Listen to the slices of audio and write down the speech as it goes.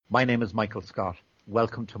My name is Michael Scott.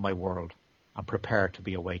 Welcome to my world, and prepare to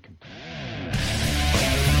be awakened.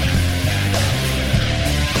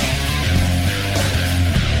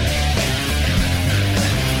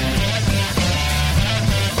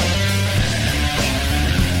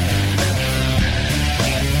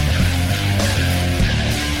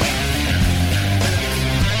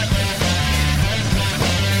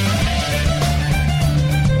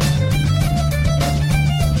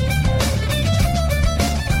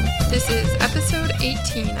 This is episode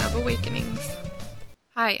 18 of Awakenings.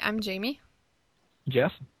 Hi, I'm Jamie.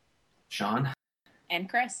 Jeff. Sean. And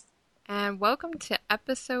Chris. And welcome to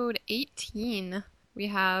episode 18. We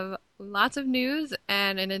have lots of news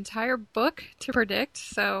and an entire book to predict,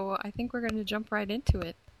 so I think we're going to jump right into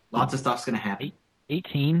it. Lots of stuff's going to happen.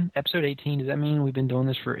 18? Episode 18, does that mean we've been doing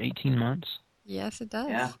this for 18 months? Yes, it does.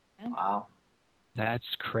 Yeah. Wow.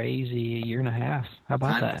 That's crazy. A year and a half. How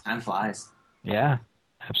about that? Time flies. Yeah,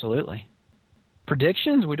 absolutely.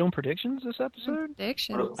 Predictions? We doing predictions this episode?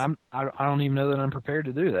 Predictions. I don't even know that I'm prepared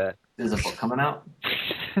to do that. There's a book coming out?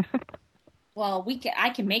 Well, I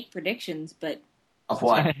can make predictions, but Of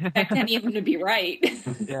what? I expect any of them to be right.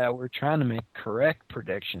 Yeah, we're trying to make correct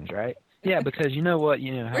predictions, right? Yeah, because you know what?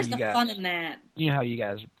 You know how Where's you the guys, fun in that? you know how you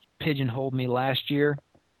guys pigeonholed me last year.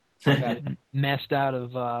 I got messed out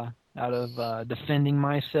of defending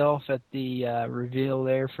myself at the reveal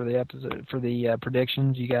there for the episode for the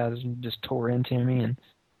predictions. You guys just tore into me and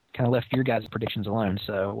kind of left your guys' predictions alone.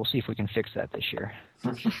 So we'll see if we can fix that this year.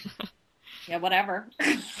 Yeah, whatever.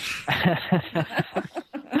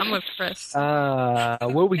 I'm with Chris.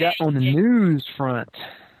 What we got on the news front?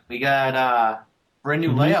 We got brand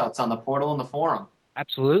new layouts on the portal and the forum.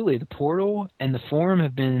 Absolutely, the portal and the forum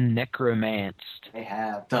have been necromanced. They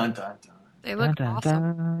have. Dun, dun, dun. They look Dun, dun,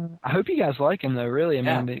 awesome. dun. I hope you guys like them, though. Really, I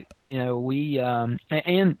mean, you know, we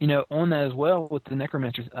and you know, on that as well with the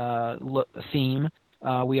necromancer theme,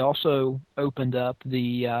 we also opened up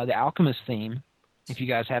the alchemist theme. If you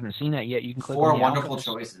guys haven't seen that yet, you can click on Four the wonderful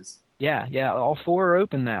alchemist. choices. Yeah, all four are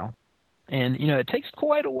open now. And, you know, it takes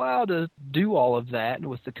quite a while to do all of that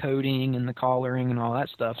with the coding and the collaring and all that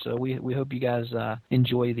stuff. So we hope you guys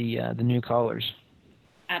enjoy the new collars.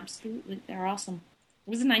 Absolutely. They're awesome. It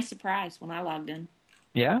was a nice surprise when I logged in.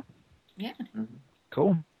 Yeah? Yeah. Mm-hmm.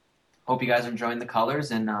 Cool. Hope you guys are enjoying the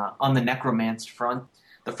colors. And on the necromancer front,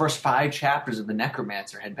 the first 5 chapters of the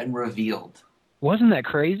necromancer had been revealed. Wasn't that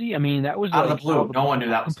crazy? I mean, that was Out like, of the blue. No one knew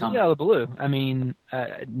that was completely coming. out of the blue. I mean,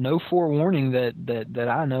 no forewarning that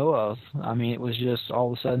I know of. I mean, it was just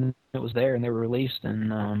all of a sudden it was there and they were released.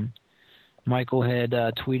 And Michael had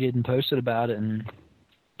tweeted and posted about it and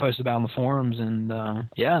posted about it on the forums. And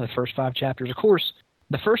yeah, the first 5 chapters. Of course,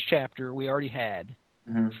 the first chapter we already had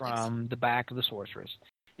from the back of the sorceress.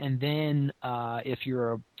 And then if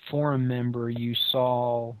you're a forum member, you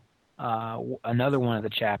saw another one of the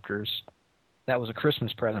chapters. That was a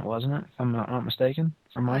Christmas present, wasn't it? If I'm not mistaken,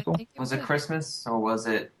 from Michael. Was it Christmas or was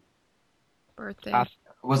it Birthday.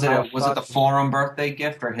 was it the forum birthday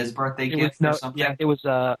gift or his birthday gift or something? Yeah, it was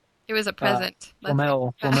It was a present.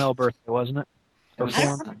 Flamel birthday, wasn't it? It was I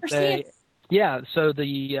don't remember seeing it. Yeah, so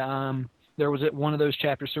the there was one of those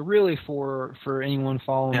chapters. So really, for anyone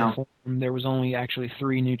following the forum, there was only actually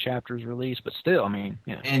 3 new chapters released. But still, I mean,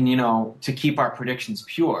 yeah. And you know, to keep our predictions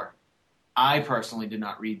pure, I personally did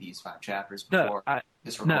not read these 5 chapters before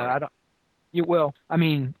this recording. No, I don't. Well, I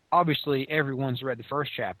mean, obviously everyone's read the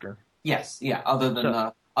first chapter. Yes, yeah. Other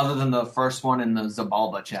than the first one in the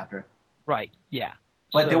Zabalba chapter, right? Yeah,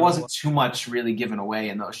 but there wasn't too much really given away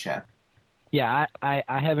in those chapters. Yeah, I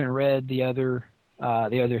haven't read the other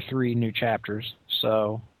 3 new chapters,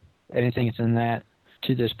 so anything that's in that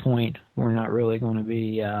to this point, we're not really going to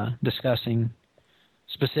be discussing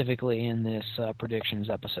specifically in this predictions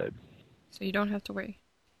episode. So you don't have to worry.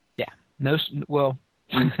 Yeah. No. Well,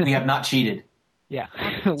 we have not cheated. Yeah,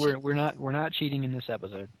 we're not cheating in this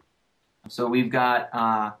episode. So we've got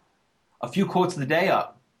a few quotes of the day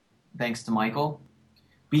up, thanks to Michael.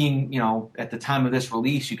 Being, you know, at the time of this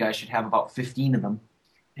release, you guys should have about 15 of them,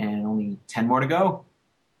 and only 10 more to go.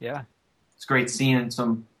 Yeah. It's great seeing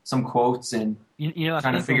some quotes and you know,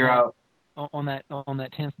 trying to figure out on that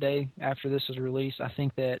 10th day after this is released. I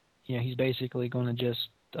think that, you know, he's basically going to just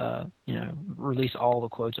you know, release all the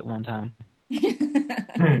quotes at one time. I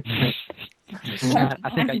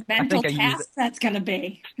think I used that's going to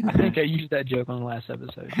be. I think I used that joke on the last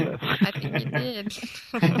episode. So. I think you did.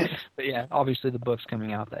 But yeah, obviously the book's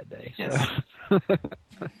coming out that day. So. Yes.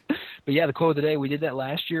 But yeah, the quote of the day, we did that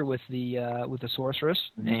last year with the sorceress,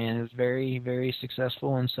 and it was very, very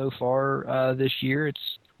successful. And so far this year,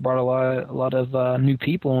 it's brought a lot of new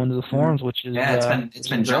people into the forums, which is it's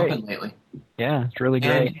been jumping lately. Yeah, it's really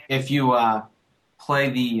great. And if you play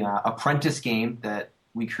the Apprentice game that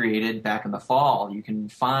we created back in the fall, you can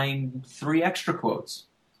find 3 extra quotes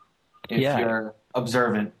if you're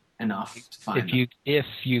observant enough to find them. If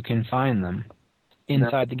you can find them.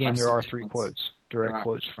 Inside the game, there are 3 quotes, direct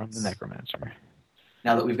quotes from the Necromancer.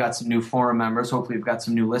 Now that we've got some new forum members, hopefully we've got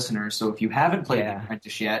some new listeners. So if you haven't played The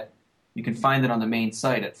Apprentice yet, you can find it on the main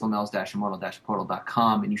site at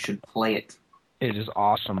flamels-immortal-portal.com, and you should play it. It is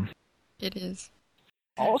awesome. It is.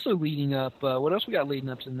 Also leading up, what else we got leading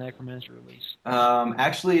up to the Necromancer release?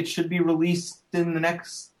 Actually, it should be released in the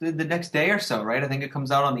next day or so, right? I think it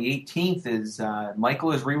comes out on the 18th.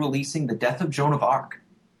 Michael is re-releasing The Death of Joan of Arc.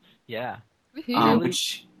 Yeah.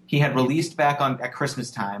 Which he had released back at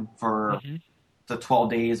Christmas time for the 12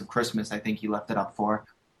 days of Christmas, I think he left it up for.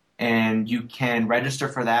 And you can register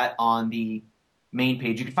for that on the main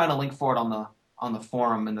page. You can find a link for it on the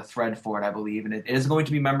forum and the thread for it, I believe. And it is going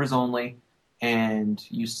to be members only. And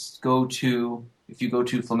if you go to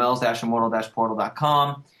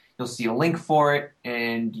flamels-immortal-portal.com, you'll see a link for it,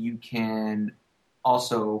 and you can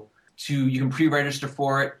also pre-register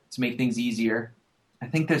for it to make things easier. I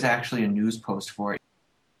think there's actually a news post for it.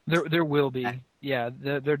 There will be. Yeah,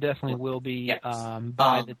 there definitely will be.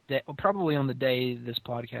 By the day, probably on the day this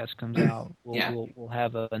podcast comes out, we'll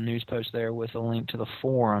have a news post there with a link to the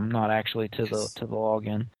forum, not actually to the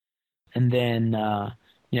login. And then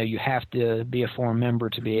you have to be a forum member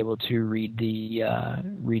to be able to read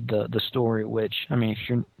the story. Which, I mean, if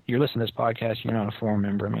you're listening to this podcast, you're not a forum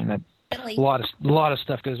member. I mean, that a lot of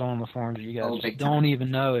stuff goes on in the forums. You guys don't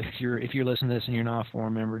even know if you're listening to this and you're not a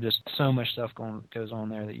forum member. Just so much stuff goes on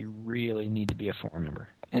there that you really need to be a forum member.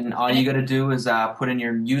 And all you got to do is put in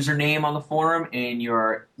your username on the forum and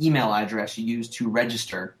your email address you use to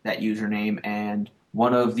register that username, and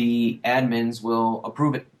one of the admins will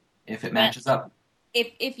approve it if it matches up.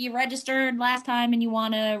 If you registered last time and you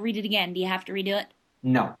want to read it again, do you have to redo it?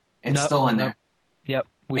 No, it's still in there. Yep.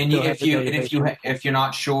 And if you're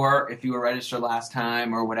not sure if you were registered last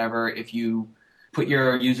time or whatever, if you put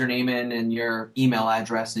your username in and your email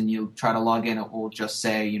address and you try to log in, it will just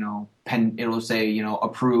say, it'll say,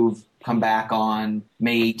 approve, come back on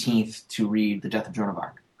May 18th to read The Death of Joan of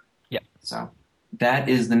Arc. Yep. So that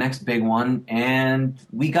is the next big one, and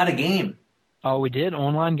we got a game. Oh, we did?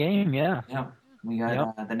 Online game, yeah. Yeah. We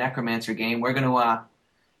got the Necromancer game. We're going to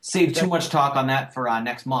save too much talk on that for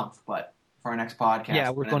next month, but for our next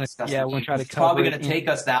podcast, we're going to try to cover it. It's probably going to take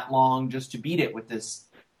us that long just to beat it with this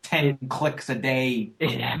 10 clicks a day.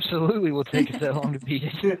 It absolutely will take us that long to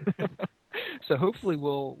beat it. So hopefully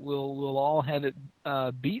we'll all have it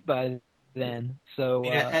beat by then. So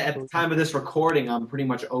at the time of this recording, I'm pretty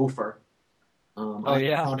much over. I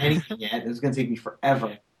haven't found anything yet. It's going to take me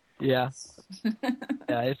forever. Yeah.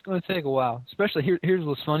 Yeah, it's going to take a while. Especially here's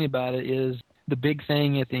what's funny about it is the big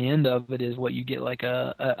thing at the end of it is what you get, like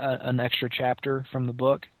an extra chapter from the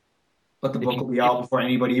book. But the book will be out before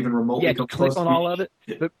anybody even remotely comes close. Click on all of it.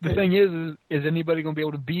 The thing is anybody going to be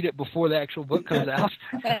able to beat it before the actual book comes out?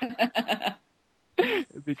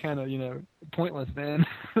 It'd be kind of pointless then.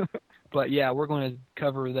 But yeah, we're going to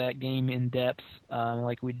cover that game in depth,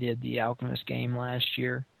 like we did the Alchemist game last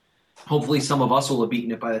year. Hopefully some of us will have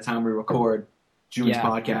beaten it by the time we record June's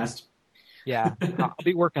podcast. Yeah, I'll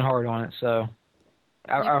be working hard on it. So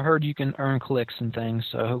I heard you can earn clicks and things,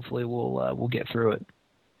 so hopefully we'll get through it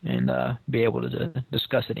and be able to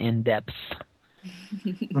discuss it in depth.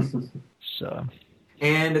 So.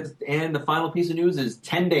 And the final piece of news is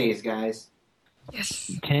 10 days, guys. Yes.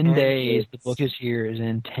 10 days. The book is here is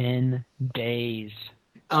in 10 days.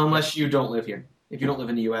 Unless you don't live here. If you don't live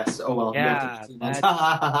in the U.S., oh well. Yeah. Don't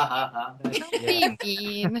be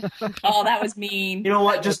mean. Oh, that was mean. You know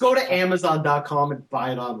what? Just go to Amazon.com and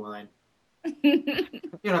buy it online. You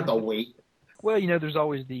don't have to wait. Well, there's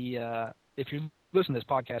always the if you listen to this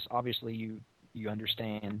podcast, obviously you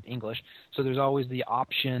understand English, so there's always the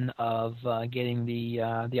option of getting the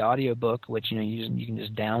audiobook, which you can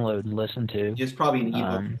just download and listen to. There's probably an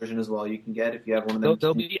ebook version as well you can get if you have one of them.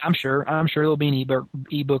 There'll be, I'm sure there'll be an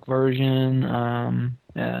ebook version,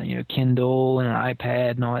 Kindle and an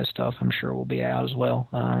iPad and all that stuff. I'm sure will be out as well.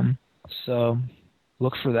 So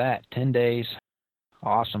look for that. 10 days,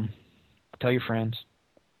 awesome. Tell your friends.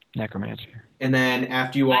 Necromancer. And then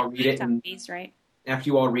after you all read it, after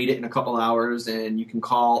you all read it in a couple hours, and you can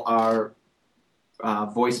call our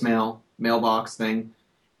voicemail mailbox thing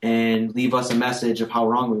and leave us a message of how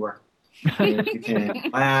wrong we were. And you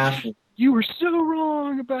can laugh and You were so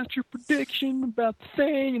wrong about your prediction about the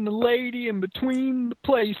thing and the lady and between the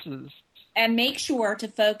places. And make sure to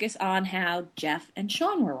focus on how Jeff and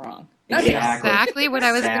Sean were wrong. Exactly what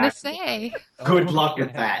I was going to say. Good luck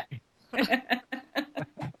with that.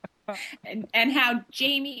 and how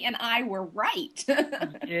Jamie and I were right.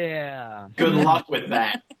 Yeah. Good luck with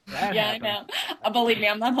that. Yeah, happened. I know. Believe me,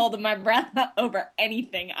 I'm not holding my breath over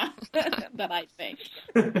anything that I think.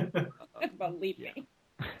 Believe me.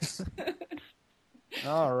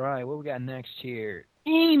 All right, what we got next here?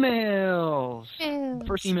 Emails. Yes. The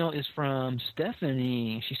first email is from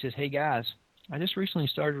Stephanie. She says, "Hey guys, I just recently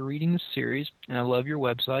started reading the series, and I love your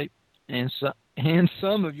website and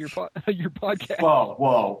some of your podcasts."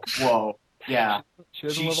 Whoa. Yeah. She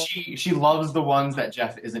doesn't love all- She loves the ones that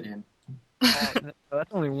Jeff isn't in. no,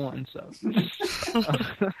 that's only one, so.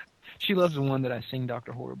 She loves the one that I sing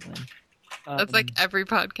Dr. Horrible in. That's like every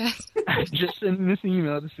podcast. Just sending this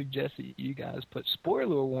email to suggest that you guys put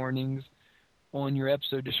spoiler warnings on your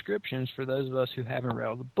episode descriptions for those of us who haven't read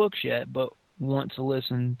all the books yet but want to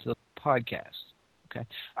listen to the podcast. Okay,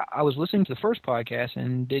 I was listening to the first podcast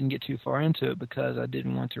and didn't get too far into it because I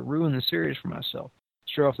didn't want to ruin the series for myself.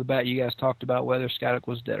 Straight off the bat, you guys talked about whether Shattuck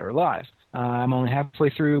was dead or alive. I'm only halfway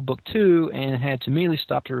through book 2 and had to immediately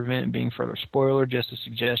stop to prevent being further spoiler. Just a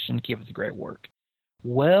suggestion. Keep up the great work.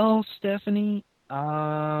 Well, Stephanie,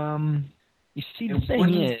 you see, the thing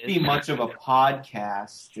wouldn't be much of a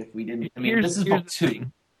podcast if we didn't. I mean, this is book 2.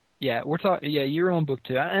 Thing. Yeah, we're talking. Yeah, you're on book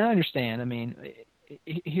 2. I understand. I mean,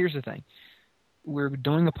 here's the thing. We're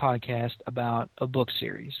doing a podcast about a book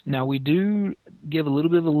series. Now, we do give a little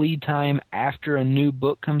bit of a lead time after a new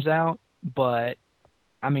book comes out, but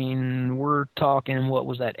I mean, we're talking, what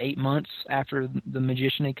was that, 8 months after The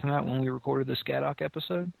Magician had come out when we recorded the Shattuck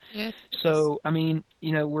episode? Yes. So, I mean,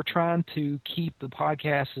 we're trying to keep the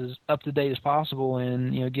podcast as up to date as possible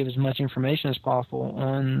and, give as much information as possible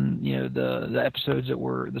on, the episodes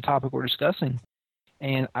the topic we're discussing.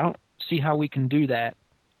 And I don't see how we can do that,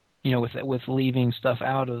 with leaving stuff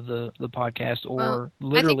out of the podcast, or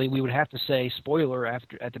literally we would have to say spoiler at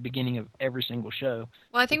the beginning of every single show.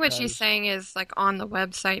 Well, I think what she's saying is, like, on the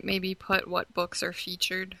website, maybe put what books are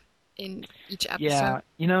featured in each episode.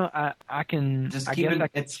 Yeah, I can Just I keep guess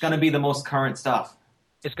it. It's going to be the most current stuff.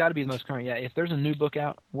 It's got to be the most current. Yeah, if there's a new book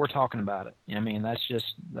out, we're talking about it. I mean, that's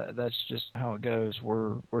just how it goes.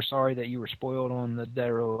 We're sorry that you were spoiled on the Dead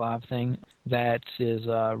or Alive thing. That is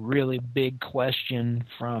a really big question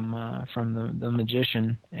from the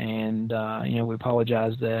Magician, and we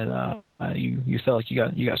apologize that you felt like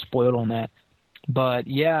you got spoiled on that. But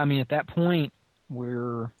yeah, I mean, at that point, we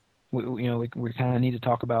kind of need to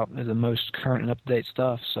talk about the most current and up to date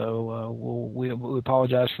stuff. So we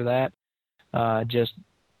apologize for that. Just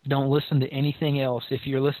don't listen to anything else if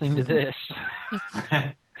you're listening to this.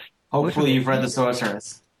 Hopefully you've read The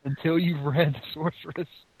Sorceress. Until you've read The Sorceress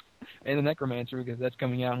and The Necromancer, because that's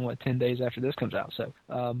coming out in, 10 days after this comes out. So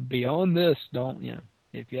beyond this, don't,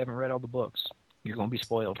 if you haven't read all the books, you're going to be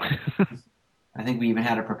spoiled. I think we even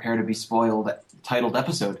had a Prepare to be Spoiled titled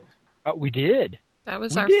episode. Oh, we did. That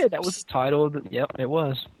was we our did. That was the title. Yep, it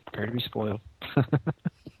was. Prepare to be Spoiled.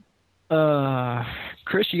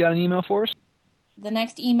 Chris, you got an email for us? The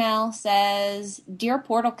next email says, Dear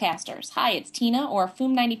Portalcasters, hi, it's Tina or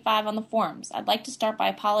Foom95 on the forums. I'd like to start by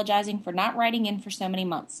apologizing for not writing in for so many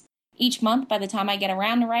months. Each month, by the time I get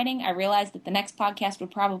around to writing, I realize that the next podcast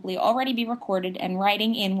would probably already be recorded and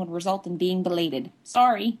writing in would result in being belated.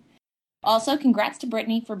 Sorry. Also, congrats to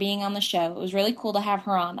Brittany for being on the show. It was really cool to have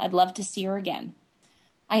her on. I'd love to see her again.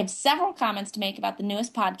 I have several comments to make about the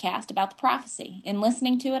newest podcast about the prophecy. In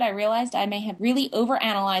listening to it, I realized I may have really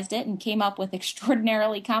overanalyzed it and came up with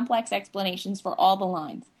extraordinarily complex explanations for all the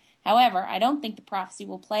lines. However, I don't think the prophecy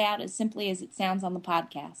will play out as simply as it sounds on the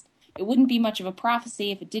podcast. It wouldn't be much of a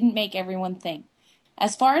prophecy if it didn't make everyone think.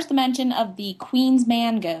 As far as the mention of the Queen's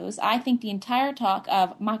Man goes, I think the entire talk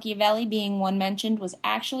of Machiavelli being one mentioned was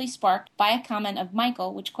actually sparked by a comment of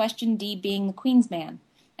Michael, which questioned Dee being the Queen's Man.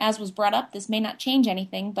 As was brought up, this may not change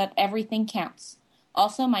anything, but everything counts.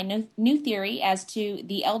 Also, my new theory as to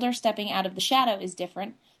the elder stepping out of the shadow is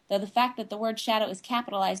different, though the fact that the word shadow is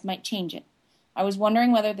capitalized might change it. I was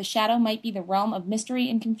wondering whether the shadow might be the realm of mystery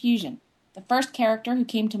and confusion. The first character who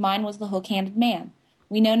came to mind was the hook-handed man.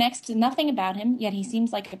 We know next to nothing about him, yet he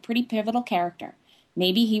seems like a pretty pivotal character.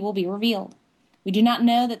 Maybe he will be revealed. We do not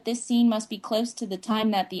know that this scene must be close to the time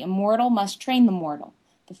that the immortal must train the mortal.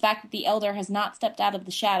 The fact that the elder has not stepped out of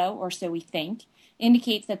the shadow, or so we think,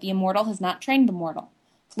 indicates that the immortal has not trained the mortal.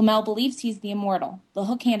 Flamel believes he's the immortal. The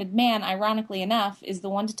hook-handed man, ironically enough, is the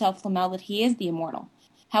one to tell Flamel that he is the immortal.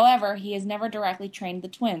 However, he has never directly trained the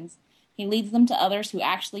twins. He leads them to others who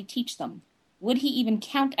actually teach them. Would he even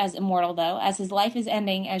count as immortal, though, as his life is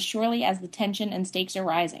ending as surely as the tension and stakes are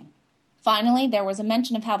rising? Finally, there was a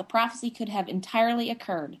mention of how the prophecy could have entirely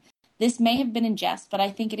occurred. This may have been in jest, but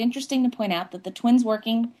I think it interesting to point out that the twins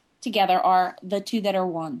working together are the two that are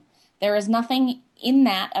one. There is nothing in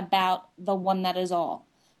that about the one that is all.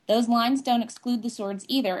 Those lines don't exclude the swords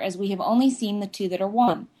either, as we have only seen the two that are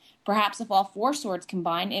one. Perhaps if all 4 swords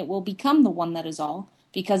combine, it will become the one that is all,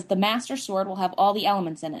 because the master sword will have all the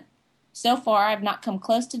elements in it. So far, I've not come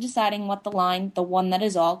close to deciding what the line, the one that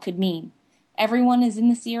is all, could mean. Everyone is in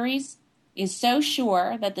the series is so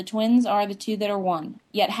sure that the twins are the two that are one.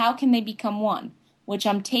 Yet how can they become one? Which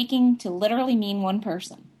I'm taking to literally mean one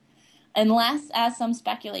person. Unless, as some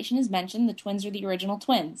speculation is mentioned, the twins are the original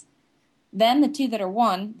twins. Then the two that are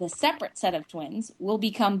one, the separate set of twins, will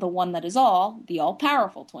become the one that is all, the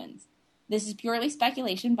all-powerful twins. This is purely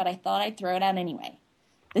speculation, but I thought I'd throw it out anyway.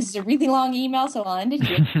 This is a really long email, so I'll end it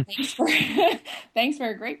here. Thanks for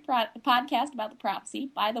a great podcast about the prophecy.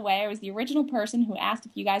 By the way, I was the original person who asked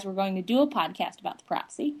if you guys were going to do a podcast about the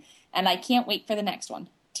prophecy, and I can't wait for the next one.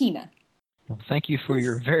 Tina. Well, thank you for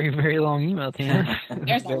your very, very long email, Tina.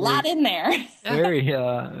 There's a lot in there. Very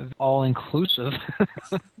all-inclusive.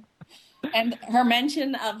 And her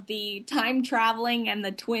mention of the time traveling and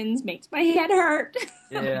the twins makes my head hurt.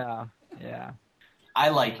 Yeah. I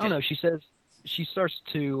like it. I don't know. She says she starts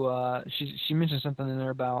to. She mentions something in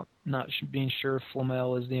there about not being sure if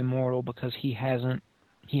Flamel is the immortal because he hasn't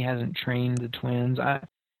trained the twins. I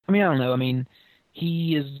mean, I don't know. I mean,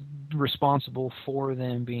 he is responsible for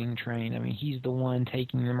them being trained. I mean, he's the one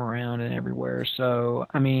taking them around and everywhere. So,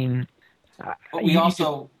 I mean, but we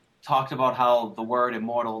also talked about how the word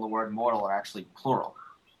immortal and the word mortal are actually plural.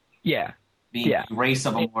 Yeah. The race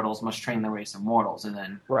of immortals must train the race of mortals, and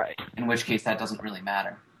then in which case that doesn't really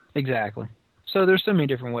matter. Exactly. So there's so many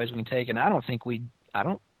different ways we can take it. And I don't think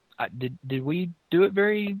did we do it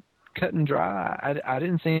very cut and dry? I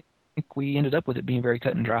didn't think we ended up with it being very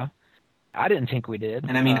cut and dry. I didn't think we did.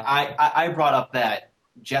 And I mean, I brought up that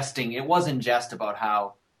jesting. It wasn't jest about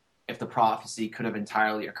how if the prophecy could have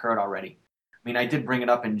entirely occurred already. I mean, I did bring it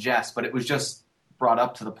up in jest, but it was just brought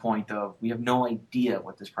up to the point of we have no idea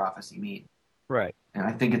what this prophecy means. Right. And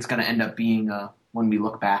I think it's going to end up being when we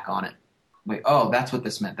look back on it. Wait, that's what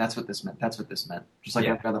this meant. That's what this meant. That's what this meant. Just like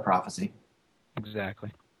every other prophecy.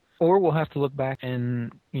 Exactly. Or we'll have to look back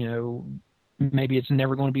and, maybe it's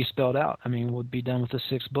never going to be spelled out. I mean, we'll be done with the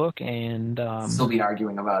 6th book and still be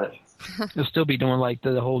arguing about it. We'll still be doing like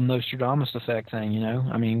the whole Nostradamus effect thing,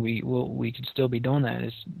 I mean, we could still be doing that.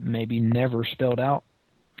 It's maybe never spelled out,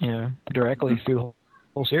 directly through the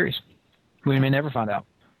whole series. We may never find out.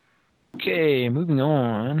 Okay, moving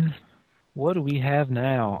on. What do we have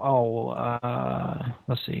now?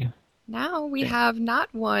 Let's see. Now we have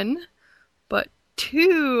not 1, but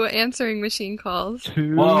 2 answering machine calls.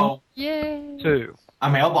 2? Whoa. Yay. 2. Our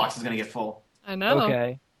mailbox is going to get full. I know.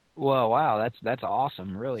 Okay. Well, wow, that's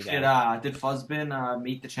awesome, really. Did Fuzzbin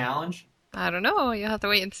meet the challenge? I don't know. You'll have to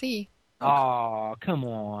wait and see. Oh, come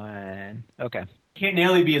on. Okay. Can't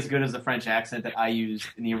nearly be as good as the French accent that I used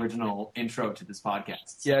in the original intro to this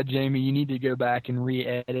podcast. Yeah, Jamie, you need to go back and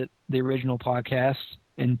re-edit the original podcast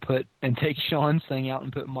and take Sean's thing out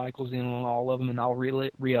and put Michael's in on all of them, and I'll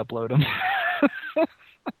re-upload them.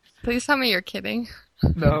 Please tell me you're kidding.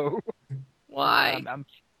 No. Why? I'm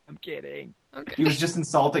kidding. Okay. He was just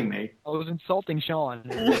insulting me. I was insulting Sean.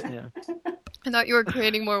 Yeah. I thought you were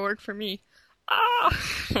creating more work for me.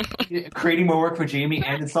 Creating more work for Jamie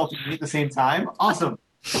and insulting me at the same time? Awesome.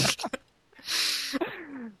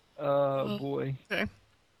 Oh, boy. Okay.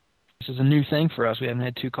 This is a new thing for us. We haven't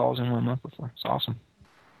had 2 calls in 1 month before. It's awesome.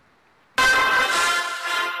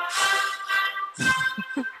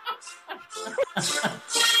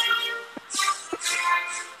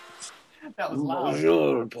 That was loud.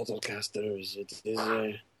 Bonjour, podcasters. It is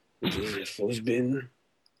Fuzzbin.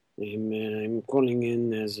 I'm calling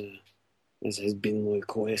in as has been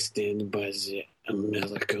requested by the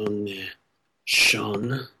American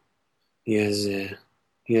Sean. He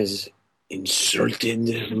has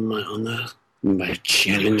insulted my honor by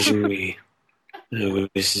challenging me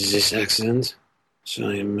with this accent. So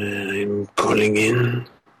I'm calling in.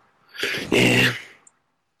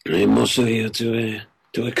 I'm also here to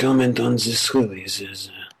comment on the stories.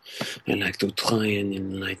 I like to try and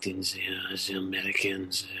enlighten the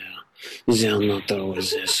Americans. They are not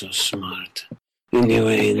always so smart.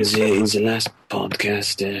 Anyway, in the last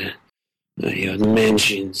podcast, you had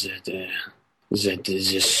mentioned that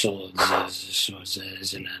the swords,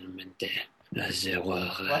 the element, they were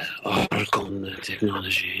Archon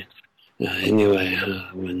technology. Anyway,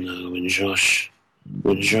 when Josh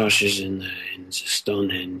But Josh is in the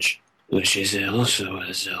Stonehenge, which is also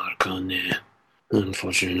as Archon.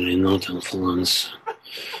 Unfortunately, not in France.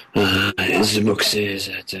 The book says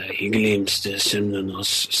that he glimpsed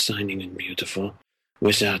Semnonos shining and beautiful,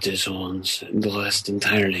 without his horns, dressed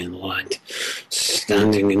entirely in white,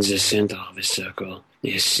 standing in the center of a circle,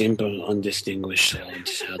 a simple, undistinguished sword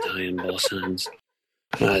held high in both hands.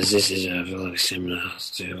 This is very similar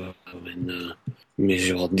to when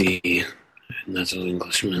Monsieur D, another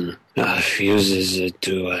Englishman, fuses the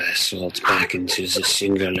two swords back into the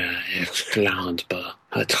singular cloud,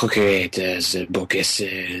 but to create the book is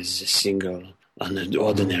a single,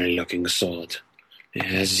 ordinary-looking sword.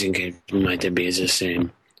 I think it might be the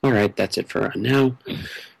same. All right, that's it for now.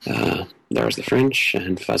 There's the French,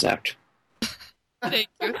 and fuzz out. Thank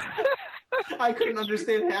you. I couldn't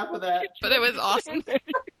understand half of that. But it was awesome.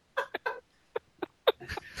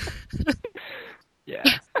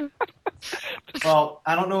 Yeah. Well,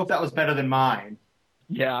 I don't know if that was better than mine.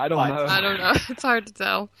 Yeah, I don't know. I don't know. It's hard to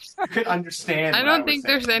tell. I could understand. I don't think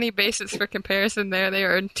there's any basis for comparison there. They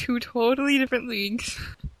are in two totally different leagues.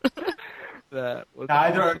 That was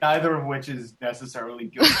Neither of which is necessarily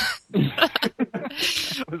good.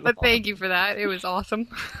 But thank you for that. It was awesome.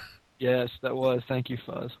 Yes, that was. Thank you,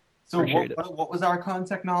 Fuzz. So Appreciate it. what was Archon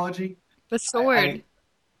technology? The sword.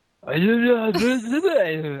 Yeah,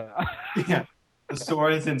 the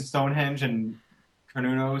sword is in Stonehenge and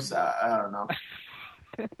Carnunos. I don't know.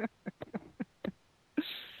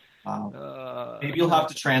 Maybe you'll have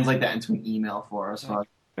to translate that into an email for us.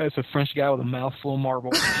 That's a French guy with a mouthful of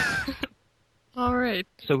marble. All right.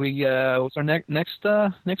 So we what's our next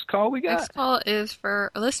call we got? Next call is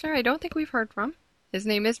for a listener I don't think we've heard from. His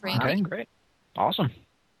name is Randy. Okay, great. Awesome.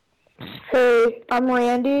 Hey, I'm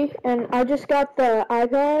Randy, and I just got the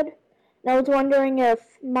iPad, and I was wondering if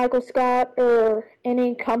Michael Scott or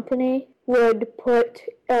any company would put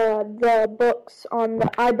the books on the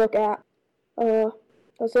iBook app.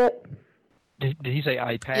 That's it. Did he say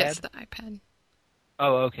iPad? Yes, the iPad.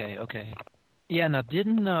 Oh, okay. Yeah, now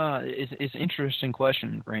it's an interesting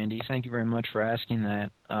question, Randy. Thank you very much for asking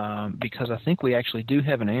that, because I think we actually do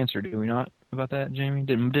have an answer, do we not, about that, Jamie?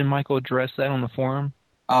 Did Michael address that on the forum?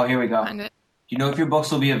 Oh, here we go. Find it. Do you know if your books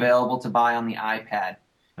will be available to buy on the iPad?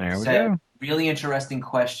 There we go. Really interesting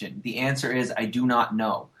question. The answer is I do not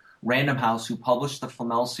know. Random House, who published the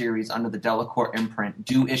Flamel series under the Delacour imprint,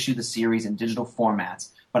 do issue the series in digital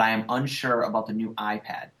formats, but I am unsure about the new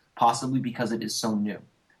iPad, possibly because it is so new.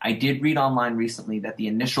 I did read online recently that the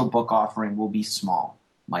initial book offering will be small.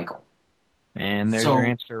 Michael. And there's your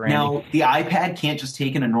answer, Randy. Now, the iPad can't just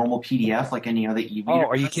take in a normal PDF like any other e-reader. Oh,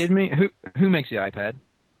 are you kidding me? Who makes the iPad?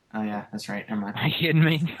 Oh, yeah, that's right. Never mind. Are you kidding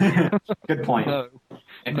me? Good point. No.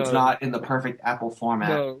 If it's not in the perfect Apple format.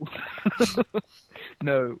 No.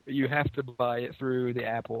 No, you have to buy it through the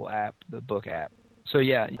Apple app, the book app. So,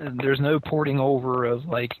 yeah, there's no porting over of,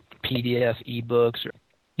 like, PDF, ebooks, or,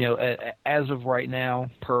 as of right now,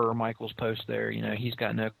 per Michael's post there, he's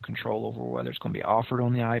got no control over whether it's going to be offered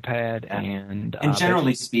on the iPad. And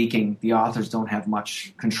generally speaking, the authors don't have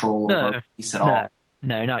much control over the piece at all.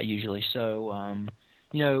 No, not usually. So,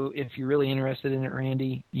 if you're really interested in it,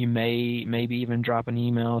 Randy, you may maybe even drop an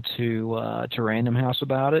email to Random House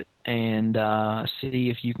about it and see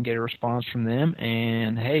if you can get a response from them.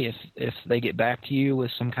 And, hey, if they get back to you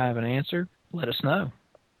with some kind of an answer, let us know.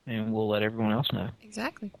 And we'll let everyone else know.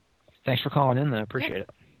 Exactly. Thanks for calling in, though. Appreciate it.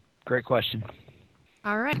 Great question.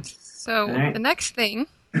 All right. So the next thing,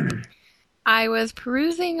 I was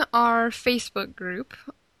perusing our Facebook group,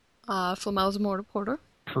 Flamel's Immortal Portal.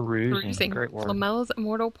 Perusing. Great word. Flamel's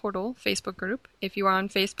Immortal Portal Facebook group. If you are on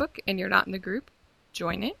Facebook and you're not in the group,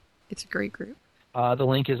 join it. It's a great group. The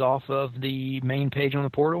link is off of the main page on the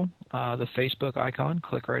portal, the Facebook icon.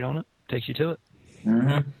 Click right on it. Takes you to it.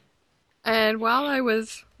 Mm-hmm. And while I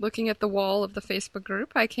was looking at the wall of the Facebook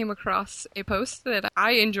group, I came across a post that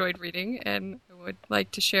I enjoyed reading and would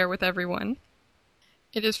like to share with everyone.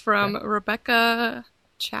 It is from Rebecca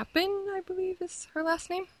Chapin, I believe is her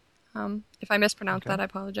last name. If I mispronounced that, I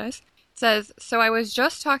apologize. It says, "So I was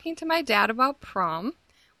just talking to my dad about prom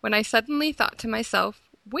when I suddenly thought to myself,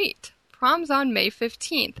 wait, prom's on May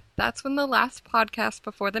 15th. That's when the last podcast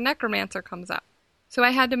before the Necromancer comes out. So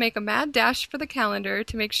I had to make a mad dash for the calendar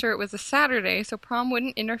to make sure it was a Saturday so prom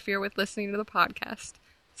wouldn't interfere with listening to the podcast.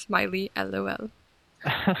 Smiley, LOL."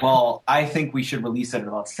 Well, I think we should release it at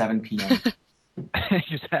about 7 p.m.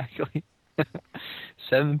 Exactly.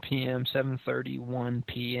 7 p.m., 7:30, 1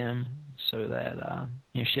 p.m. so that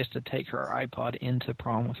she has to take her iPod into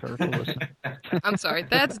prom with her to listen. I'm sorry,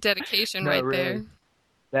 that's dedication right really. there.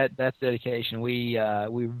 That's dedication. We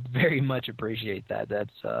very much appreciate that.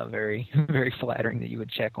 That's very very flattering that you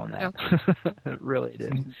would check on that. Yep. It really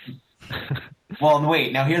is. Well,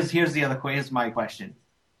 wait. Now here's the other here's my question.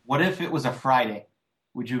 What if it was a Friday?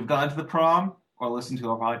 Would you have gone to the prom or listened to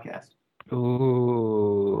our podcast?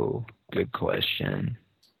 Ooh, good question.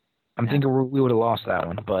 I'm thinking we would have lost that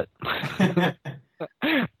one, but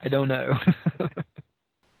I don't know.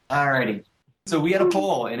 Alrighty. So we had a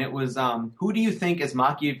poll, and it was, who do you think is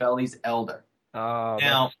Machiavelli's elder? Now,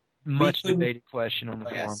 that's much debated question on the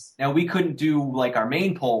forum. Yes. Now, we couldn't do like our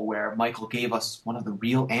main poll where Michael gave us one of the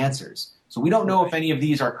real answers. So we don't know if any of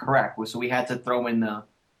these are correct. So we had to throw in the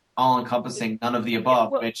all-encompassing none of the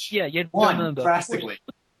above, which won drastically.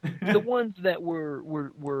 The ones that were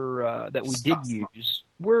that we did use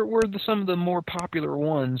were some of the more popular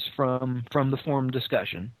ones from the forum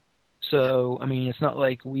discussion. So I mean, it's not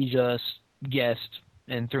like we just guessed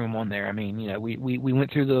and threw them on there. I mean, we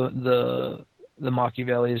went through the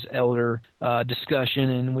Machiavelli's elder discussion,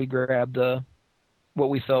 and we grabbed what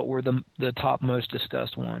we felt were the top most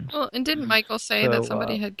discussed ones. Well, and didn't Michael say that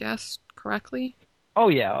somebody had guessed correctly? Oh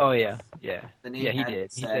yeah. He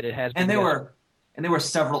did. He said it has been. And there were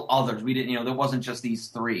several others. We didn't, there wasn't just these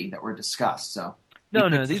three that were discussed. So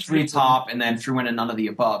these three top, and then threw in a none of the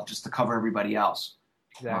above just to cover everybody else.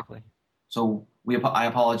 Exactly. So I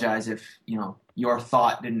apologize if your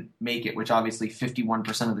thought didn't make it, which obviously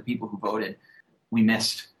 51% of the people who voted we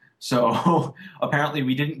missed. So apparently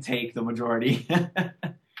we didn't take the majority.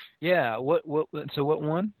 Yeah. So what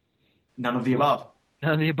won? None of the above.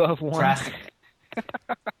 None of the above won. Drastic.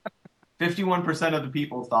 51% of the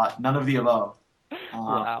people thought none of the above.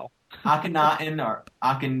 Wow. Akhenaten or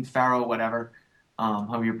Akenpharaoh, whatever,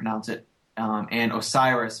 however you pronounce it, and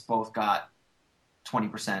Osiris both got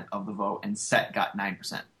 20% of the vote, and Set got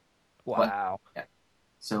 9%. Wow. But, yeah.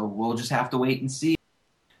 So we'll just have to wait and see.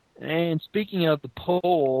 And speaking of the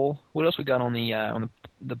poll, what else we got on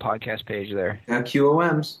the podcast page there?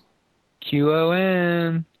 QOMs.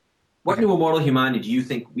 QOM. What new immortal humanity do you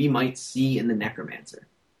think we might see in the Necromancer?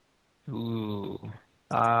 Ooh.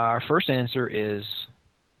 Our first answer is,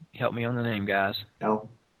 help me on the name, guys. No,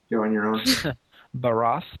 you're on your own.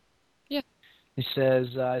 Barath. Yeah. He says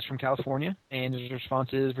he's from California, and his response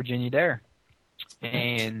is Virginia Dare.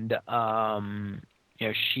 And,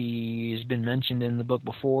 she's been mentioned in the book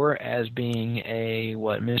before as being a,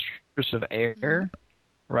 mistress of air,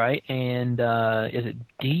 right? And is it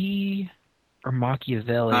D or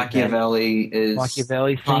Machiavelli? Machiavelli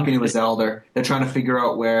thinks talking to his elder. They're trying to figure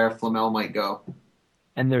out where Flamel might go.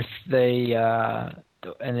 And they say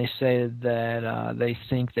that they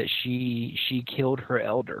think that she killed her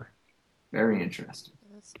elder. Very interesting.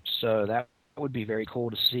 So that would be very cool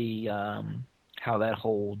to see how that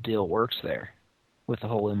whole deal works there, with the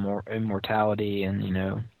whole immortality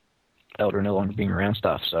and elder no longer being around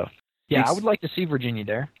stuff. So yeah, I would like to see Virginia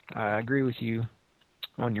Dare. I agree with you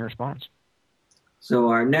on your response. So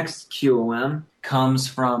our next QOM comes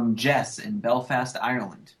from Jess in Belfast,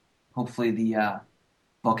 Ireland. Hopefully the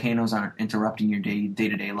volcanoes aren't interrupting your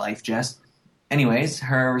day-to-day life, Jess. Anyways,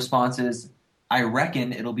 her response is, I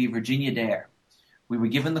reckon it'll be Virginia Dare. We were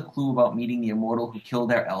given the clue about meeting the immortal who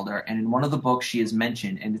killed their elder, and in one of the books she is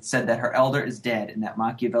mentioned, and it said that her elder is dead and that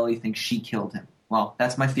Machiavelli thinks she killed him. Well,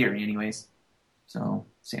 that's my theory anyways. So,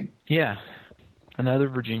 same. Yeah, another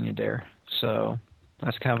Virginia Dare. So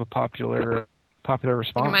that's kind of a popular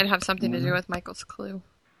response. It might have something to do with Michael's clue.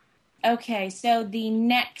 Okay, so the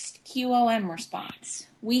next QOM response.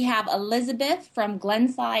 We have Elizabeth from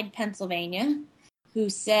Glenside, Pennsylvania, who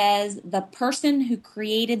says the person who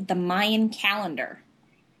created the Mayan calendar.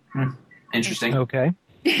 Interesting. Okay.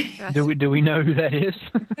 Do we know who that is?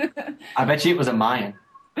 I bet you it was a Mayan.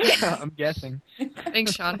 I'm guessing.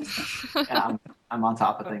 Thanks, Sean. Yeah, I'm on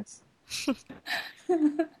top of things.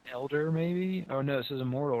 Elder, maybe? Oh, no, it says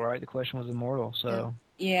immortal, right? The question was immortal, so...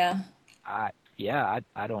 Yeah. I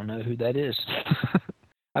don't know who that is.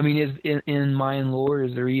 I mean, is in Mayan lore,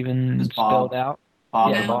 is there even spelled out?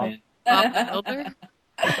 Bob. Yeah, Bob. Elder?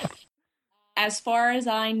 As far as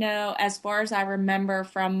I know, as far as I remember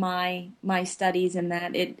from my studies in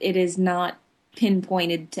that, it is not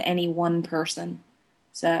pinpointed to any one person.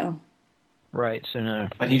 So... Right, so no.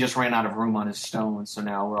 But he just ran out of room on his stone, so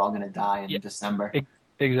now we're all going to die in December.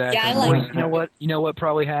 Exactly. Yeah, you know what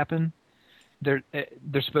probably happened? They're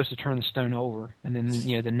supposed to turn the stone over, and then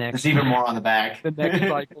the next. There's even more on the back. The next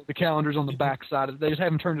cycle, the calendar's on the back side of it. They just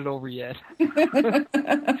haven't turned it over yet.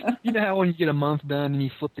 You know how when you get a month done and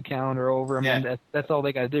you flip the calendar over? I mean, that's all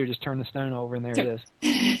they got to do, just turn the stone over, and there it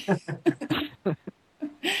is.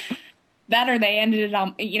 That or they ended it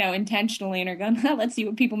on, intentionally and are going, let's see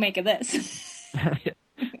what people make of this.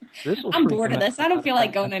 I'm bored of this. I don't feel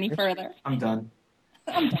like going any further. I'm done.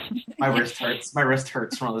 I'm done. My wrist hurts. My wrist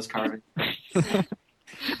hurts from all this carving.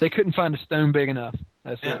 They couldn't find a stone big enough.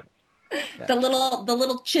 That's it. The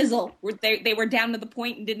little chisel. They were down to the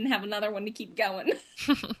point and didn't have another one to keep going.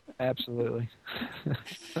 Absolutely.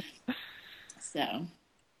 So.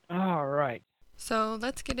 All right. So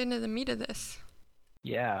let's get into the meat of this.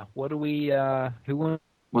 Yeah. What do we? Who wants?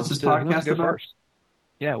 What's this who wants podcast to go about? first?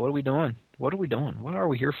 Yeah. What are we doing? What are we doing? What are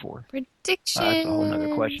we here for? Predictions. That's a whole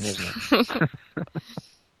nother question, isn't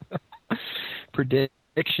it?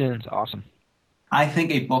 Predictions. Awesome. I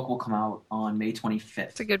think a book will come out on May 25th.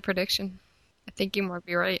 It's a good prediction. I think you might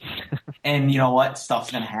be right. And you know what?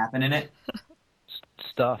 Stuff's going to happen in it.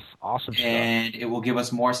 Stuff. Awesome stuff. And it will give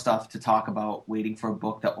us more stuff to talk about waiting for a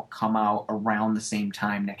book that will come out around the same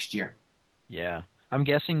time next year. Yeah. I'm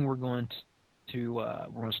guessing we're going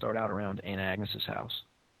to start out around Aunt Agnes's house.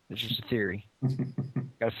 It's just a theory.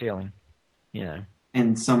 Got a feeling. You know.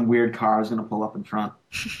 And some weird car is going to pull up in front.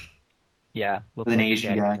 Yeah. With an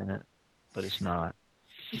Asian guy. In it, but it's not.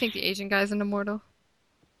 You think the Asian guy's an immortal?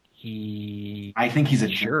 I think he's a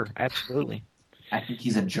jerk. Sure, absolutely. I think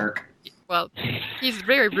he's a jerk. Well, he's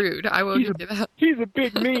very rude. I will give you that. He's a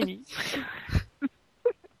big meanie.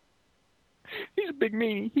 He's a big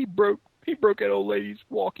meanie. He broke that old lady's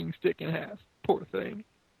walking stick in half. Poor thing.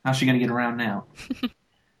 How's she going to get around now?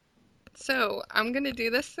 So, I'm going to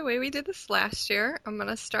do this the way we did this last year. I'm going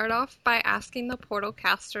to start off by asking the portal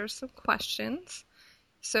casters some questions.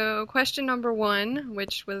 So, question number 1,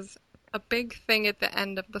 which was a big thing at the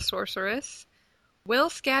end of The Sorceress. Will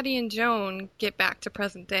Scatty and Joan get back to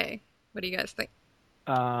present day? What do you guys think?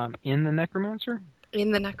 In the Necromancer?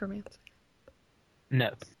 In the Necromancer.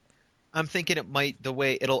 No. I'm thinking it might, the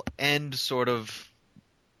way it'll end sort of,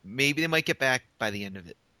 maybe they might get back by the end of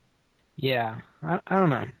it. Yeah, I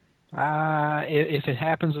don't know. If it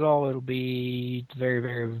happens at all, it'll be very,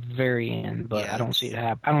 very, very end. But Yeah. I don't see it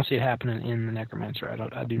I don't see it happening in the Necromancer.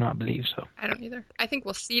 I do not believe so. I don't either. I think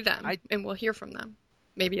we'll see them and we'll hear from them.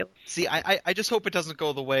 Maybe. See, I just hope it doesn't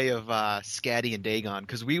go the way of Scatty and Dagon,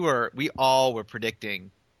 because we all were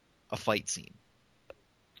predicting a fight scene.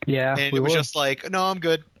 Yeah, and it was just like, no, I'm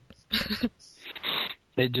good.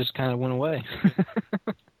 It just kind of went away.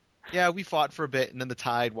 Yeah, we fought for a bit, and then the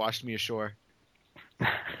tide washed me ashore.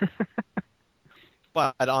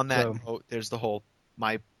 But on that note, there's the whole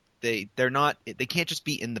they can't just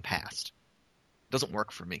be in the past. It doesn't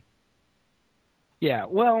work for me. Yeah,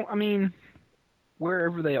 well, I mean,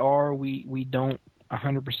 wherever they are, we don't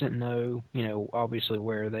 100% know. You know, obviously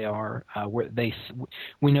where they are.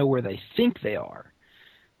 We know where they think they are,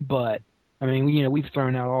 but I mean, you know, we've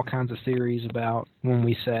thrown out all kinds of theories about when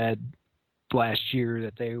we said last year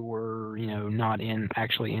that they were, you know, not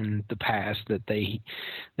actually in the past, that he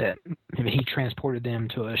transported them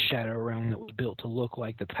to a shadow realm that was built to look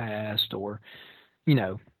like the past, or, you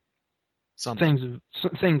know, things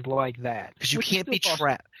like that. Because you can't be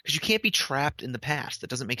trapped. Because you can't be trapped in the past. That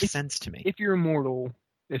doesn't make sense to me. If you're immortal,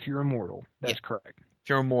 that's correct. If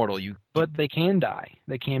you're immortal, But they can die.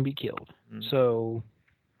 They can be killed. Mm-hmm. So,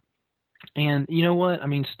 and you know what? I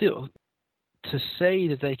mean, still, to say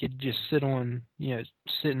that they could just sit in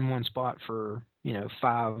one spot for,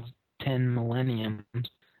 5-10 millenniums,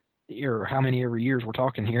 or how many ever years we're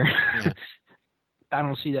talking here, yeah. I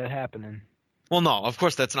don't see that happening. Well, no, of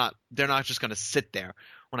course that's not. They're not just going to sit there.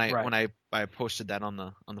 When I posted that on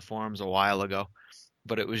the forums a while ago,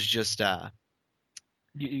 but it was just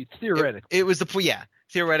theoretically. It was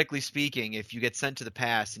theoretically speaking, if you get sent to the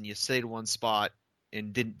past and you stayed in one spot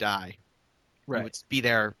and didn't die, right, you would be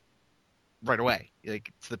there right away.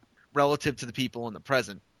 Like relative to the people in the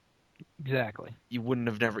present. Exactly. You would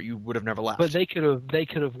have never left. But they could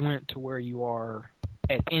have went to where you are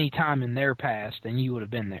at any time in their past, and you would have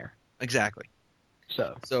been there. Exactly.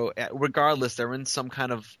 So regardless, they're in some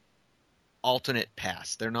kind of alternate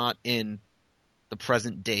past. They're not in the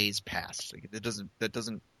present day's past. Like, that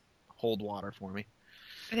doesn't hold water for me.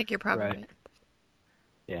 I think you're probably right.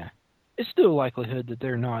 Yeah, it's still a likelihood that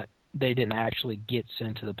they didn't actually get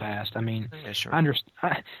sent to the past. I mean, yeah, sure.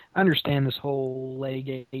 I understand this whole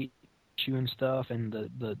Legate issue and stuff, and the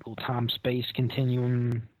little time-space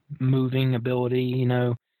continuum moving ability,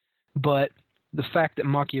 but the fact that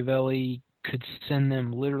Machiavelli could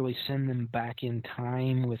literally send them back in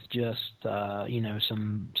time with just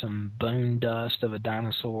some bone dust of a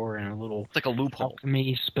dinosaur and a little, it's like a loophole,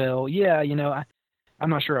 alchemy spell. Yeah, I'm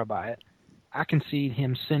not sure I buy it. I can see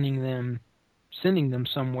him sending them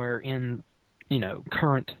somewhere in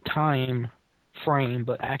current time frame,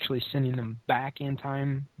 but actually sending them back in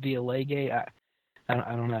time via Legate,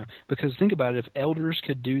 I don't know. Because think about it, if elders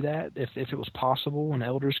could do that, if it was possible and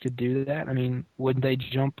elders could do that, I mean, wouldn't they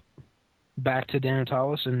jump back to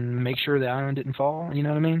Danatalis and make sure the island didn't fall? You know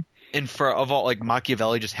what I mean? And of all, like,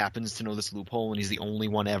 Machiavelli just happens to know this loophole, and he's the only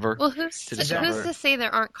one ever. Well, who's to discover. to say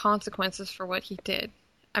there aren't consequences for what he did?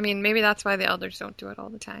 I mean, maybe that's why the elders don't do it all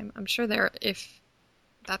the time. I'm sure if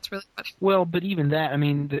that's really what. Well, but even that, I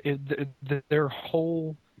mean, their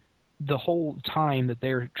whole time that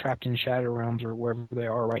they're trapped in Shadow Realms or wherever they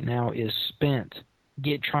are right now is spent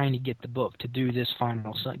trying to get the book to do this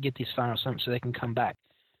get these final summons so they can come back.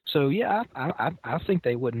 So yeah, I think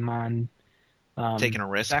they wouldn't mind taking a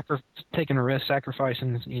risk,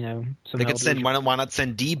 sacrificing, some. They could send. Why not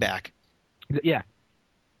send D back? Yeah.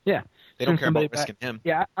 They don't care about risking him.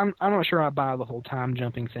 Yeah, I'm not sure I buy the whole time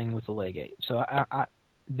jumping thing with the Legate. So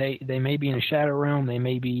they may be in a Shadow Realm, they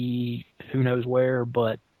may be who knows where,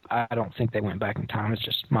 but I don't think they went back in time. It's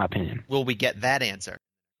just my opinion. Will we get that answer?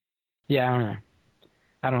 Yeah,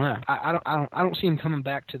 I don't know. I don't see him coming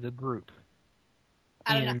back to the group.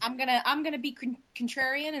 I don't know. I'm gonna be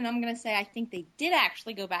contrarian, and I'm gonna say I think they did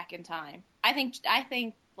actually go back in time. I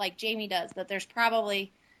think like Jamie does, that there's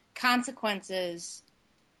probably consequences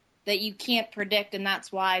that you can't predict, and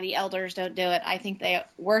that's why the elders don't do it. I think they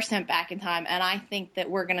were sent back in time, and I think that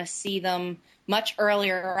we're gonna see them much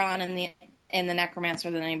earlier on in the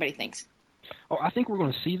Necromancer than anybody thinks. Oh, I think we're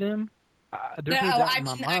going to see them. There's no doubt in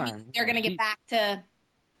my mind. I mean, they're going to get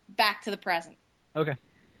back to the present. Okay.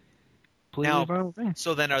 Now,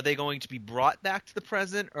 so then, are they going to be brought back to the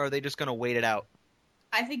present, or are they just going to wait it out?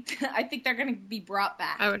 I think they're going to be brought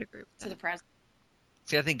back. I would agree with to the present.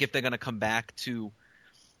 See, I think if they're going to come back to,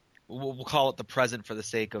 we'll call it the present for the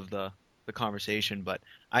sake of the conversation, but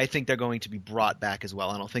I think they're going to be brought back as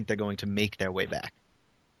well. I don't think they're going to make their way back.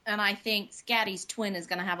 And I think Scatty's twin is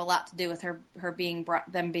going to have a lot to do with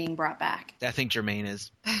them being brought back. I think Jermaine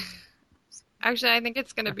is. Actually, I think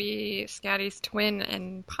it's going to be Scatty's twin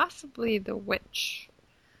and possibly the witch,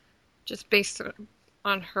 just based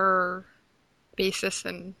on her basis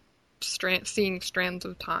and seeing strands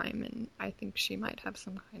of time, and I think she might have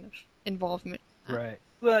some kind of involvement. Right.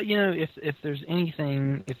 Well, if there's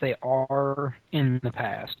anything, if they are in the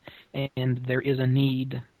past and there is a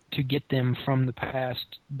need to get them from the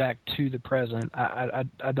past back to the present, I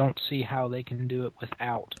don't see how they can do it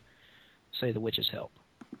without, say, the witch's help.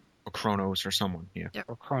 Or Kronos or someone, yeah.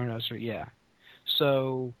 Or Kronos, yeah.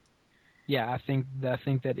 So, yeah, I think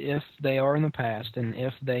that if they are in the past and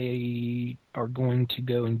if they are going to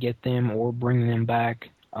go and get them or bring them back,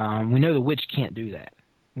 we know the witch can't do that.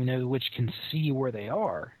 We know the witch can see where they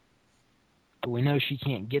are, but we know she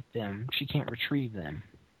can't get them. She can't retrieve them.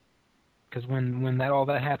 Because when all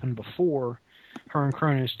that happened before, her and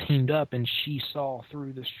Kronos teamed up, and she saw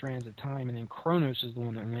through the strands of time, and then Kronos is the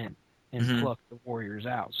one that went and plucked the warriors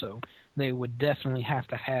out. So they would definitely have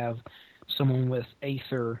to have someone with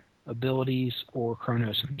Aether abilities or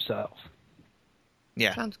Kronos himself.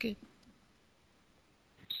 Yeah. Sounds good.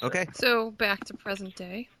 Okay. So back to present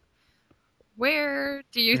day. Where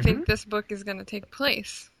do you think this book is going to take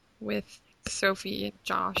place with Sophie and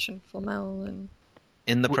Josh and Flamel and...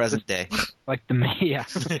 In the present day. Like the main,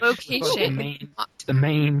 location. The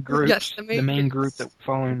main group. Yes, the main group that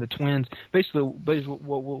following the twins. Basically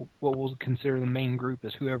what we'll consider the main group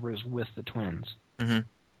is whoever is with the twins. Mm-hmm.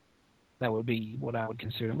 That would be what I would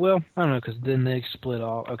consider. Well, I don't know, because then they split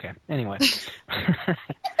off. Okay, anyway.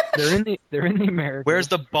 They're in the Americas. Where's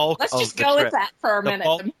the bulk Let's of just the go trip? with that for a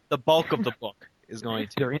minute. The bulk of the book is going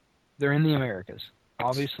to... They're in the Americas.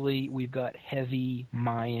 Obviously, we've got heavy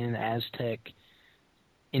Mayan, Aztec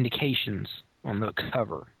indications on the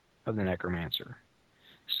cover of the Necromancer.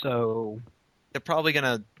 So they're probably going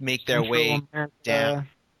to make their way America, down.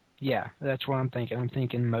 Yeah, that's what I'm thinking. I'm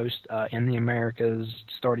thinking most in the Americas,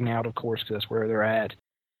 starting out, of course, because that's where they're at,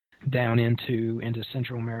 down into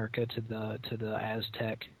Central America to the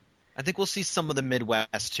Aztec. I think we'll see some of the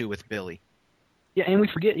Midwest too with Billy. Yeah, and we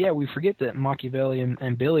forget that Machiavelli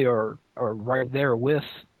and Billy are right there with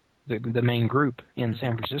the main group in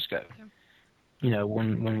San Francisco. Yeah.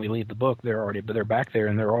 When we leave the book, they're back there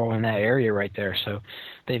and they're all in that area right there. So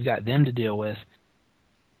they've got them to deal with.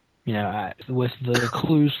 With the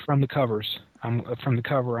clues from the covers, I'm going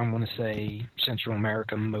to say Central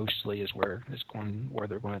America mostly is where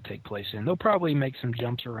they're going to take place in. They'll probably make some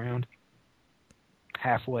jumps around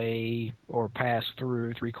halfway or pass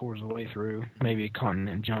through 3/4 of the way through, maybe a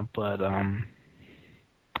continent jump, but I'm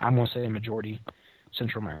going to say a majority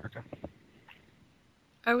Central America.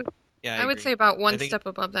 I would say about one step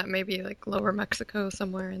above that, maybe like Lower Mexico,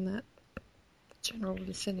 somewhere in that general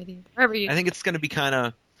vicinity. Wherever you. I think it's going to be kind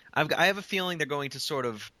of. I have a feeling they're going to sort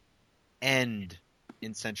of end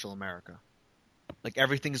in Central America. Like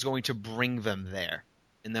everything's going to bring them there,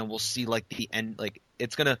 and then we'll see like the end. Like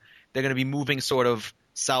they're gonna be moving sort of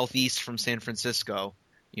southeast from San Francisco,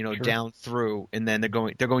 Sure. down through, and then they're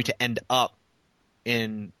going to end up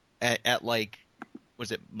at like,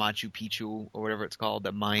 was it Machu Picchu or whatever it's called,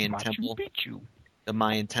 the Mayan temple, the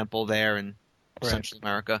Mayan temple there in Central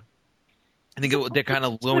America. I think they're kind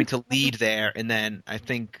of going to lead there, and then I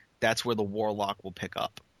think that's where the Warlock will pick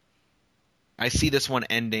up. I see this one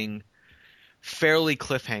ending fairly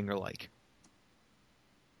cliffhanger-like.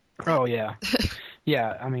 Oh, yeah.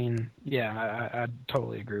 Yeah, I mean, yeah, I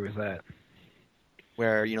totally agree with that.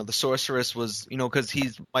 Where, the Sorceress was,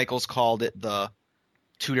 because Michael's called it the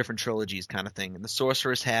two different trilogies kind of thing. And the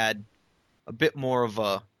Sorceress had a bit more of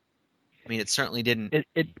a, it certainly didn't.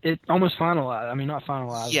 It almost finalized. I mean, not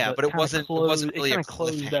finalized. Yeah, but it wasn't really it kind a of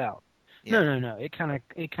closed out. Yeah. No. It kind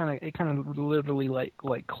of literally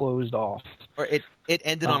like closed off. Or it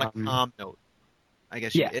ended on a calm note. I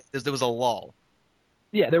guess. Yeah. There was a lull.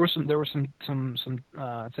 Yeah, there were some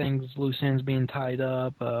things, loose ends being tied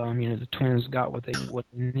up. The twins got what they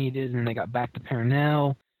needed, and they got back to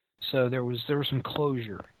Parnell. So there was some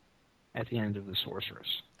closure at the end of the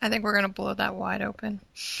Sorceress. I think we're gonna blow that wide open.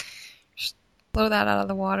 Just blow that out of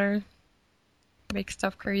the water. Make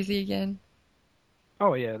stuff crazy again.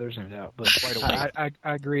 Oh yeah, there's no doubt. But I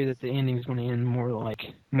agree that the ending is going to end more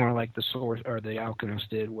like the Source or the Alchemist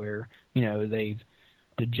did, where they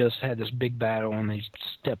just had this big battle and they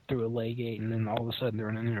stepped through a ley gate, and then all of a sudden they're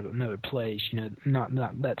in another place. Not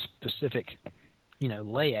that specific,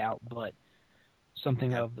 layout, but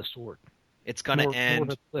something of the sort. It's going to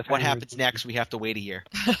end. What happens next? We have to wait a year.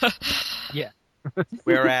 Yeah.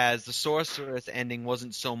 Whereas the Sorceress ending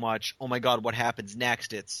wasn't so much, oh my God, what happens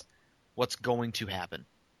next? It's what's going to happen.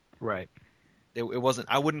 Right. It wasn't.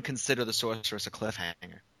 I wouldn't consider the Sorceress a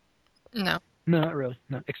cliffhanger. No. No, not really.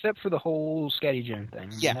 No, except for the whole Scatty Joan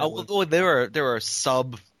thing. Yeah. There are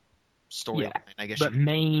sub storyline, I guess. But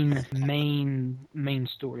main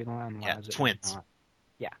storyline. Yeah, twins.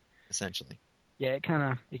 Yeah. Essentially. Yeah, it kind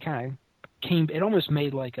of came. It almost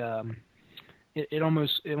made like it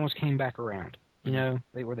almost came back around.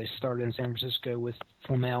 Where they started in San Francisco with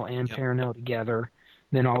Flamel and Parnell together.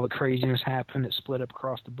 Then all the craziness happened. It split up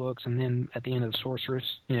across the books, and then at the end of the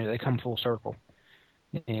Sorceress, they come full circle.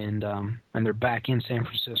 And they're back in San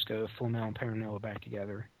Francisco. Flamel and Parnell are back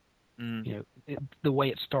together. Mm. The way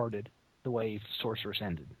it started, the way Sorceress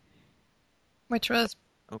ended, which was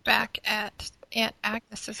back at Aunt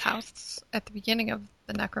Agnes's house at the beginning of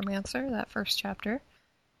the Necromancer, that first chapter.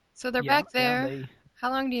 So they're back there. How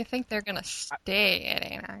long do you think they're gonna stay at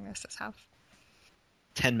Aunt Agnes's house?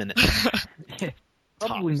 10 minutes.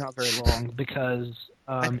 Probably not very long because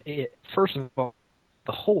first of all,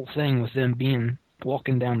 the whole thing with them being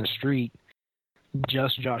walking down the street,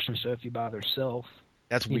 just Josh and Sophie by themselves.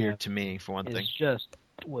 That's weird to me, for one thing. It just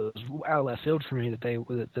was out of left field for me that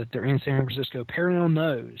they're in San Francisco. Parnell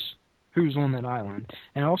knows who's on that island,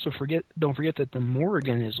 and also don't forget that the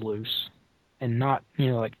Morrigan is loose and not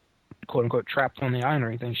like quote unquote trapped on the island or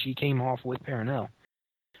anything. She came off with Parnell,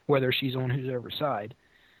 whether she's on whoever's side.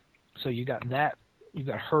 So you got that. You've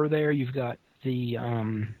got her there. You've got the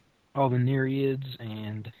all the Nereids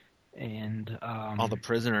and all the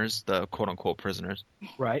prisoners, the quote-unquote prisoners.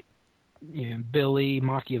 Right. Billy,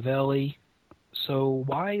 Machiavelli. So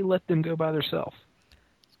why let them go by themselves?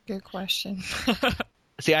 Good question.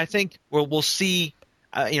 See, I think we'll see,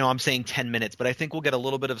 I'm saying 10 minutes, but I think we'll get a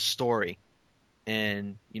little bit of story.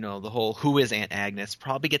 And, the whole who is Aunt Agnes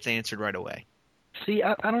probably gets answered right away. See,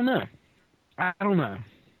 I don't know. I don't know.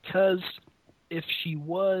 Because if she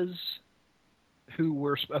was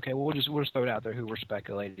we'll just throw it out there who we're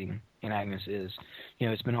speculating Aunt Agnes is.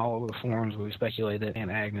 It's been all over the forums where we speculate that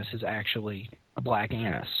Aunt Agnes is actually a Black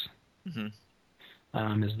Annis.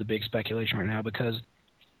 Mm-hmm. Is the big speculation right now, because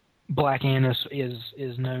Black Annis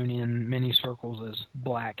is known in many circles as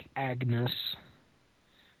Black Agnes.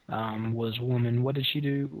 Was woman. What did she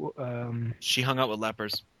do? She hung out with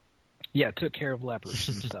lepers. Yeah, took care of lepers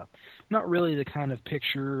and stuff. Not really the kind of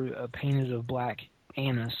picture painted of Black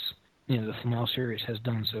Annis, the Flamel series has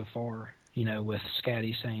done so far, with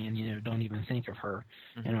Scatty saying, don't even think of her,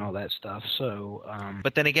 and all that stuff. So,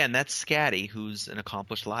 but then again, that's Scatty, who's an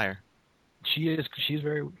accomplished liar. She's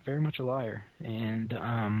very, very much a liar. And,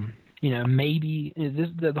 maybe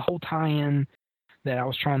the whole tie-in that I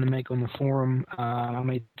was trying to make on the forum, I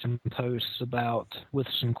made some posts with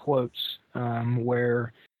some quotes,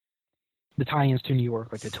 where the tie-ins to New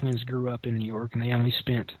York, like the twins grew up in New York and they only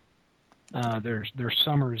spent their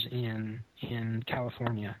summers in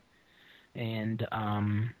California, and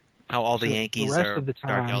How all the So Yankees the rest are of the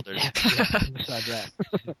Dark time, Elders. yeah, besides that.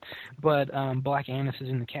 But Black Annis is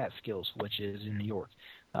in the Catskills, which is in New York.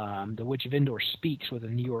 The Witch of Endor speaks with a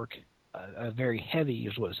New York, a very heavy,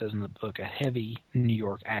 is what it says in the book, a heavy New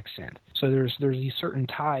York accent. So there's these certain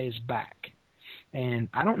ties back. And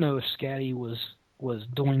I don't know if Scatty was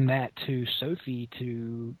doing that to Sophie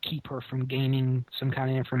to keep her from gaining some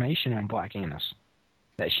kind of information on Black Annis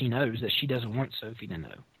that she knows that she doesn't want Sophie to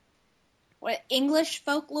know. Well, English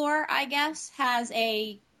folklore, I guess, has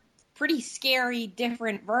a pretty scary,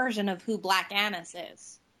 different version of who Black Annis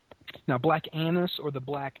is. Now, Black Annis or the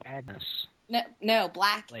Black Agnes? No,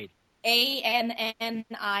 Black Lady.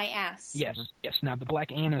 Annis. Yes. Now, the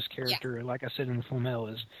Black Annis character, like I said in the Flamel,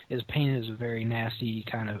 is painted as a very nasty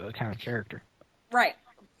kind of character. Right.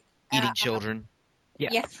 Eating children. Yeah.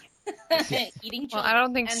 Yes. Eating children. Well, I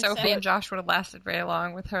don't think And Sophie and Josh would have lasted very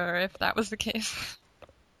long with her if that was the case.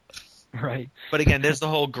 Right. But again, there's the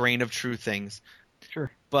whole grain of truth things.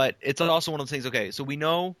 Sure. But it's also one of the things, okay, so we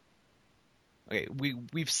know, okay,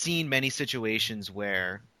 we've seen many situations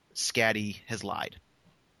where Scatty has lied.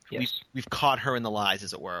 Yes. We've caught her in the lies,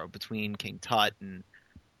 as it were, between King Tut and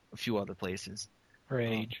a few other places. Her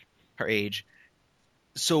age. Her age.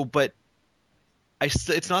 So, but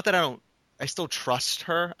it's not that I still trust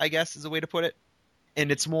her, I guess, is a way to put it.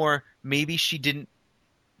 And it's more, maybe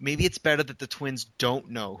it's better that the twins don't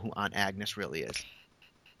know who Aunt Agnes really is.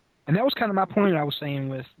 And that was kind of my point I was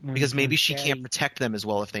saying because maybe she Scatty, can't protect them as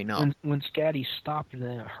well if they know. When Scatty stopped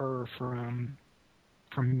her from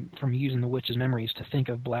using the witch's memories to think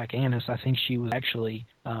of Black Annis, I think she was actually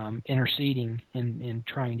interceding in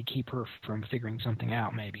trying to keep her from figuring something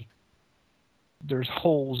out, maybe. There's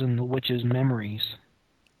holes in the witch's memories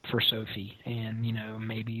for Sophie, and,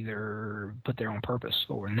 maybe they're put there on purpose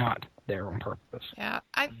or not there on purpose. Yeah,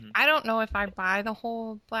 I don't know if I buy the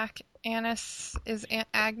whole Black Annis is Aunt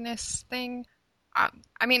Agnes thing.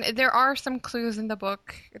 I mean, there are some clues in the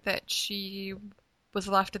book that she was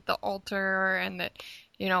left at the altar and that,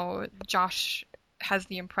 Josh has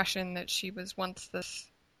the impression that she was once this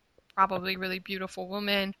probably really beautiful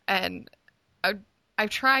woman. And I've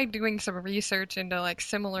tried doing some research into like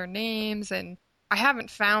similar names, and I haven't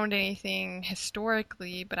found anything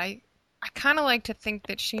historically, but I kind of like to think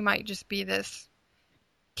that she might just be this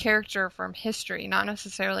character from history, not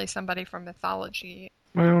necessarily somebody from mythology.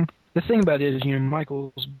 Well, the thing about it is,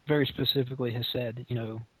 Michael very specifically has said,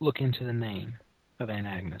 look into the name of Aunt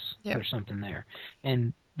Agnes. Yep. There's something there.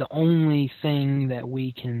 And the only thing that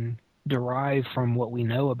we can derive from what we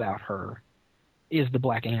know about her is the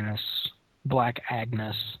Black Agnes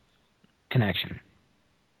connection.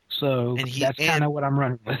 So that's kind of what I'm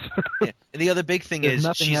running with. Yeah. And the other big thing is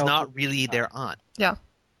she's not really their aunt. Yeah.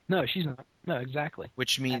 No, she's not. No, exactly.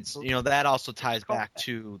 Which means, that also ties back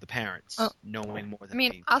to the parents knowing more than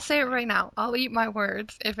me. I'll say it right now. I'll eat my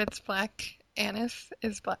words if it's Black Annis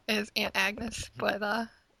is Aunt Agnes. But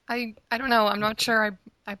I don't know. I'm not sure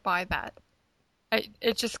I buy that.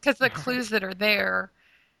 It's just because the clues that are there,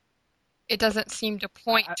 it doesn't seem to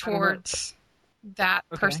point towards that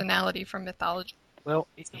personality from mythology. Well,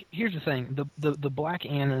 here's the thing. The Black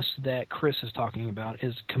Annis that Chris is talking about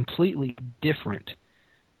is completely different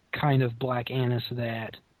kind of Black Annis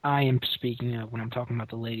that I am speaking of when I'm talking about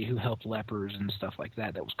the lady who helped lepers and stuff like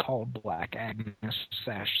that. That was called Black Agnes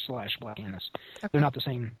 / Black Annis. Okay. They're not the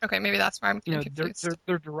same. Okay, maybe that's why I'm confused.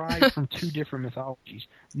 They're derived from two different mythologies.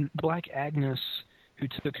 Black Agnes, who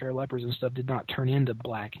took care of lepers and stuff, did not turn into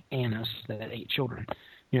Black Annis that ate children.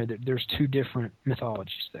 There's two different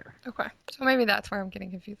mythologies there. Okay, so maybe that's where I'm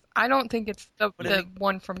getting confused. I don't think it's the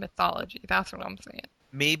one from mythology. That's what I'm saying.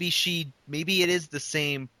 Maybe it is the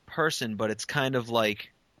same person, but it's kind of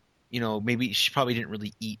like, maybe she probably didn't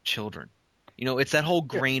really eat children. It's that whole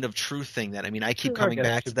grain of truth thing that, I keep coming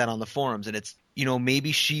back to that on the forums, and it's,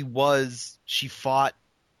 maybe she fought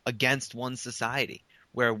against one society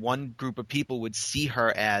where one group of people would see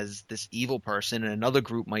her as this evil person and another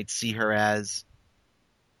group might see her as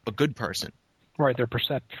a good person. Right, their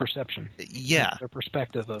perception. Yeah. Their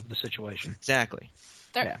perspective of the situation. Exactly.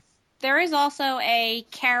 There is also a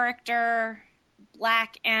character,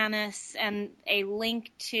 Black Annis, and a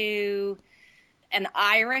link to an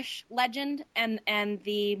Irish legend and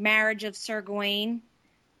the marriage of Sir Gawain,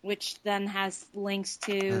 which then has links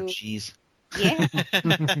to... Oh, jeez. Yeah.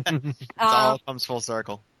 It all comes full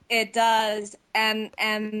circle. It does.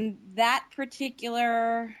 And that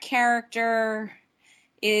particular character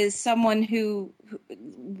is someone who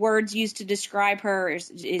words used to describe her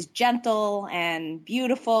is gentle and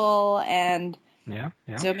beautiful, and yeah.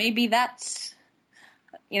 So maybe that's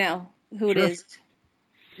who it is.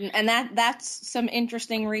 And that's some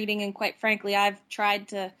interesting reading, and quite frankly, I'm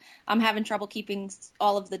having trouble keeping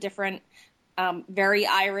all of the different very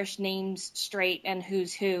Irish names straight and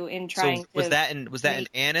who's who in trying was that an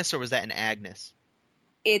Annis or was that an Agnes?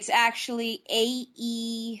 It's actually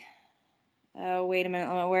A-E... Oh, wait a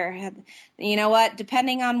minute. You know what?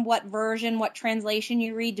 Depending on what version, what translation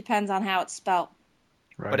you read, depends on how it's spelled.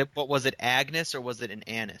 Right. But was it Agnes or was it an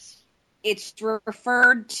Annis? It's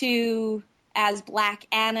referred to as Black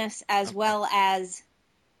Annis as well as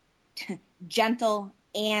Gentle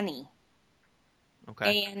Annie.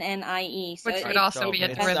 Okay. A-N-N-I-E. So which would also be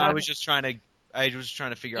a twin. I was just trying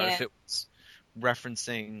to figure out if it was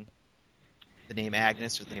referencing the name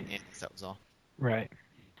Agnes or the name Annis. That was all. Right.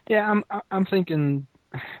 Yeah, I'm thinking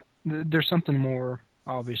there's something more,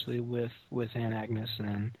 obviously, with Aunt Agnes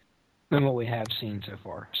than what we have seen so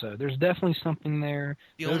far. So there's definitely something there.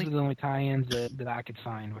 Those are the only tie-ins that I could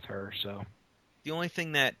find with her. So the only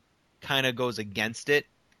thing that kind of goes against it,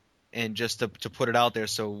 and just to put it out there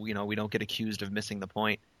so we don't get accused of missing the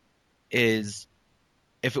point, is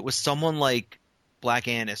if it was someone like Black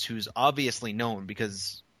Annis, who's obviously known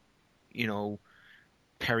because,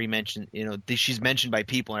 Perry mentioned, she's mentioned by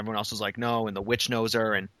people, and everyone else was like, no, and the witch knows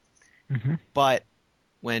her, and but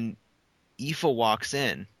when Aoife walks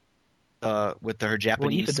in with her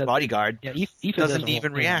Japanese bodyguard, Aoife doesn't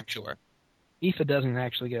even react to her. Aoife doesn't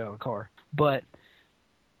actually get out of the car, but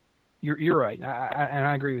you're right, and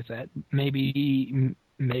I agree with that. Maybe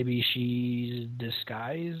she's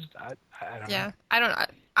disguised. I don't know. Yeah, I don't know.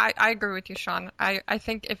 I agree with you, Sean. I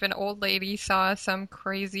think if an old lady saw some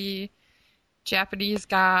crazy Japanese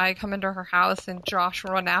guy come into her house and Josh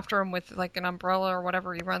run after him with like an umbrella or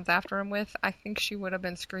whatever he runs after him with, I think she would have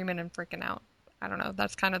been screaming and freaking out. I don't know.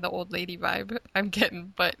 That's kind of the old lady vibe I'm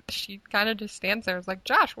getting, but she kind of just stands there. It's like,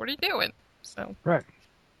 Josh, what are you doing? So right.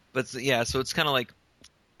 But yeah, so it's kind of like,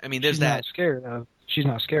 there's she's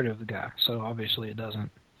not scared of the guy, so obviously it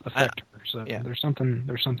doesn't affect her. So there's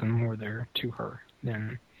something more there to her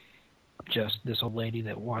than just this old lady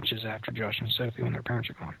that watches after Josh and Sophie when their parents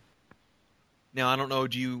are gone. Now, I don't know,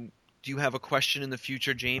 do you have a question in the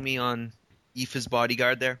future, Jamie, on Aoife's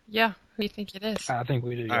bodyguard there? Yeah, who do you think it is? I think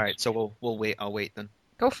we do. Yes. All right, so we'll wait. I'll wait then.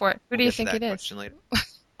 Go for it. Who do you think it is? Later.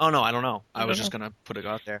 Oh no, I don't know. I was just gonna put it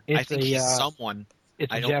out there. I think he's someone.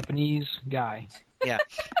 It's a Japanese guy. Yeah.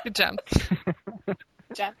 Good job.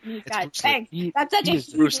 Japanese guy. Thanks. That's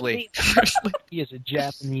such a Bruce Lee. He is a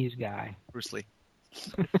Japanese guy. Bruce Lee.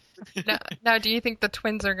 Now, do you think the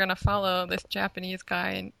twins are gonna follow this Japanese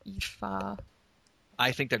guy and Aoife?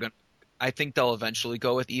 I think they'll eventually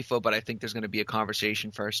go with Aoife, but I think there's going to be a conversation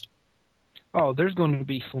first. Oh, there's going to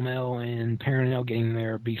be Flamel and Paranel getting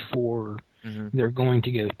there before they're going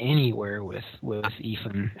to go anywhere with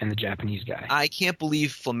Aoife and the Japanese guy. I can't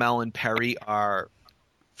believe Flamel and Perry are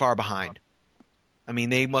far behind.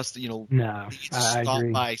 They must, No, I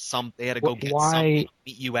agree. They had to go get something to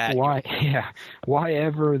meet you at. Why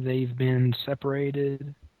ever they've been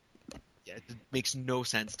separated? Yeah, it makes no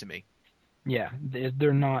sense to me. Yeah,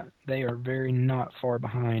 they're not. They are very not far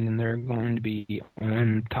behind, and they're going to be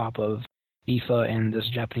on top of Aoife and this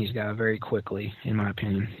Japanese guy very quickly, in my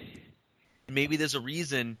opinion. Maybe there's a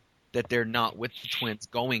reason that they're not with the twins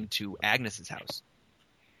going to Agnes's house.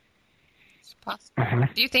 It's possible.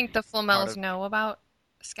 Do you think the Flamels know about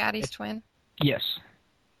Scatty's twin? Yes.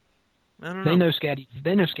 I don't know. They know Scatty.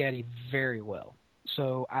 They know Scatty very well.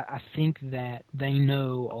 So I think that they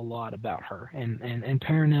know a lot about her. And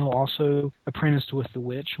Paranel also apprenticed with the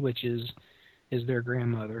witch, which is their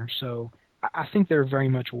grandmother. So I think they're very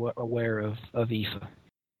much aware of Aoife.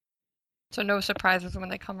 So no surprises when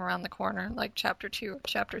they come around the corner, like Chapter 2 or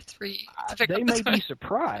Chapter 3. They may be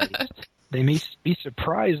surprised. They may be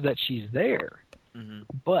surprised that she's there. Mm-hmm.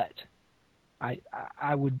 But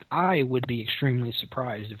I would be extremely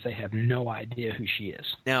surprised if they have no idea who she is.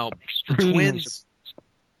 Now, the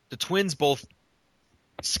twins both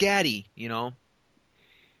Scatty,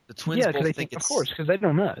 the twins both think it's... Of course, because they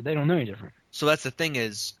don't know. They don't know any different. So that's the thing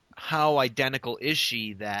is, how identical is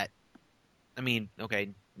she that...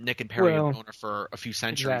 Nick and Perry have known her for a few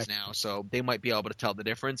centuries now, so they might be able to tell the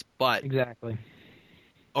difference, but... Exactly.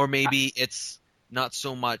 Or maybe it's not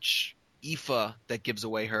so much Aoife that gives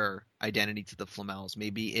away her identity to the Flamels.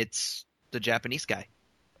 Maybe it's the Japanese guy.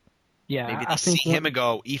 Yeah, maybe they see him and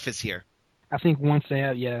go, Aoife's here. I think once they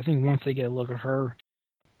get a look at her,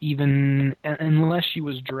 even unless she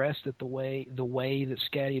was dressed the way that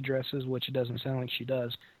Scatty dresses, which it doesn't sound like she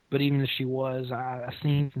does, but even if she was, I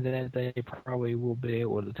think that they probably will be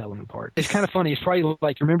able to tell them apart. It's kind of funny. It's probably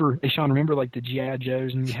like remember like the G.I.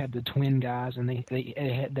 Joes, and you had the twin guys, and they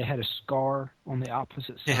had a scar on the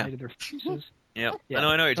opposite side of their faces. Yeah, Yeah, I know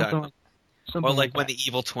what you're talking about. something Or like when that. the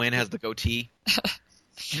evil twin has the goatee.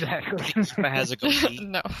 Exactly. Aoife has a goatee.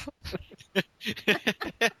 No.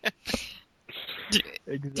 Do you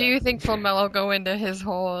Exactly. think Flamel will go into his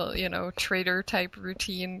whole, traitor type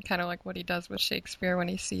routine, kind of like what he does with Shakespeare when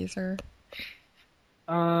he sees her?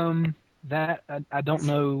 That I don't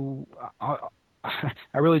know.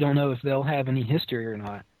 I really don't know if they'll have any history or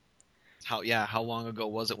not. How long ago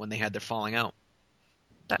was it when they had their falling out?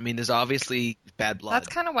 That- I mean, there's obviously bad blood. That's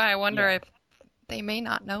kind of why I wonder Yeah. if they may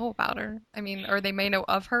not know about her. I mean, or they may know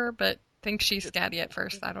of her, but think she's Scatty at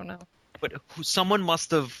first. I don't know. But someone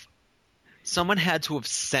had to have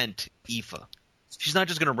sent Aoife. She's not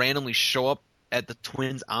just going to randomly show up at the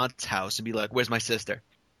twins' aunt's house and be like, "Where's my sister?"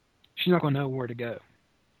 She's not going to know where to go.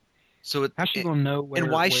 So How's she going to know where?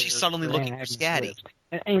 And why is where, she suddenly where looking Aunt for Agnes Scatty? lives?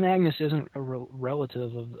 Aunt Agnes isn't a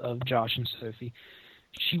relative of Josh and Sophie.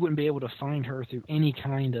 She wouldn't be able to find her through any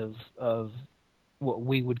kind of what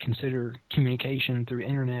we would consider communication through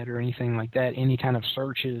internet or anything like that. Any kind of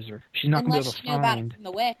searches, or she's not going to be able Unless to she knew about it find. from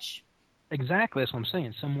the witch. Exactly, that's what I'm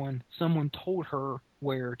saying. Someone told her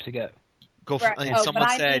where to go. Right. And Oh, someone but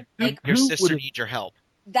I said, mean, "Your who sister would've- needs your help."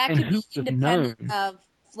 That and could who be would've independent known? of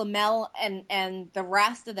Flamel and the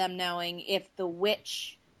rest of them knowing if the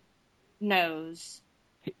witch knows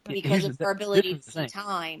because of her ability to see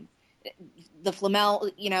time. The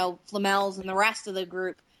Flamels and the rest of the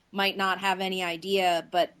group might not have any idea,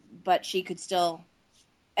 but she could still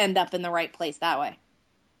end up in the right place that way.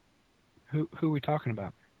 Who are we talking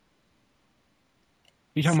about?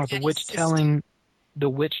 You talking about the Scatty's witch sister. telling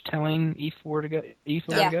Aoife where to go? Where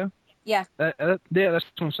to go? Yeah. Yeah, that's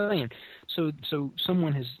what I'm saying. So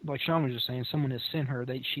someone has, like Sean was just saying, someone has sent her.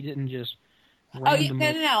 She didn't just randomly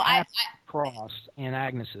No. cross Aunt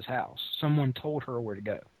Agnes's house. Someone told her where to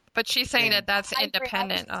go. But she's saying that that's I agree.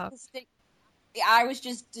 independent of. I was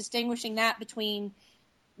just distinguishing that between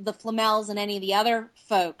the Flamels and any of the other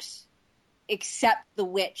folks, except the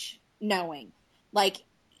witch knowing. Like,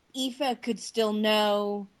 Aoife could still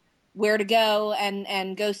know where to go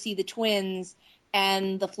and go see the twins,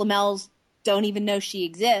 and the Flamels don't even know she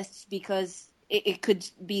exists because it could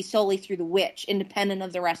be solely through the witch, independent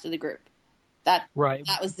of the rest of the group. That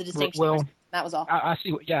was the distinction. Well, that was all. I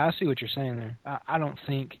see. I see what you're saying there. I don't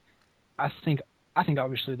think. I think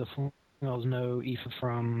obviously the Flamels know Aoife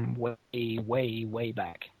from way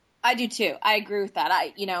back. I do too. I agree with that.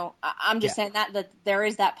 I'm just saying that there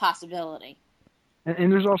is that possibility.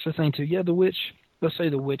 And there's also a thing too. Yeah, the witch. Let's say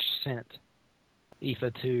the witch sent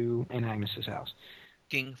Aoife to Aunt Agnes's house.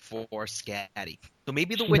 Looking for Scatty. So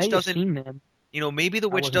maybe the witch doesn't. Maybe the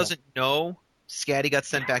witch doesn't know Scatty got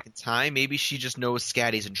sent back in time. Maybe she just knows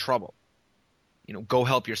Scatty's in trouble. Go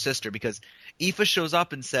help your sister, because Aoife shows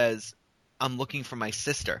up and says, "I'm looking for my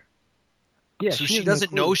sister." Yeah, so she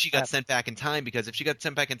doesn't know she got sent back in time, because if she got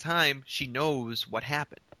sent back in time, she knows what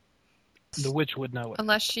happened. The witch would know it.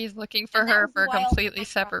 Unless she's looking for her for a completely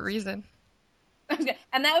separate reason.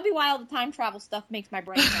 And that would be why all the time travel stuff makes my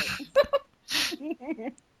brain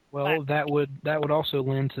hurt. Well, that would also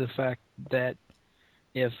lend to the fact that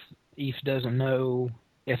if Aoife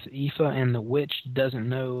and the witch doesn't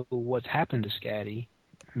know what's happened to Scatty,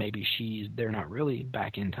 maybe they're not really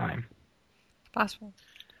back in time. Possible.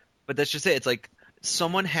 But that's just it. It's like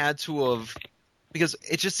someone had to have, because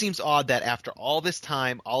it just seems odd that after all this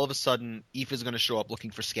time, all of a sudden, Aoife is going to show up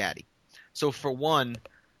looking for Scatty. So for one,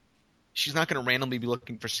 she's not going to randomly be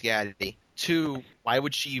looking for Scatty. Two, why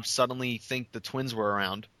would she suddenly think the twins were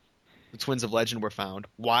around? The twins of legend were found.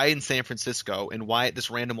 Why in San Francisco, and why at this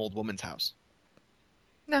random old woman's house?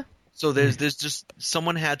 No. So there's just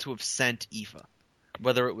someone had to have sent Aoife,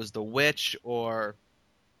 whether it was the witch or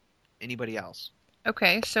anybody else.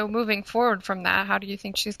 Okay, so moving forward from that, how do you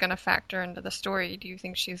think she's going to factor into the story? Do you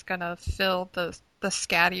think she's going to fill the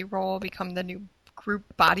Scatty role, become the new group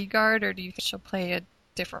bodyguard, or do you think she'll play a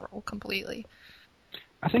different role completely?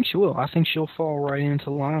 I think she will. I think she'll fall right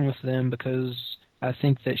into line with them, because I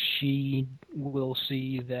think that she will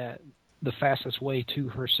see that the fastest way to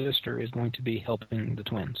her sister is going to be helping the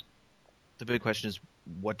twins. The big question is,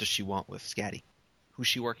 what does she want with Scatty? Who's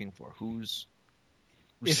she working for? Whose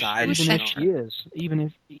side is she on?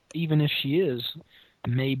 Even if she is,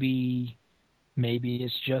 maybe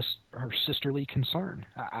it's just her sisterly concern.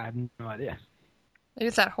 I have no idea. Maybe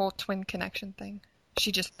it's that whole twin connection thing.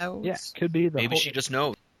 She just knows. Yeah, could be Maybe she just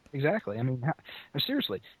knows. Exactly. I mean,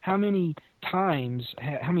 seriously, how many times,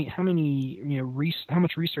 how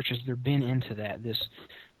much research has there been into that? This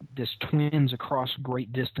twins across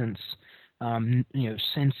great distance,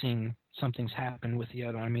 sensing something's happened with the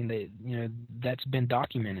other. I mean, that's been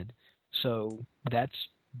documented. So that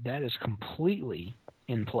is completely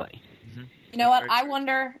in play. You know what? I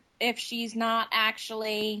wonder if she's not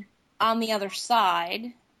actually on the other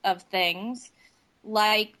side of things.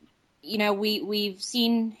 Like, you know, we've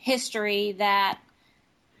seen history that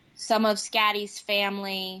some of Scatty's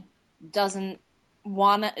family doesn't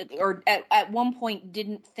want to, or at one point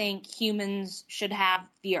didn't think humans should have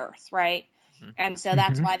the Earth, right? And so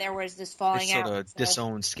that's why there was this falling They out. sort of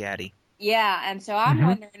disowned Scatty. Yeah, and so I'm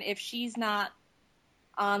wondering if she's not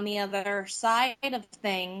on the other side of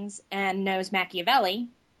things and knows Machiavelli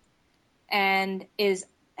and is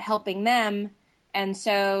helping them, and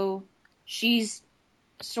so she's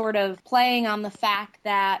sort of playing on the fact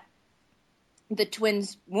that the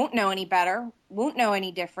twins won't know any better, won't know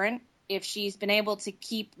any different. If she's been able to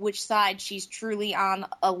keep which side she's truly on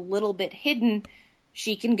a little bit hidden,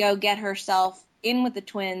 she can go get herself in with the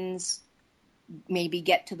twins, maybe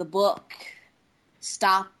get to the book,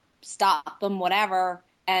 stop them, whatever,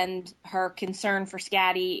 and her concern for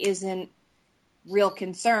Scatty isn't real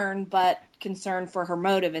concern, but concern for her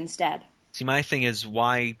motive instead. See, my thing is,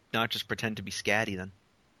 why not just pretend to be Scatty then?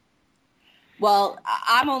 Well,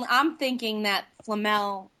 I'm thinking that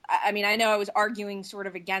Flamel, I mean, I know I was arguing sort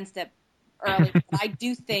of against it early, but I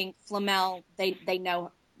do think Flamel, they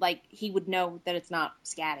know, like, he would know that it's not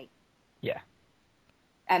Scatty. Yeah.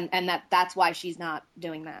 And that's why she's not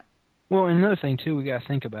doing that. Well, and another thing too, we got to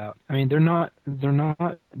think about. I mean, they're not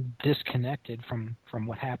disconnected from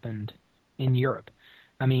what happened in Europe.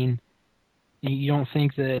 I mean, you don't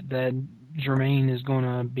think that Germain is going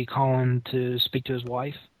to be calling to speak to his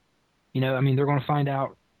wife? You know, I mean, they're going to find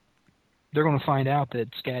out. They're going to find out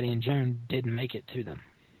that Scatty and Joan didn't make it to them.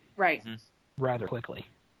 Right. Rather quickly.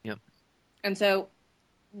 Yep. And so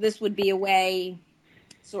this would be a way,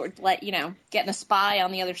 sort of, like, you know, getting a spy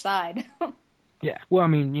on the other side. Yeah. Well, I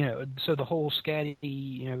mean, you know, so the whole Scatty,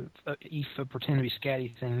 you know, Aoife pretend to be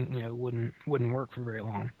Scatty thing, you know, wouldn't work for very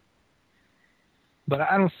long. But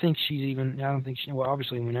I don't think well,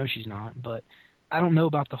 obviously we know she's not, but I don't know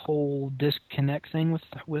about the whole disconnect thing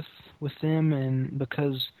with them, and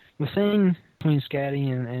because the thing between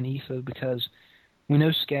Scatty and Aoife, because we know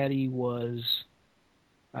Scatty was,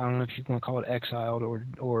 I don't know if you want to call it exiled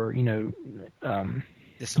or you know,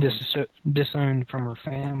 disowned from her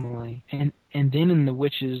family, and then in the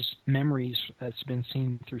witch's memories that's been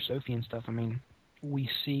seen through Sophie and stuff, I mean, we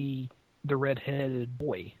see the red-headed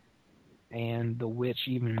boy, and the witch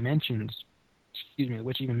even mentions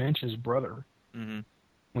brother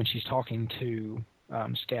when she's talking to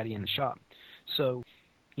Scatty in the shop. So,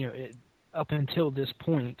 you know, up until this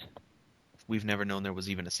point, we've never known there was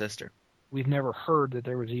even a sister. We've never heard that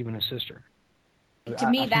there was even a sister. To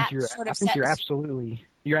me, I think you're absolutely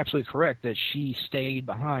correct that she stayed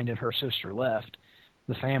behind and her sister left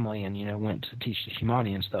the family and, you know, went to teach the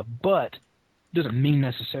Humani and stuff. But it doesn't mean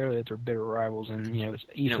necessarily that they're bitter rivals. And, you know,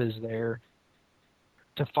 Aoife's there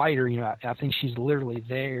to fight her. You know, I think she's literally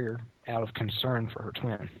there out of concern for her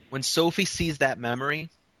twin. When Sophie sees that memory,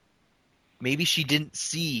 maybe she didn't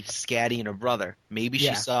see Scatty and her brother. Maybe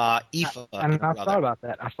she saw Aoife and her brother. Thought about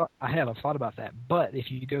that. I have thought about that. But if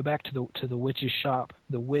you go back to the witch's shop,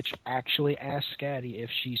 the witch actually asked Scatty if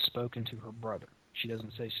she's spoken to her brother. She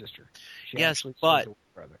doesn't say sister. Yes, but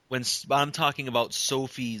when I'm talking about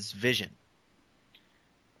Sophie's vision,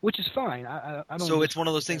 which is fine. I don't. So it's one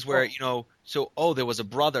of those things where, you know, there was a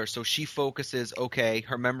brother, so she focuses. Okay,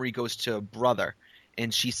 her memory goes to brother,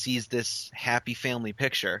 and she sees this happy family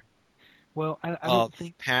picture. Well, I don't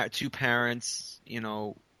think two parents, you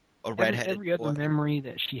know, a redheaded every other memory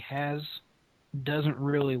that she has doesn't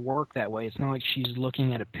really work that way. It's not like she's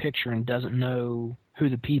looking at a picture and doesn't know who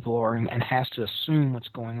the people are and has to assume what's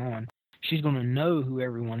going on. She's going to know who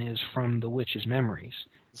everyone is from the witch's memories.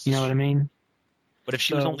 You know what I mean? But if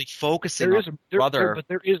she was only focusing on the brother, but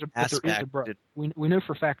there is a brother. We know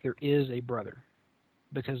for a fact there is a brother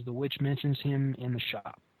because the witch mentions him in the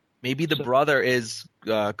shop. Maybe the brother is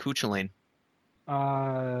Cuchulainn.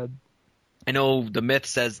 I know the myth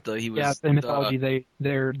says he was. Yeah, in mythology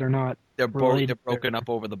they're not. They're broken up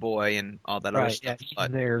over the boy and all that other stuff.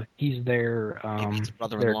 Yeah, he's their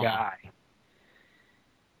brother-in-law. Guy.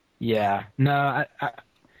 Yeah, no,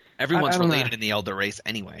 everyone's I don't related know. in the elder race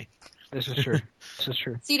anyway. This is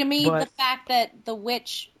true. See, to me, the fact that the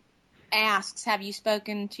witch asks, "Have you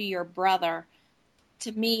spoken to your brother?"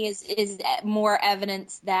 to me is more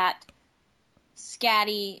evidence that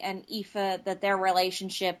Scatty and Aoife, that their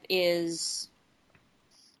relationship is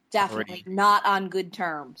definitely not on good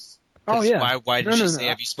terms. Oh yeah. Why did she say,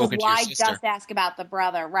 "Have you spoken to your sister?" Why just ask about the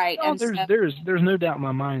brother, right? Oh, there's no doubt in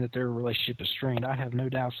my mind that their relationship is strained. I have no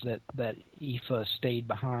doubts that Aoife stayed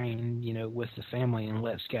behind, you know, with the family and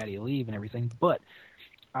let Scatty leave and everything. But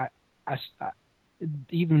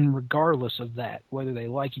even regardless of that, whether they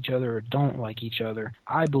like each other or don't like each other,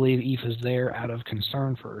 I believe Aoife's there out of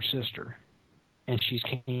concern for her sister, and she's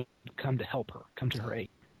come to help her, come to her aid.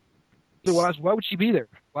 Otherwise, why would she be there?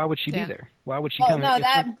 Why would she be there? Why would she come? No,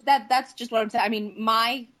 that's just what I'm saying. I mean,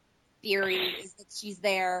 my theory is that she's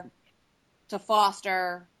there to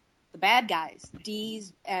foster the bad guys,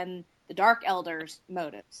 D's and the Dark Elders'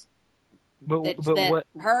 motives. But what?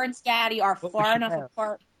 Her and Scatty are far enough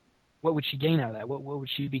apart. What would she gain out of that? What would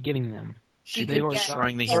she be giving them? She could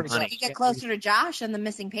get closer to Josh and the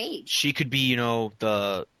missing page. She could be,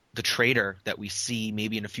 the traitor that we see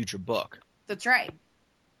maybe in a future book. That's right.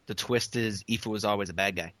 The twist is Aoife was always a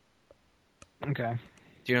bad guy. Okay.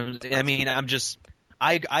 Do you know what I'm saying? I mean,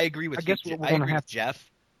 I agree with Jeff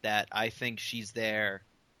that I think she's there.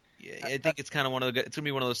 I think it's kind of it's going to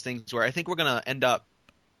be one of those things where I think we're going to end up,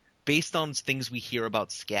 based on things we hear about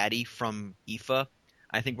Scatty from Aoife,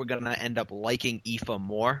 I think we're going to end up liking Aoife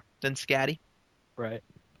more than Scatty. Right.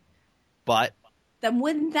 But then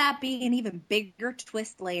wouldn't that be an even bigger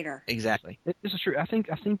twist later? Exactly. This is true. I think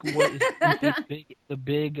what is the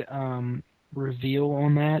big reveal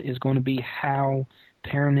on that is going to be how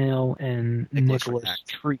Perenelle and Nicholas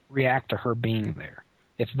react to her being there.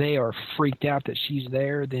 If they are freaked out that she's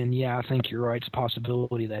there, then yeah, I think you're right. It's a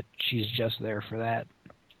possibility that she's just there for that.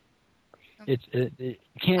 It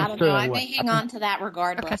can't. I don't know. I may hang on to that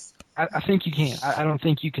regardless. I think you can. I don't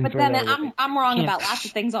think you can. But then I'm wrong about lots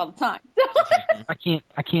of things all the time.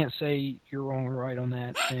 I can't say you're wrong or right on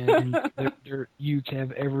that, and you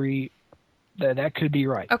have every that could be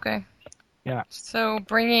right. Okay. Yeah. So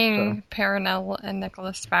bringing Perenelle and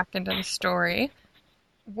Nicholas back into the story,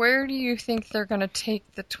 where do you think they're going to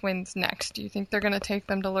take the twins next? Do you think they're going to take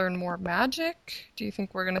them to learn more magic? Do you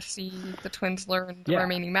think we're going to see the twins learn the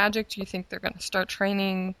remaining magic? Do you think they're going to start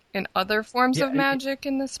training in other forms of magic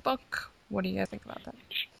in this book? What do you think about that?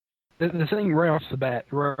 The thing right off the bat,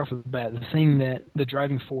 the thing that the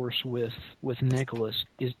driving force with Nicholas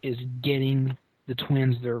is getting the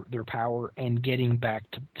twins their power and getting back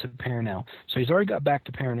to Perenelle. So he's already got back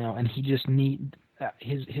to Perenelle, and he just need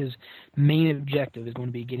his main objective is going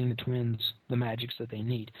to be getting the twins the magics that they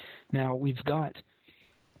need. Now we've got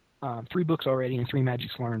 3 books already and 3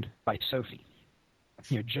 magics learned by Sophie.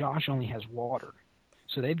 Josh only has water.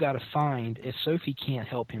 So they've got to find, if Sophie can't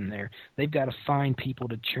help him there, they've got to find people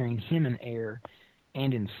to train him in air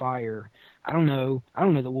and in fire. I don't know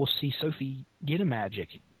that we'll see Sophie get a magic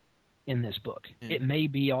in this book. It may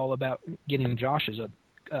be all about getting Josh's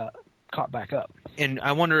caught back up. And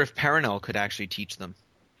I wonder if Perenelle could actually teach them.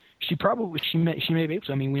 She may be able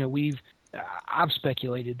to. I mean, I've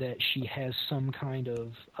speculated that she has some kind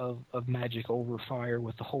of magic over fire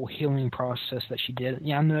with the whole healing process that she did.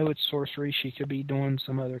 Yeah, I know it's sorcery. She could be doing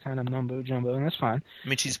some other kind of mumbo jumbo, and that's fine. I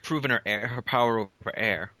mean, she's proven her power over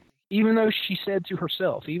air. Even though she said to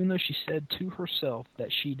herself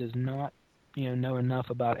that she does not, know enough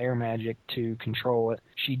about air magic to control it,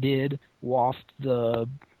 she did waft the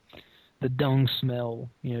dung smell,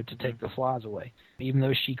 to take the flies away. Even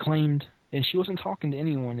though she claimed. And she wasn't talking to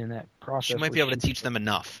anyone in that process. She might be able to teach them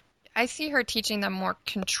enough. I see her teaching them more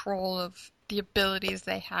control of the abilities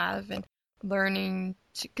they have and learning,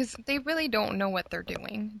 because they really don't know what they're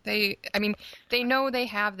doing. They know they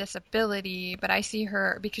have this ability, but I see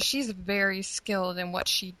her, because she's very skilled in what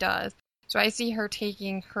she does, so I see her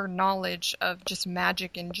taking her knowledge of just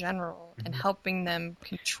magic in general and helping them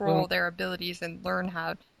control their abilities and learn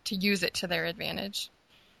how to use it to their advantage.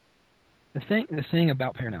 The thing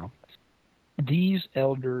about Perenelle, these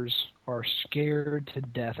elders are scared to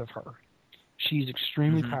death of her. She's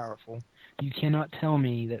extremely powerful. You cannot tell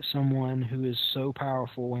me that someone who is so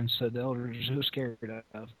powerful and so the elders are so scared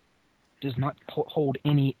of does not hold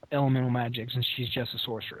any elemental magics, and she's just a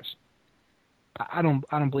sorceress. I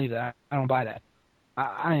don't believe that. I don't buy that.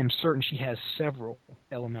 I am certain she has several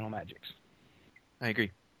elemental magics. I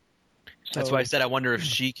agree. So, that's why I said I wonder if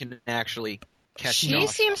she can actually catch She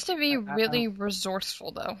seems to be really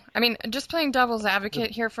resourceful, though. I mean, just playing devil's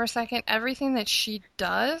advocate here for a second, everything that she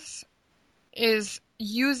does is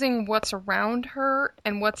using what's around her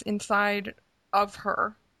and what's inside of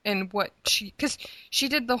her, and because she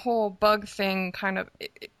did the whole bug thing kind of,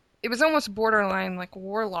 it was almost borderline like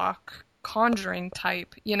warlock conjuring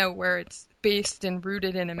type, where it's based and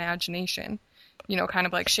rooted in imagination, kind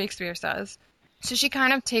of like Shakespeare says. So she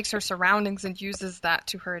kind of takes her surroundings and uses that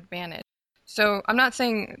to her advantage. So I'm not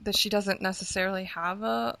saying that she doesn't necessarily have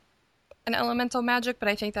an elemental magic, but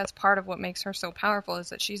I think that's part of what makes her so powerful, is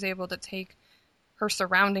that she's able to take her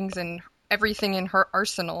surroundings and everything in her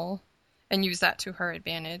arsenal and use that to her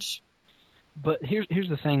advantage. But here's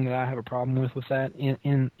the thing that I have a problem with that.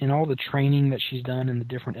 In all the training that she's done and the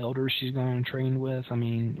different elders she's gone and trained with, I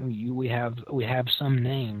mean, we have some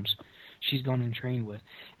names she's gone and trained with,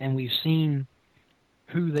 and we've seen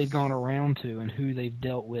who they've gone around to and who they've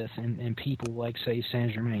dealt with, and people like, say,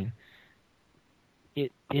 Saint Germain.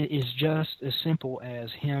 It is just as simple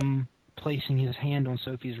as him placing his hand on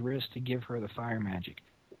Sophie's wrist to give her the fire magic.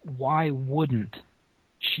 Why wouldn't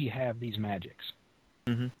she have these magics?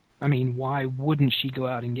 Mm-hmm. I mean, why wouldn't she go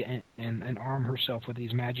out and get and arm herself with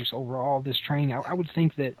these magics over all this training? I would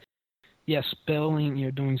think that, yeah,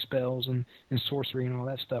 spelling, doing spells and sorcery and all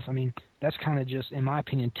that stuff, I mean, that's kind of just, in my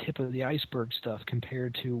opinion, tip of the iceberg stuff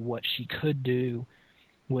compared to what she could do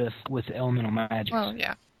with elemental magic. Well,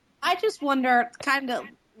 yeah. I just wonder, kind of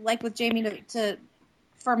like with Jamie, to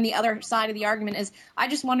from the other side of the argument is, I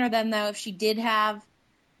just wonder then, though, if she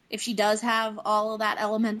does have all of that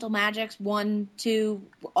elemental magics, 1, 2,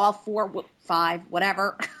 all 4, 5,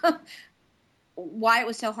 whatever, why it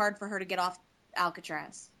was so hard for her to get off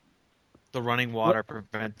Alcatraz. The running water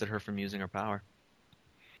prevented her from using her power.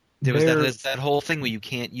 There was that whole thing where you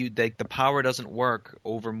can't the power doesn't work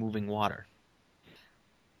over moving water.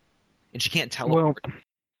 And she can't teleport. Well,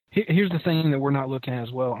 here's the thing that we're not looking at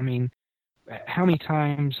as well. I mean, how many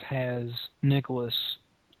times has Nicholas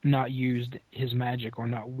not used his magic or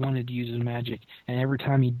not wanted to use his magic, and every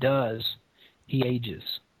time he does, he ages?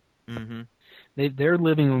 Mm-hmm. They're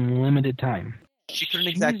living on limited time. She couldn't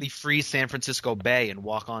exactly freeze San Francisco Bay and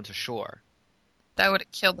walk onto shore. That would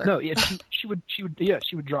have killed her. No, yeah, she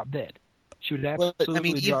would drop dead. She would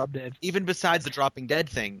absolutely drop dead. Even besides the dropping dead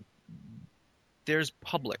thing, there's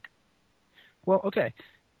public. Well, okay,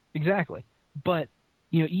 exactly. But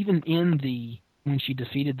even when she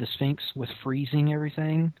defeated the Sphinx with freezing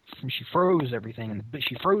everything, she froze everything, and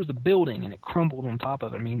she froze the building, and it crumbled on top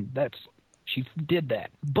of it. I mean, she did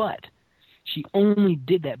that, but she only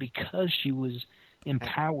did that because she was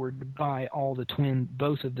empowered by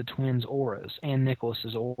both of the twins' auras and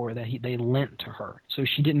Nicholas's aura that they lent to her. So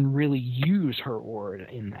she didn't really use her aura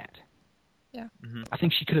in that. Yeah. Mm-hmm. I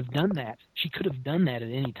think she could have done that. She could have done that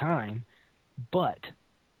at any time, but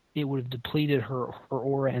it would have depleted her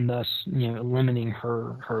aura and thus, limiting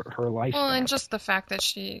her lifespan. Well, and just the fact that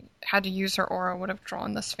she had to use her aura would have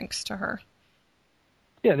drawn the Sphinx to her.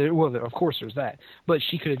 Yeah, of course there's that. But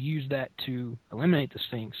she could have used that to eliminate the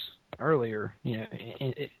Sphinx earlier,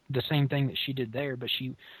 the same thing that she did there, but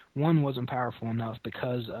one wasn't powerful enough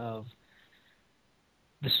because of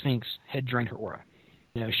the Sphinx had drained her aura.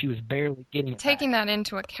 She was barely getting it Taking back. that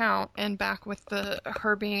into account, and back with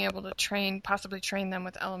her being able to possibly train them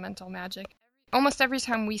with elemental magic, almost every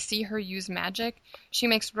time we see her use magic, she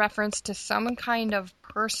makes reference to some kind of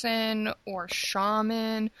person or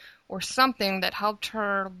shaman or something that helped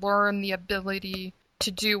her learn the ability to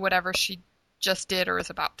do whatever she just did or is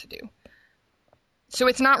about to do. So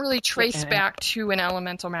it's not really traced back to an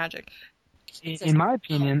elemental magic. In my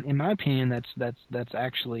opinion, that's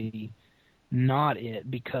actually not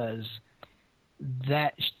it, because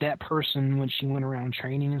that person, when she went around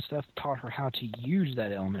training and stuff, taught her how to use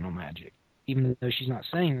that elemental magic, even though she's not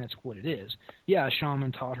saying that's what it is. Yeah, a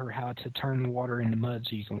shaman taught her how to turn the water into mud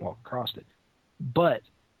so you can walk across it. But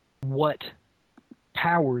what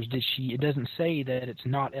powers did she... It doesn't say that it's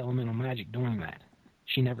not elemental magic doing that.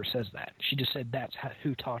 She never says that. She just said that's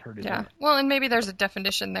who taught her to do it. Well, and maybe there's a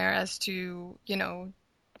definition there as to,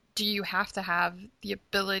 do you have to have the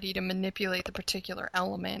ability to manipulate the particular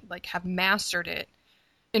element, like have mastered it,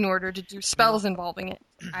 in order to do spells involving it?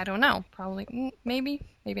 I don't know. Probably, maybe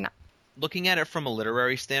not. Looking at it from a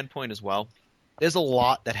literary standpoint as well, there's a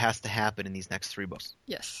lot that has to happen in these next 3 books.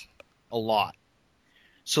 Yes. A lot.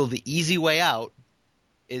 So the easy way out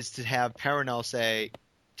is to have Perenelle say,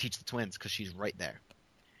 teach the twins, because she's right there.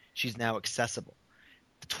 She's now accessible.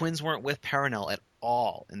 The twins weren't with Perenelle at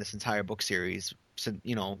all in this entire book series. So,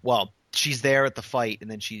 she's there at the fight,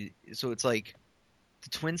 and then so it's like the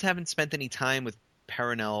twins haven't spent any time with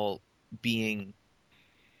Perenelle being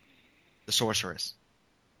the sorceress.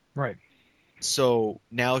 Right. So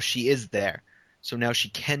now she is there. So now she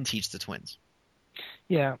can teach the twins.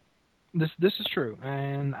 Yeah, this is true,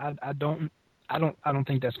 and I don't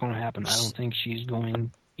think that's going to happen. I don't think she's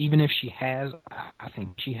going. Even if she has, I think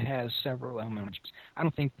she has several elemental magics. I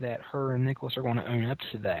don't think that her and Nicholas are going to own up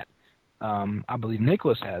to that. I believe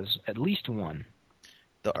Nicholas has at least one.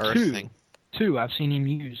 The Earth thing. 2. I've seen him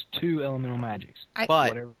use 2 elemental magics. But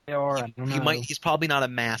whatever they are, I don't know. He's probably not a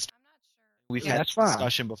master. We've had this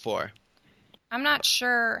discussion before. I'm not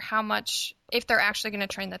sure how much, if they're actually going to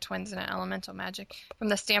train the twins in an elemental magic, from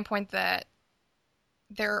the standpoint that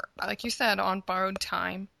they're, like you said, on borrowed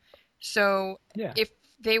time. So if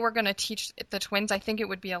they were going to teach the twins, I think it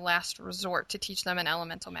would be a last resort to teach them an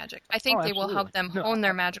elemental magic. I think they will help them hone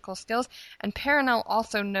their magical skills. And Paranel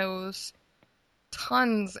also knows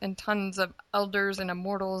tons and tons of elders and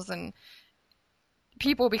immortals and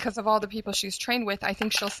people because of all the people she's trained with. I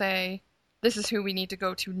think she'll say, this is who we need to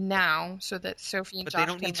go to now so that Sophie and Josh But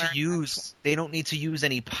they don't need to use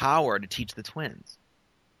any power to teach the twins.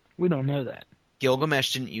 We don't know that.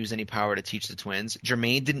 Gilgamesh didn't use any power to teach the twins.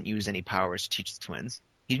 Jermaine didn't use any powers to teach the twins.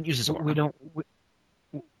 He didn't use his aura.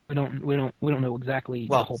 We don't know exactly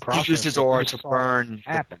the whole process. He used his aura to burn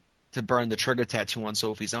the trigger tattoo on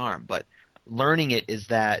Sophie's arm. But learning it is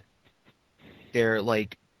that they're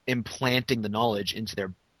like implanting the knowledge into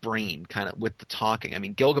their brain, kind of with the talking. I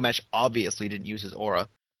mean, Gilgamesh obviously didn't use his aura.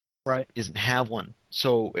 Right. He doesn't have one.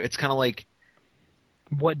 So it's kind of like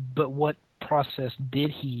what process did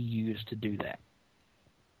he use to do that?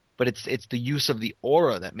 But it's the use of the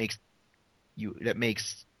aura that makes the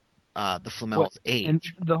Flamels age. And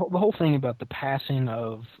the whole thing about the passing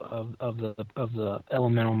of the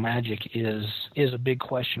elemental magic is a big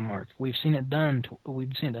question mark. We've seen it done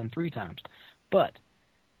 3 times, but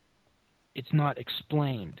it's not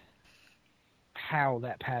explained how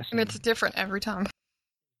that passing. And it's different every time.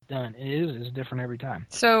 Done. It's different every time.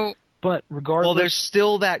 So, but regardless, well, there's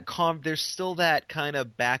still that kind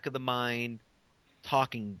of back of the mind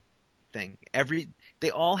talking thing.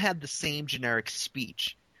 They all had the same generic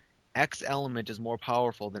speech. X element is more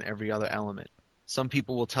powerful than every other element. Some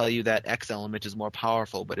people will tell you that X element is more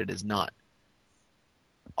powerful, but it is not.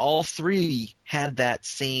 All 3 had that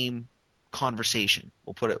same conversation.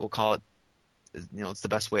 We'll call it, it's the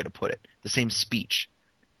best way to put it. The same speech.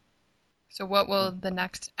 So what will the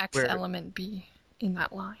next X element be in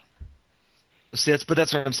that line? See, that's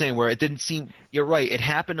what I'm saying, where it didn't seem... You're right, it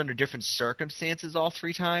happened under different circumstances all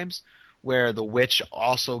 3 times, where the witch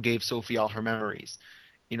also gave Sophie all her memories.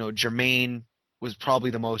 Jermaine was probably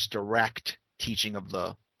the most direct teaching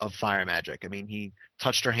of fire magic. I mean, he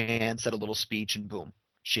touched her hand, said a little speech, and boom,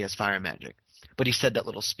 she has fire magic. But he said that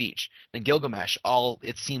little speech. Then Gilgamesh,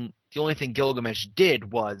 it seemed the only thing Gilgamesh did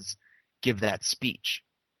was give that speech.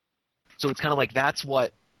 So it's kind of like that's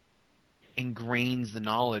what ingrains the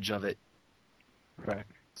knowledge of it. Right.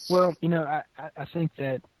 Well, I think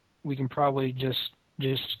that we can probably just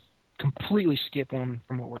completely skip on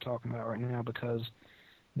from what we're talking about right now because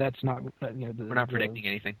that's not we're not predicting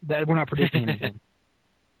anything. We're not predicting anything.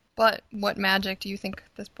 But what magic do you think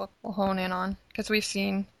this book will hone in on? Because we've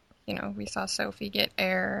seen, we saw Sophie get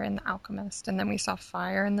air and the alchemist, and then we saw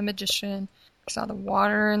fire and the magician. We saw the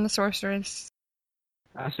water and the sorceress.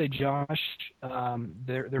 I say Josh.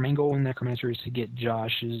 Their main goal in Necromancer is to get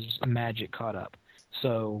Josh's magic caught up.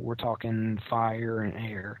 So we're talking fire and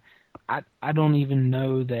air. I don't even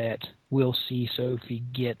know that we'll see Sophie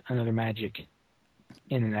get another magic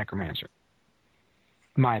in the Necromancer.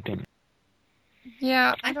 In my opinion.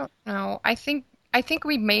 Yeah, I don't know. I think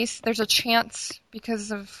there's a chance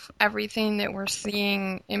because of everything that we're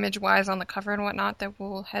seeing image-wise on the cover and whatnot that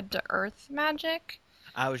we'll head to Earth magic.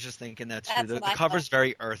 I was just thinking that too. The cover's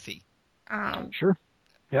very earthy. Sure.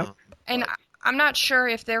 Yep. And I'm not sure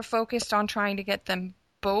if they're focused on trying to get them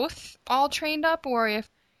both all trained up or if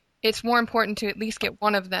it's more important to at least get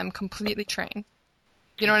one of them completely trained.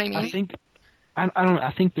 You know what I mean?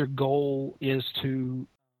 I think their goal is to,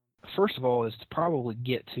 first of all, is to probably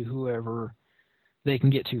get to whoever they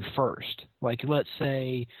can get to first. Like, let's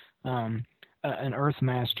say an Earth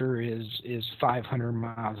Master is 500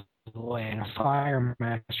 miles away and a Fire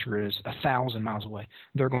Master is 1,000 miles away.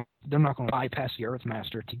 They're not going to bypass the Earth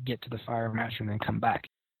Master to get to the Fire Master and then come back.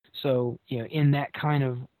 So, in that kind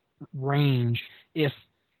of range, if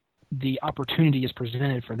the opportunity is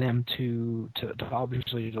presented for them to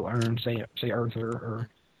obviously learn, say Earth or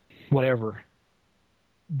whatever,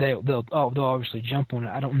 they'll obviously jump on it.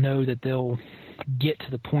 I don't know that they'll get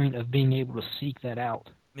to the point of being able to seek that out.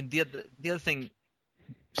 I mean, the other thing,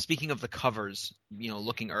 speaking of the covers,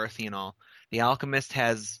 looking earthy and all, the Alchemist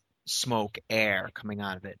has smoke, air coming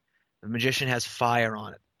out of it. The Magician has fire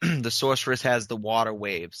on it. The Sorceress has the water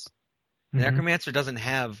waves. The Necromancer doesn't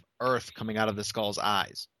have earth coming out of the skull's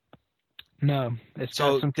eyes. No, it's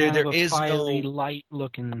got some kind of a fiery,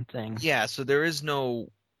 light-looking thing. Yeah, so there is no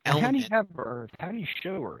element. How do you have earth? How do you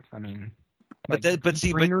show earth? I mean,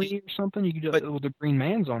 greenery or something. You could do the Green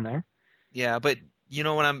Man's on there. Yeah, but you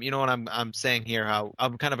know what I'm saying here. How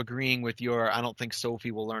I'm kind of agreeing with your. I don't think Sophie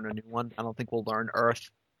will learn a new one. I don't think we'll learn earth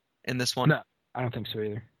in this one. No, I don't think so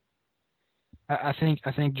either. I think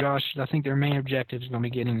Josh. I think their main objective is going to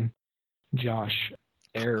be getting Josh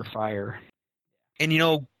air, fire. And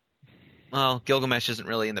well, Gilgamesh isn't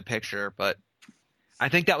really in the picture, but I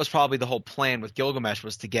think that was probably the whole plan with Gilgamesh,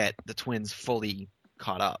 was to get the twins fully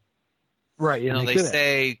caught up. Right. Yeah, They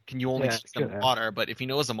say, can you only teach them have. water? But if he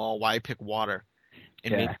knows them all, why pick water?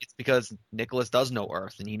 And maybe it's because Nicholas does know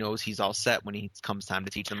Earth, and he knows he's all set when it comes time to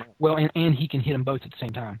teach them Earth. Well, and he can hit them both at the same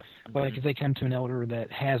time. Mm-hmm. Like if they come to an elder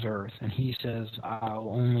that has Earth, and he says, "I'll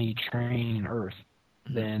only train Earth,"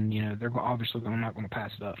 then they're obviously not going to pass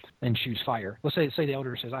it up and choose fire. Let's say the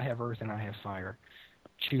elder says, "I have Earth and I have fire.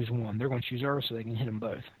 Choose one." They're going to choose Earth so they can hit them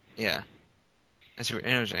both. Yeah, that's what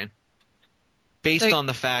I'm saying. Based on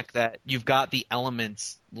the fact that you've got the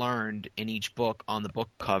elements learned in each book on the book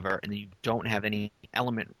cover, and you don't have any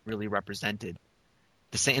element really represented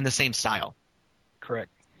in the same style. Correct.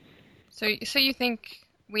 So you think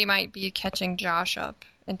we might be catching Josh up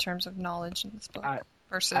in terms of knowledge in this book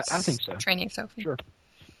versus I think so. Training Sophie? Sure.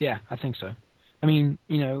 Yeah, I think so. I mean,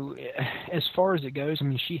 as far as it goes, I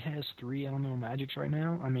mean, she has 3 elemental magics right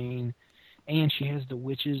now. I mean, and she has the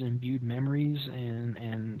witches' imbued memories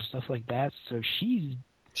and stuff like that. So she's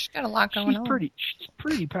got a lot going on. She's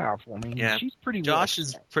pretty powerful. I mean, she's pretty. Josh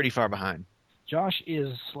is pretty far behind. Josh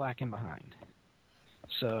is slacking behind.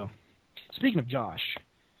 So, speaking of Josh,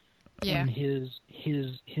 and his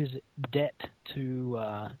debt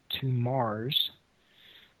to Mars,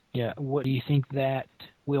 what do you think that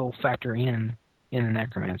will factor in the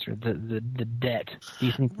Necromancer? The debt. Do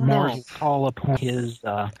you think Mars will call upon his?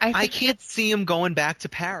 I can't see him going back to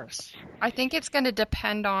Paris. I think it's going to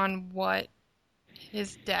depend on what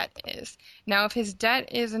his debt is. Now, if his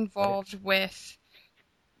debt is involved with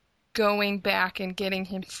going back and getting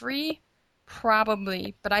him free,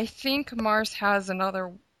 probably. But I think Mars has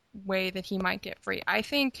another way that he might get free. I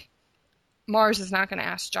think Mars is not going to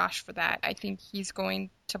ask Josh for that. I think he's going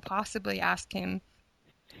to possibly ask him,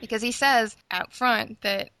 because he says out front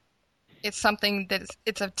that it's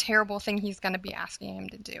a terrible thing he's going to be asking him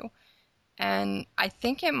to do. And I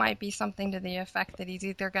think it might be something to the effect that he's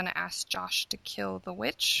either going to ask Josh to kill the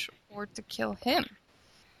witch or to kill him.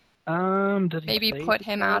 Does he maybe put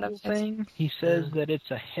him out of thing? He says that it's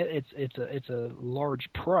a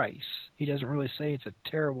large price. He doesn't really say it's a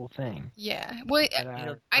terrible thing. Yeah. Well,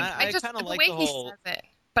 I just kind of the like way the he whole says it.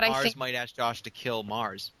 But Mars I think might ask Josh to kill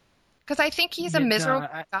Mars. Because I think he's a miserable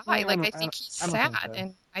guy. I think he's sad, so.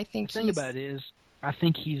 and I think the thing about it is, I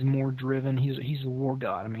think he's more driven. He's a war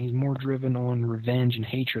god. I mean, he's more driven on revenge and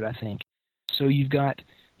hatred, I think. So you've got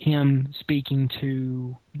him speaking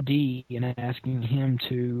to Dee and asking him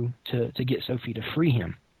to get Sophie to free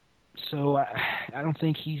him. So I don't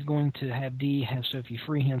think he's going to have Dee have Sophie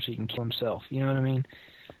free him so he can kill himself. You know what I mean?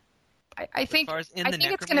 I think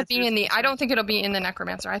it's going to be in the. I don't think it'll be in the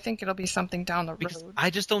Necromancer. I think it'll be something down the road. Because I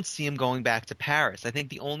just don't see him going back to Paris. I think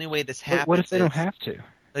the only way this happens. What if they don't have to?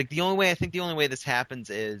 Like the only way this happens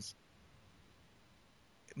is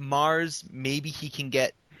Mars. Maybe he can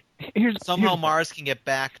get Mars can get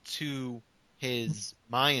back to his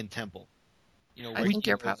Mayan temple. I think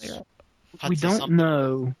you're probably right. We don't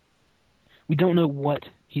know. We don't know what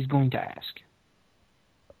he's going to ask.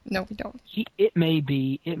 No, we don't. It may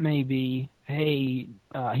be. Hey,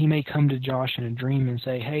 he may come to Josh in a dream and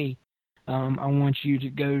say, "Hey, I want you to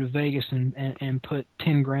go to Vegas and put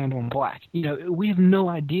 $10,000 on black." We have no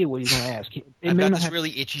idea what he's going to ask. I've got this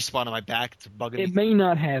really itchy spot on my back. It's bugging me. It may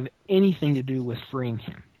not have anything to do with freeing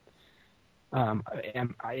him.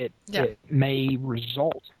 It may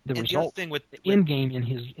result. The end game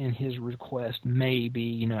in his request may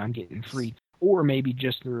be, I'm getting free. Or maybe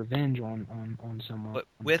just the revenge on someone. But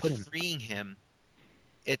with freeing him,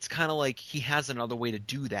 it's kind of like he has another way to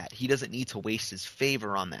do that. He doesn't need to waste his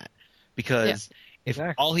favor on that. Because if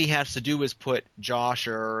all he has to do is put Josh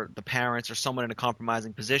or the parents or someone in a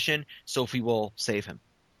compromising position, Sophie will save him.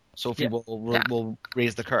 Sophie will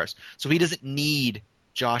raise the curse. So he doesn't need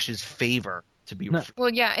Josh's favor to be free.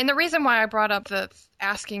 Well, yeah, and the reason why I brought up the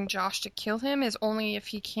asking Josh to kill him is only if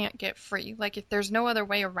he can't get free. Like, if there's no other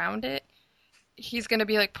way around it, he's going to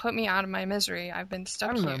be like, put me out of my misery. I've been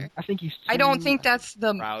stuck here. I don't think that's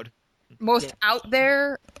the most out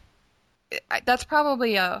there. That's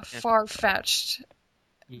probably a far-fetched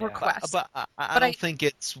request. But I don't think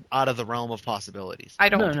it's out of the realm of possibilities. I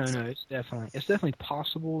don't. No. It's definitely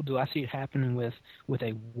possible. Do I see it happening with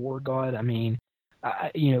a war god? I mean,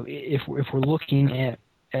 if we're looking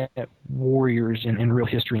at warriors in real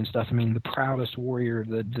history and stuff, I mean, the proudest warrior,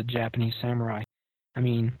 the Japanese samurai. I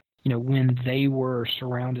mean, when they were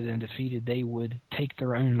surrounded and defeated, they would take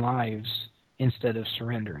their own lives instead of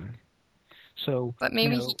surrendering. So, but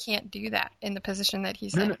maybe he can't do that in the position that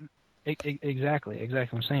he's in. Exactly what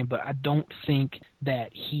I'm saying. But I don't think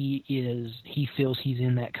that he feels he's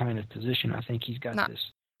in that kind of position. I think he's got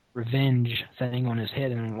this revenge thing on his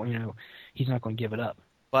head, and he's not going to give it up.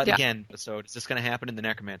 But Yeah. again, so is this going to happen in the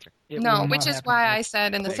Necromancer? It No, will which not is happen. why I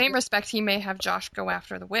said in the same respect he may have Josh go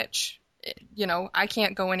after the witch. I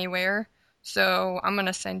can't go anywhere, so I'm going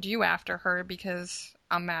to send you after her because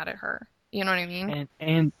I'm mad at her. You know what I mean?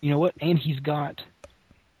 And you know what? And he's got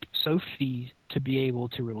Sophie to be able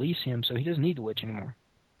to release him, so he doesn't need the witch anymore.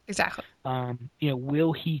 Exactly.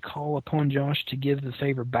 Will he call upon Josh to give the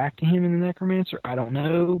favor back to him in the Necromancer? I don't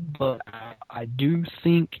know, but I do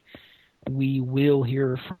think we will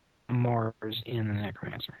hear from Mars in the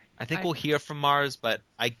Necromancer. I think we'll hear from Mars, but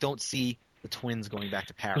I don't see the twins going back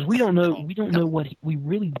to Paris. Because we don't know we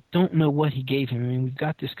really don't know what he gave him. I mean, we've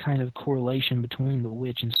got this kind of correlation between the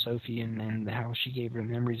witch and Sophie and how she gave her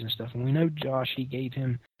memories and stuff. And we know Josh, he gave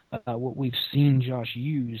him what we've seen Josh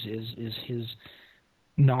use is his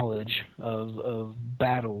knowledge of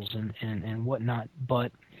battles and whatnot.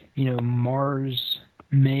 But, Mars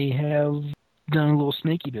may have done a little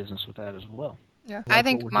snaky business with that as well. Yeah. Like I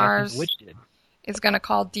think what Mars the witch did. is going to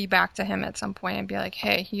call Dee back to him at some point and be like,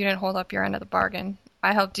 hey, you didn't hold up your end of the bargain.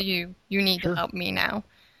 I helped you. You need to help me now.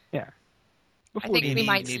 Yeah. I think we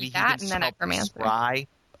might see that in the Necromancer. Scry.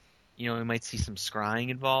 We might see some scrying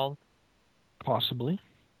involved. Possibly.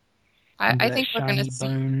 I think we're going to see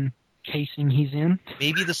bone casing he's in.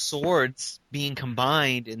 Maybe the swords being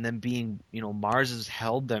combined and then being, Mars has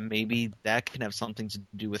held them. Maybe that can have something to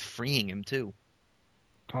do with freeing him too.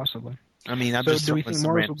 Possibly. I mean, I'm so just do we think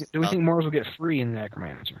Mars will get free in the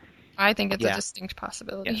Necromancer? I think it's a distinct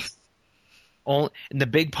possibility. Yes. And the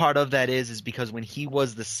big part of that is because when he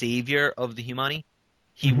was the savior of the Humani,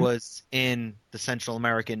 he was in the Central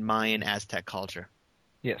American Mayan Aztec culture.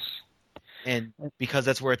 Yes. And because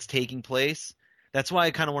that's where it's taking place, that's why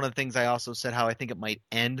kind of one of the things I also said how I think it might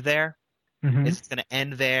end there. Is it's going to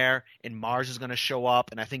end there, and Mars is going to show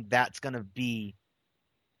up, and I think that's going to be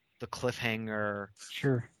the cliffhanger.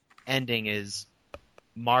 Sure. Ending is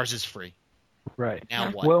Mars is free. Right.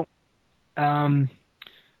 Now what? Well,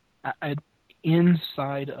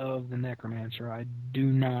 inside of the Necromancer, I do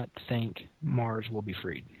not think Mars will be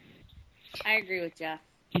freed. I agree with Jeff.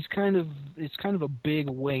 It's kind of a big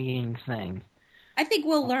weighing thing. I think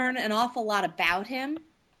we'll learn an awful lot about him.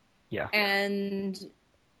 Yeah. And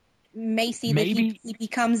may see that he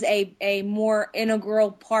becomes a more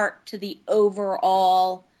integral part to the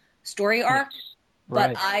overall story arc. Yes.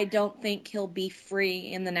 But Right. I don't think he'll be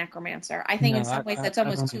free in the Necromancer. I think in some ways that's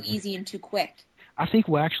almost too easy and too quick. I think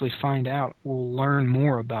we'll actually find out. We'll learn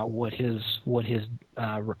more about what his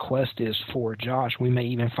request is for Josh. We may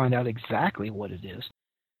even find out exactly what it is.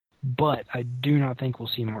 But I do not think we'll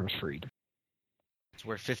see Mars freed. It's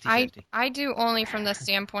we're 50-50. I do only from the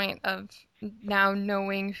standpoint of now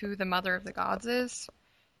knowing who the Mother of the Gods is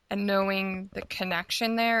and knowing the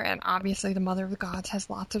connection there. And obviously the Mother of the Gods has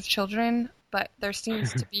lots of children, but there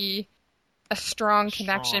seems to be a strong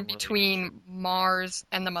connection between Mars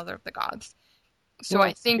and the Mother of the Gods. So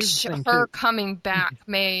I think her coming back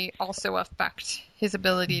may also affect his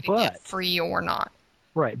ability to get free or not.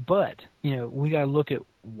 Right, but, we got to look at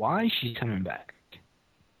why she's coming back.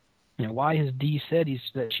 Why has Dee said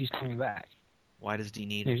that she's coming back? Why does Dee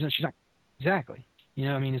need it? She's not, exactly.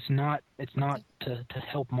 It's not to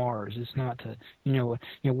help Mars. It's not to,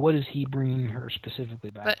 what is he bringing her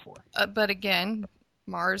specifically back for? But again,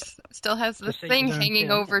 Mars still has the thing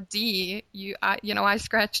hanging over Dee. I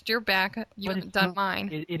scratched your back. You haven't done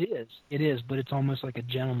mine. It is, but it's almost like a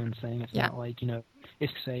gentleman's thing. It's not like, if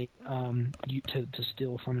say to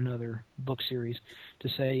steal from another book series, to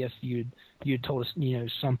say if you'd told us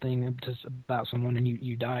something about someone and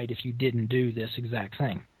you died if you didn't do this exact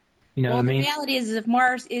thing. You know what I mean? The reality is if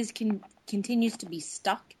Mars continues to be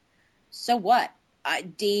stuck, so what?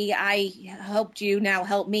 Dee, I helped you, now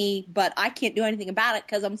help me, but I can't do anything about it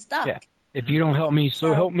because I'm stuck. Yeah. If you don't help me,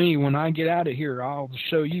 so help me. When I get out of here, I'll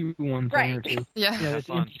show you one thing or two. Yeah. It's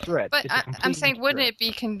an empty threat. But I'm saying, wouldn't it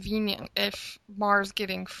be convenient if Mars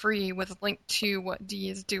getting free was linked to what Dee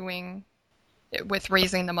is doing with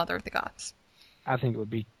raising the Mother of the Gods? I think it would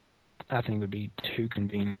be too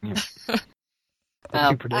convenient.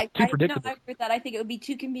 Well, too predictable. No, I agree with that. I think it would be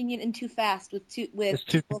too convenient and too fast with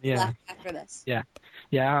people left after this. Yeah,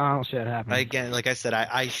 I don't see that happening. Again, like I said,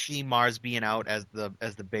 I see Mars being out as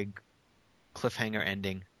the big cliffhanger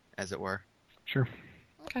ending, as it were. Sure.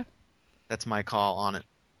 Okay. That's my call on it.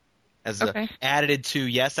 Added to,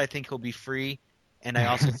 yes, I think he'll be free, and I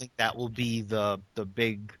also think that will be the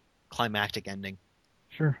big climactic ending.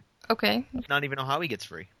 Sure. Okay. Not even know how he gets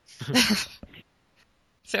free.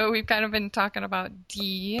 So we've kind of been talking about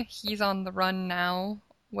Dee. He's on the run now.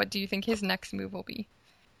 What do you think his next move will be?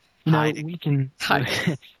 We can.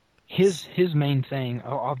 his main thing,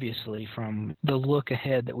 obviously, from the look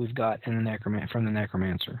ahead that we've got in from the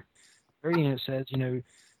Necromancer, very end it says,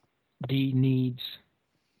 Dee needs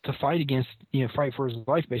to fight for his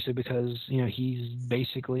life, basically, because he's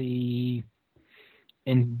basically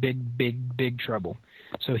in big trouble.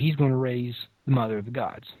 So he's going to raise the Mother of the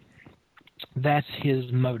Gods. That's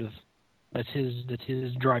his motive. That's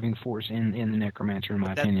his driving force in the Necromancer, in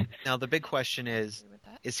my opinion. Now the big question is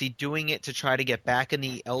he doing it to try to get back in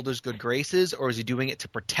the Elder's good graces, or is he doing it to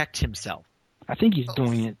protect himself? I think he's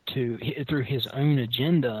doing it through his own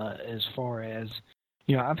agenda, as far as,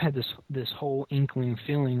 I've had this whole inkling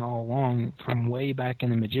feeling all along from way back in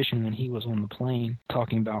The Magician when he was on the plane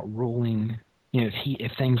talking about ruling.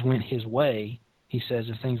 If things went his way, he says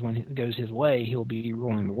if things goes his way, he'll be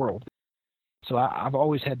ruling the world. So I've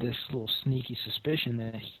always had this little sneaky suspicion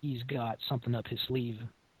that he's got something up his sleeve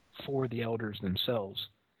for the elders themselves.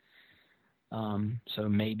 So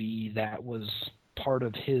maybe that was part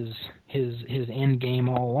of his end game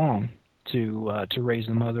all along, to raise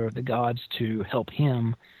the Mother of the Gods to help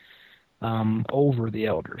him over the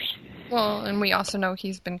elders. Well, and we also know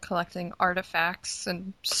he's been collecting artifacts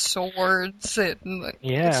and swords.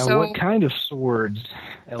 What kind of swords?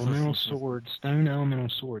 Elemental swords, stone elemental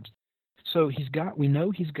swords. So we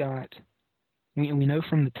know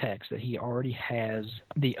from the text that he already has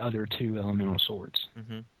the other two elemental swords.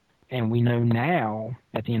 Mm-hmm. And we know now,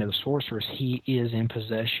 at the end of the Sorceress, he is in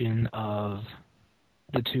possession of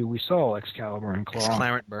the two we saw, Excalibur and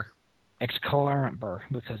Clarentber. Excalibur,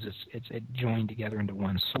 because it's joined together into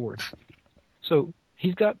one sword. So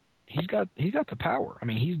he's got the power. I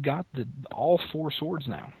mean, he's got all four swords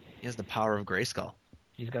now. He has the power of Grayskull.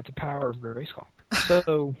 He's got the power of Grayskull.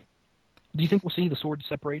 So, do you think we'll see the swords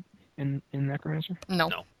separate in Necromancer? No.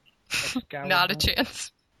 Not a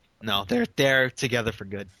chance. No, they're together for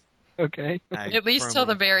good. Okay. At least till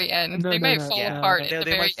the very end. They might fall apart at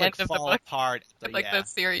the very end of the book. The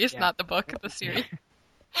series, not the book, the series.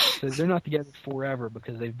 So they're not together forever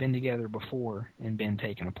because they've been together before and been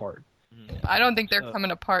taken apart. I don't think they're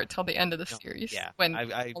coming apart till the end of the series. Yeah, when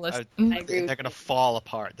I agree. They're going to fall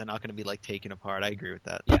apart. They're not going to be taken apart. I agree with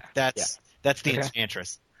that. Yeah. That's the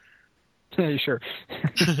Enchantress. Sure.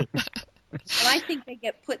 Well, I think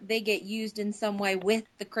they get used in some way with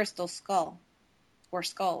the crystal skull or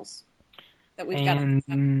skulls that we've got.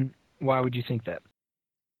 And why would you think that?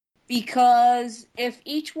 Because if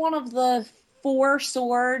each one of the four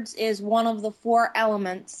swords is one of the four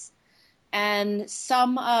elements, and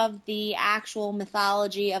some of the actual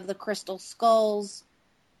mythology of the crystal skulls,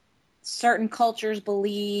 certain cultures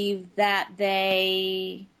believe that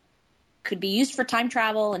they could be used for time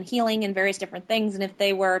travel and healing and various different things. And if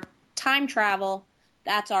they were time travel,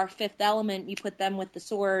 that's our fifth element. You put them with the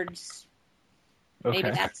swords. Okay.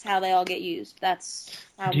 Maybe that's how they all get used.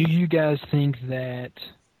 Do you guys think that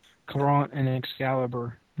Clarent and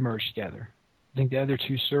Excalibur merge together? Think the other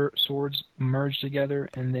two swords merge together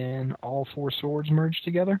and then all four swords merge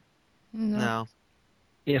together? No.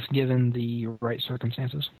 If given the right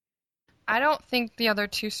circumstances? I don't think the other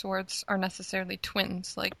two swords are necessarily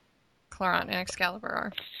twins like Clarent and Excalibur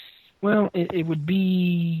are. Well, it would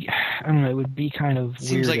be, I don't know, it would be kind of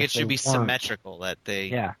Seems weird like if it should be weren't. symmetrical that they...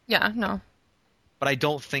 Yeah. Yeah, no. But I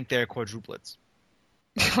don't think they're quadruplets.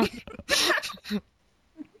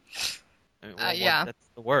 Yeah. That's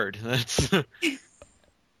the word.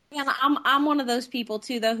 Yeah, I'm one of those people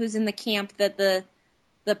too, though, who's in the camp that the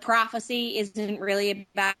prophecy isn't really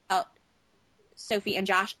about Sophie and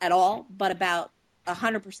Josh at all, but about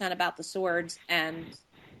 100% about the swords and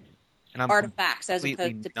I'm artifacts as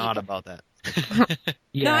opposed to people. Not about that.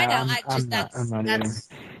 Yeah, no, I know. I'm not that's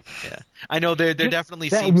yeah. I know there definitely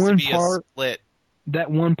that seems to one be part, a split.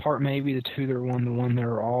 That one part, maybe the two that are one, the one that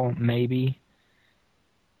are all, maybe.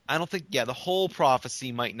 I don't think. Yeah, the whole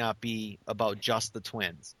prophecy might not be about just the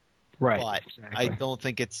twins. Right. But exactly. I don't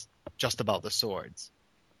think it's just about the swords.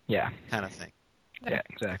 Yeah. Kind of thing. Yeah,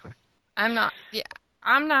 exactly. I'm not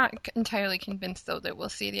entirely convinced though that we'll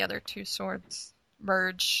see the other two swords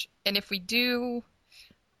merge, and if we do,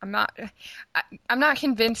 I'm not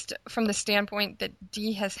convinced from the standpoint that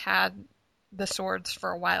Dee has had the swords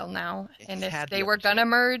for a while now, and if they were gonna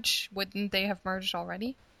merge, wouldn't they have merged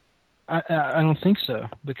already? I don't think so,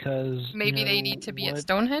 because maybe they need to be at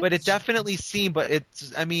Stonehenge. But it definitely seemed. But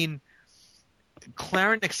it's. I mean,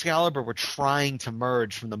 Clarent and Excalibur were trying to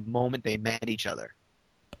merge from the moment they met each other.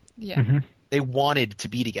 Yeah. Mm-hmm. They wanted to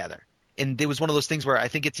be together, and it was one of those things where I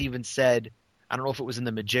think it's even said. I don't know if it was in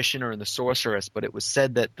The Magician or in The Sorceress, but it was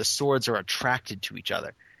said that the swords are attracted to each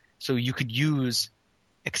other, so you could use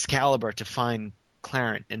Excalibur to find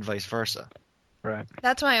Clarent and vice versa. Right.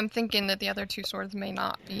 That's why I'm thinking that the other two swords may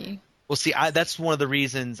not be. Well, see, that's one of the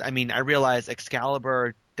reasons. I mean, I realize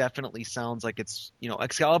Excalibur definitely sounds like it's,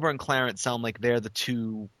 Excalibur and Clarence sound like they're the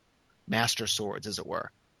two master swords, as it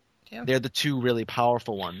were. Yeah. They're the two really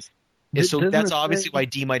powerful ones. So Doesn't that's it obviously say- why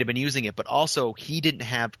Dee might have been using it, but also he didn't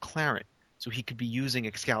have Clarent, so he could be using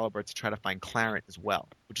Excalibur to try to find Clarent as well,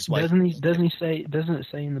 which is why. Doesn't it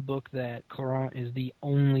say in the book that Clarent is the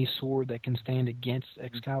only sword that can stand against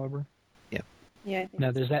Excalibur? Yeah. I think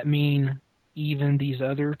Now, does that mean even these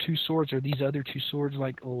other two swords, are these other two swords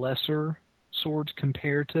like lesser swords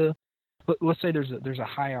compared to? Let's say there's a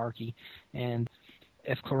hierarchy, and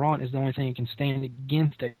if Clarent is the only thing that can stand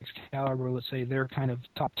against Excalibur, let's say they're kind of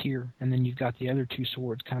top tier, and then you've got the other two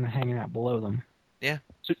swords kind of hanging out below them. Yeah.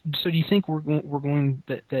 So do you think we're going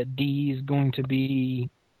that D is going to be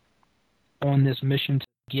on this mission to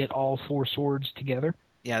get all four swords together?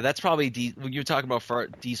 Yeah, that's probably you're talking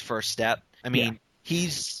about Dee's first step. I mean,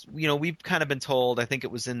 he's, we've kind of been told, I think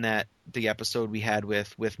it was in the episode we had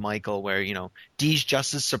with Michael, where, Dee's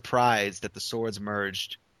just as surprised that the swords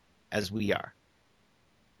merged as we are.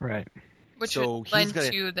 Right. Which So would he's lend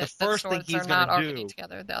gonna- to the that the first thing swords he's are not gonna already do-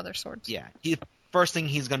 together, the other swords. Yeah. First thing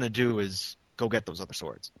he's going to do is go get those other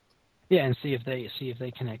swords. Yeah, and see if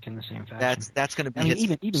they connect in the same fashion. That's going to be I mean,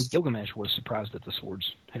 his. even Gilgamesh was surprised that the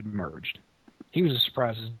swords had merged. He was as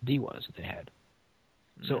surprised as D was that they had.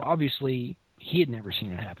 So obviously, he had never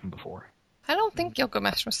seen it happen before. I don't think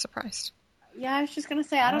Gilgamesh was surprised. Yeah, I was just gonna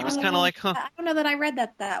say I don't It was know. kind of like, huh? I don't know that I read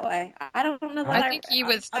that way. I don't know that I think he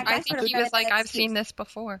was. I think he was like, I've seen this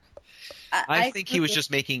before. I think he was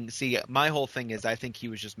just making. See, my whole thing is, I think he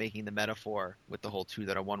was just making the metaphor with the whole two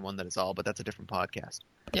that are one that is all. But that's a different podcast.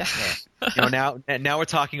 Yeah. Now we're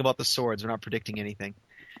talking about the swords. We're not predicting anything.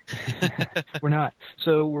 We're not.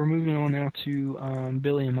 So we're moving on now to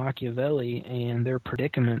Billy and Machiavelli and their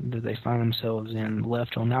predicament that they find themselves in,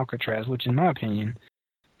 left on Alcatraz, which in my opinion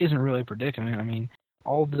isn't really a predicament. I mean,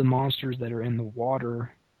 all of the monsters that are in the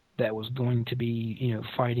water that was going to be,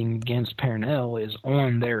 fighting against Pernell is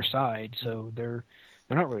on their side, so they're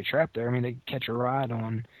not really trapped there. I mean, they catch a ride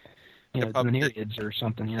on, the Nereids or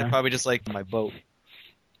something. They're probably just like my boat.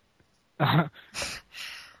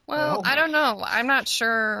 Well, I don't know. I'm not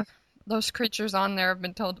sure those creatures on there have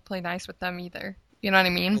been told to play nice with them either. You know what I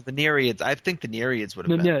mean? Well, the Nereids. I think the Nereids would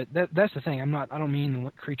have been. No, that's the thing. I don't mean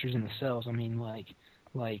the creatures in the cells. I mean like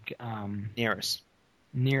Nereus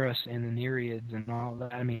and the Nereids and all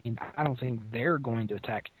that. I mean, I don't think they're going to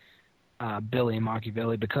attack Billy and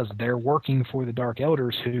Machiavelli because they're working for the Dark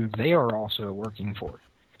Elders, who they are also working for.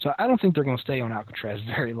 So I don't think they're going to stay on Alcatraz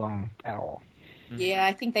very long at all. Yeah,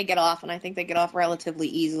 I think they get off, and I think they get off relatively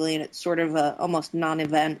easily, and it's sort of a almost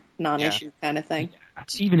non-event, non-issue kind of thing.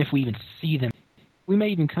 Even if we even see them, we may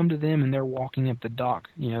even come to them and they're walking up the dock,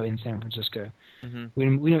 in San Francisco. Mm-hmm.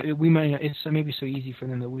 We might. It's maybe so easy for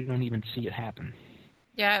them that we don't even see it happen.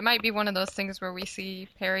 Yeah, it might be one of those things where we see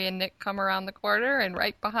Perry and Nick come around the corner, and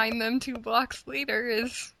right behind them, 2 blocks later,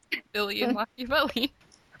 is Billy and Machiavelli.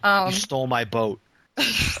 You stole my boat.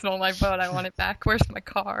 Stole my boat. I want it back. Where's my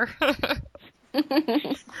car?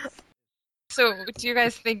 So, do you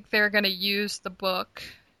guys think they're going to use the book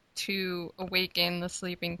to awaken the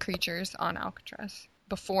sleeping creatures on Alcatraz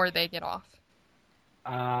before they get off?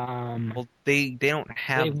 Well, they don't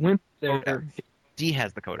have. They went there. Codex. D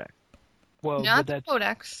has the codex. Well, Not the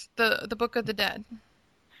Codex, the Book of the Dead.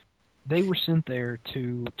 They were sent there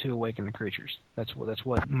to awaken the creatures. That's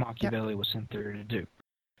what Machiavelli was sent there to do.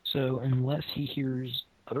 So unless he hears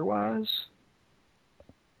otherwise,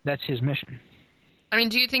 that's his mission. I mean,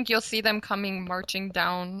 do you think you'll see them coming marching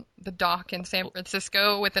down the dock in San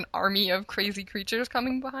Francisco with an army of crazy creatures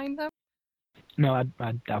coming behind them? No, I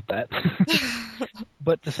doubt that.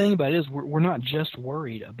 But the thing about it is, we're not just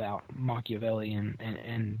worried about Machiavelli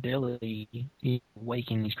and Billy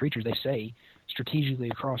waking these creatures. They say strategically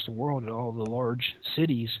across the world at all the large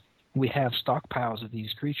cities, we have stockpiles of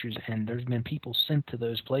these creatures, and there's been people sent to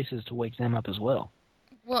those places to wake them up as well.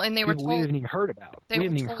 Well, and they were told... We haven't even heard about.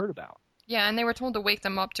 Yeah, and they were told to wake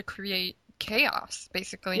them up to create chaos,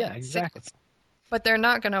 basically. Yeah, exactly. But they're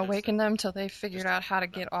not going to awaken them till they figured out how to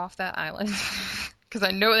get off that island. Because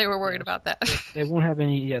I know they were worried about that. They won't have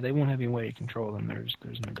any. Yeah, they won't have any way to control them. There's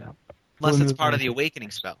no doubt. Unless it's part of the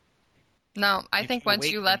awakening spell. No, I think once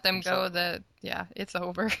you let them go, themselves. it's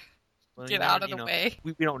over. Well, Get out of the way.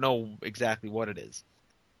 We don't know exactly what it is.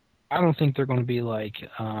 I don't think they're going to be like,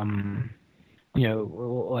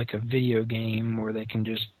 like a video game where they can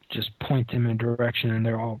just point them in a direction and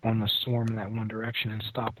they're all going to swarm in that one direction and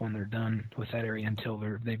stop when they're done with that area until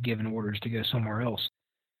they've given orders to go somewhere else.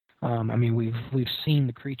 I mean, we've seen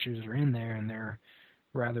the creatures are in there and they're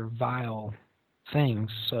rather vile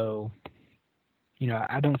things. So,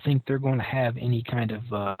 I don't think they're going to have any kind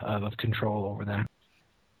of control over them.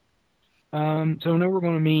 So now we're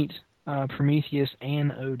going to meet Prometheus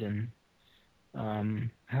and Odin.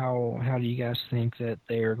 How do you guys think that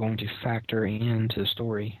they are going to factor into the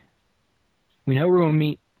story? We know we're going to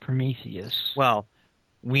meet Prometheus. Well,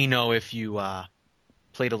 we know if you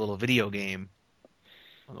played a little video game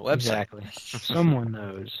on the website. Exactly. Someone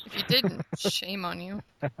knows. If you didn't, shame on you.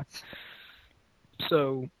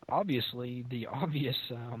 So obviously, the obvious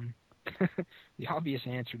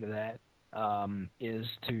answer to that is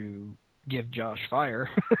to give Josh fire.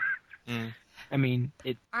 I mean,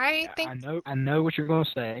 I know what you're going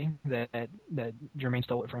to say, that Jermaine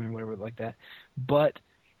stole it from him, whatever like that. But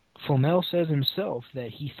Flamel says himself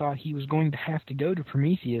that he thought he was going to have to go to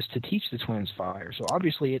Prometheus to teach the twins fire. So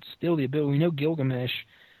obviously, it's still the ability. We know Gilgamesh,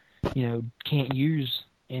 can't use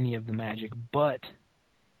any of the magic, but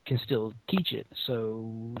can still teach it.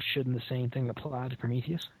 So shouldn't the same thing apply to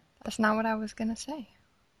Prometheus? That's not what I was gonna say.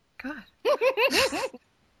 God.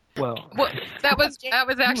 Well, that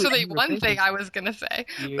was actually one thing I was gonna say.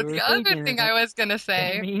 But the other thing I was gonna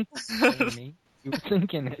say, Amy, you were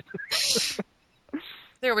thinking it.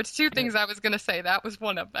 There were two things I was gonna say. That was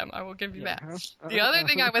one of them. I will give you that. The other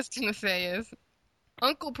thing I was gonna say is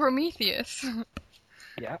Uncle Prometheus.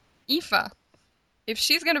 Yeah. Aoife. If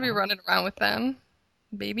she's gonna be running around with them,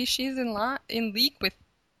 maybe she's in league with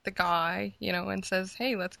the guy, and says,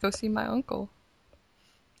 "Hey, let's go see my uncle."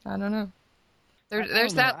 I don't know.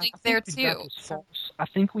 There's that link there too. I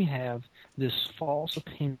think we have this false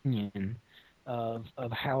opinion of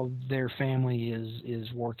how their family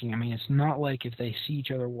is working. I mean, it's not like if they see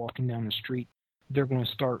each other walking down the street, they're going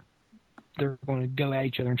to go at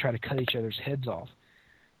each other and try to cut each other's heads off.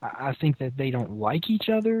 I think that they don't like each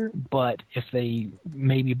other, but if they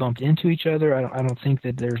maybe bumped into each other, I don't think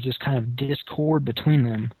that there's just kind of discord between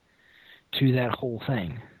them to that whole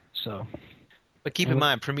thing. So. But keep in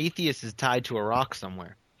mind, Prometheus is tied to a rock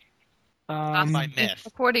somewhere. By myth.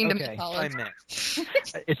 According to mythology. By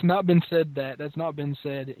myth. It's not been said that. That's not been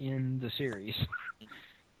said in the series.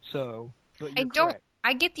 So, but you're correct.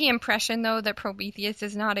 I get the impression, though, that Prometheus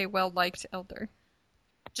is not a well-liked elder.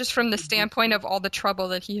 Just from the standpoint of all the trouble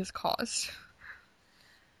that he has caused.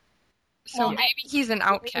 So maybe he's an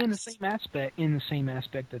outcast. In the same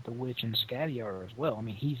aspect that the witch and Scatty are as well. I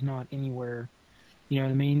mean, he's not anywhere. You know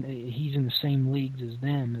what I mean? He's in the same leagues as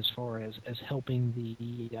them as far as helping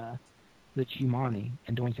the Humani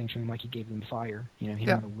and doing things for them, like he gave them fire. Him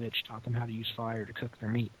and the witch taught them how to use fire to cook their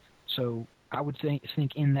meat. So I would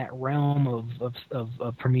think in that realm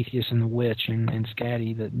of Prometheus and the witch and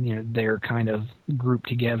Scatty that they're kind of grouped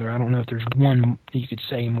together. I don't know if there's one you could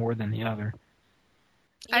say more than the other.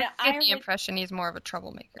 I get the impression he's more of a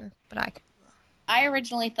troublemaker, but I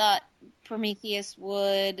originally thought Prometheus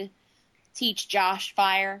would teach Josh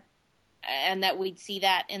fire, and that we'd see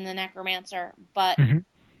that in the Necromancer, but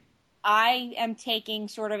I am taking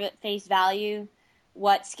sort of at face value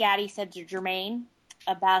what Scatty said to Jermaine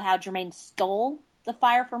about how Jermaine stole the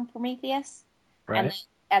fire from Prometheus, and that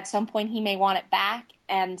at some point he may want it back,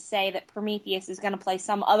 and say that Prometheus is going to play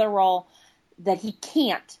some other role that he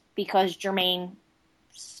can't because Jermaine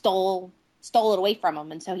stole it away from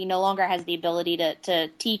him, and so he no longer has the ability to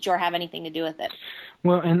teach or have anything to do with it.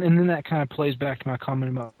 Well, and then that kind of plays back to my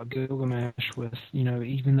comment about Gilgamesh with,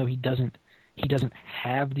 even though he doesn't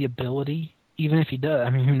have the ability, even if he does, I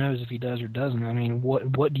mean, who knows if he does or doesn't. I mean,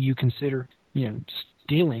 what do you consider,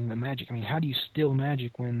 stealing the magic? I mean, how do you steal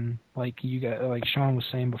magic when, like Sean was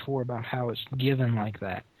saying before about how it's given like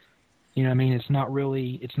that? I mean, it's not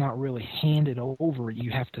really handed over. You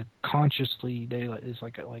have to consciously, it's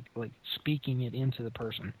like speaking it into the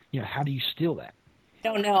person. How do you steal that? I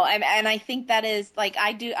don't know, and I think that is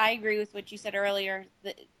I agree with what you said earlier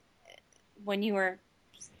that when you were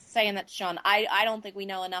saying that, Sean. I don't think we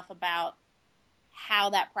know enough about how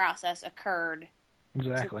that process occurred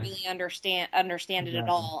to really understand it at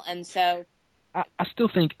all, and so I still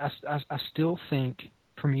think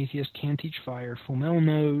Prometheus can teach fire. Flamel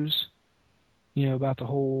knows, about the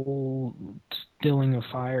whole stealing of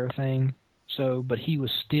fire thing. So, but he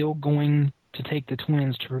was still going to take the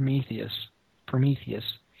twins to Prometheus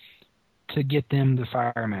to get them the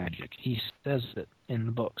fire magic. He says it in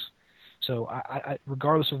the books. So I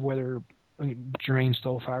regardless of whether Jermaine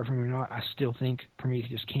stole fire from him or not, I still think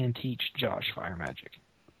Prometheus can teach Josh fire magic.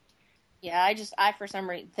 Yeah, I for some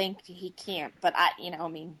reason think he can't, but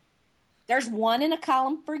there's one in a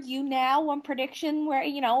column for you now, one prediction where,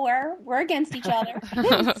 we're against each other.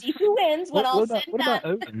 See who wins when all's said and done. What about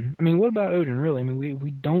Odin? I mean, what about Odin, really? I mean,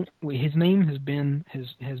 his name has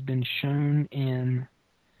been shown in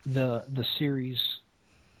the series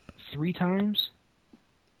 3 times.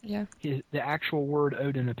 Yeah. The actual word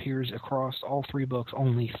Odin appears across all 3 books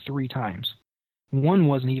only 3 times. One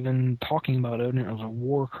wasn't even talking about Odin. It was a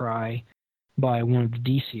war cry by one of the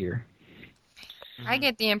Disir. I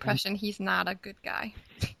get the impression he's not a good guy.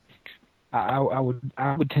 I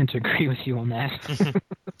would tend to agree with you on that.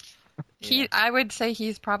 I would say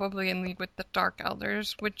he's probably in league with the Dark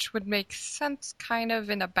Elders, which would make sense kind of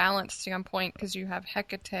in a balance standpoint because you have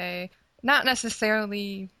Hecate. Not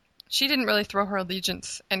necessarily, she didn't really throw her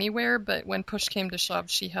allegiance anywhere, but when push came to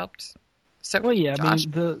shove, she helped. So, well, yeah, Josh.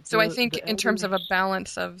 I mean, So I think in terms of a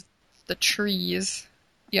balance of the trees,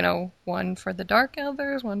 one for the Dark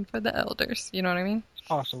Elders, one for the Elders. You know what I mean? It's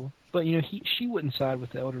possible. But, she wouldn't side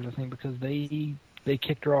with the Elders, I think, because they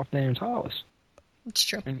kicked her off Dan Tallis. It's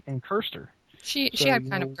true. And cursed her. She had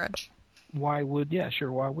kind of grudge. Why would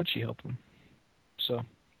she help them? So,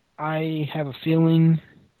 I have a feeling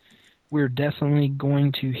we're definitely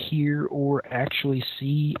going to hear or actually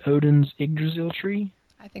see Odin's Yggdrasil tree.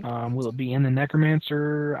 I think. Will it be in the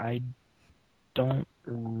Necromancer? I don't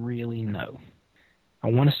really know. I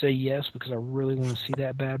want to say yes because I really want to see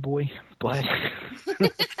that bad boy, but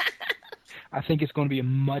I think it's going to be a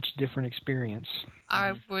much different experience.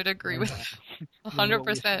 I would agree with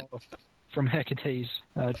 100%. From Hecate's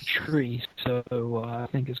tree, so I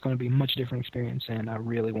think it's going to be a much different experience, and I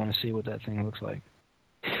really want to see what that thing looks like.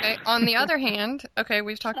 Okay, on the other hand,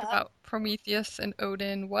 we've talked about Prometheus and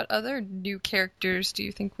Odin. What other new characters do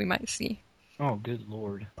you think we might see? Oh, good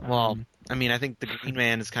lord. Well, I mean, I think the Green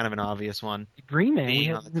Man is kind of an obvious one. The Green Man, we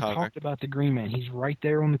haven't even talked about the Green Man. He's right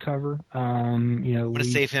there on the cover. I'm going to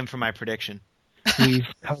save him for my prediction. We've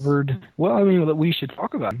covered. Well, I mean, we should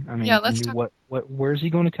talk about him. I mean, yeah, let's talk. Where's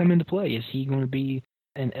he going to come into play? Is he going to be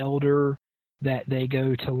an elder that they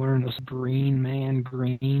go to learn this Green Man,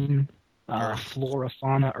 flora,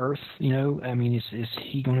 fauna, earth? I mean, is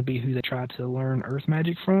he going to be who they try to learn earth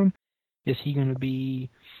magic from? Is he going to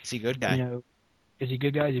be? Is he a good guy? Is he a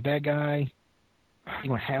good guy? Is he a bad guy?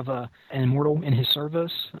 You want to have an immortal in his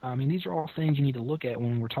service? I mean, these are all things you need to look at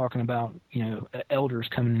when we're talking about, elders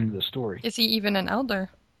coming into the story. Is he even an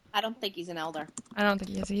elder? I don't think he's an elder. I don't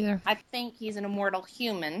think he is either. I think he's an immortal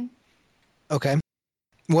human. Okay.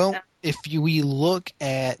 Well, if we look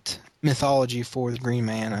at mythology for the Green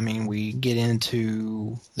Man, I mean, we get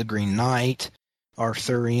into the Green Knight,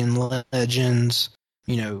 Arthurian legends,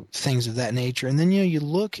 things of that nature. And then, you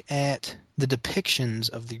look at the depictions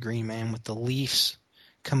of the Green Man with the leaves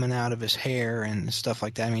coming out of his hair and stuff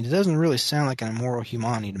like that. I mean, it doesn't really sound like an immortal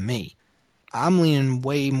humanity to me. I'm leaning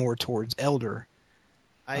way more towards elder.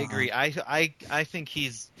 I agree. I think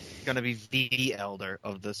he's going to be the elder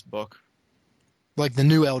of this book. Like the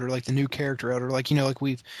new elder, like the new character elder. Like, like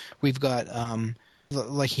we've got,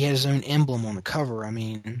 like he has his own emblem on the cover. I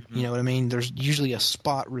mean, you know what I mean? There's usually a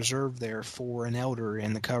spot reserved there for an elder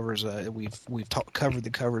in the covers. We've covered the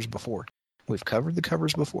covers before. We've covered the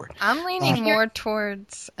covers before. I'm leaning more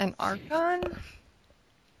towards an Archon.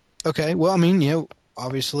 Okay, well, I mean,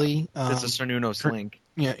 obviously... It's a Cernunnos link.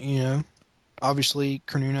 Yeah, obviously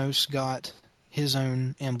Cernunnos got his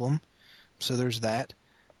own emblem, so there's that.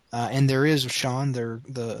 And there is, Sean,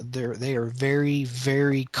 they are very,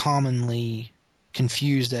 very commonly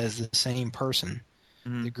confused as the same person,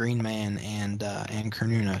 the Green Man and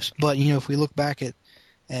Cernunnos. But, if we look back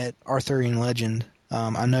at Arthurian legend...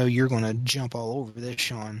 I know you're going to jump all over this,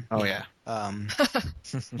 Sean. Oh, yeah.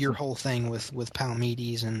 Your whole thing with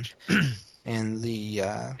Palamedes and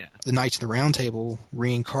the Knights of the Round Table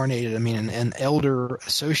reincarnated. I mean, an elder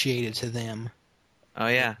associated to them. Oh,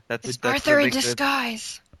 yeah. That's Arthur in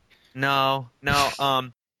disguise. No.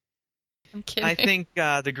 I'm kidding. I think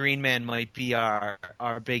the Green Man might be our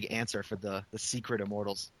big answer for the secret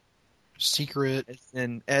immortals. Secret.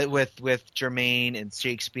 And with Germain and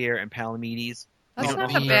Shakespeare and Palamedes. That's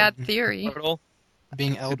not a bad theory.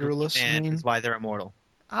 Being elderless is why they're immortal.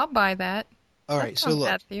 I'll buy that. All right, so look.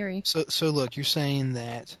 Bad theory. So look, you're saying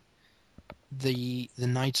that the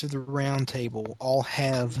Knights of the Round Table all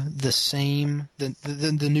have the same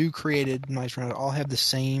the new created Knights of the Round Table all have the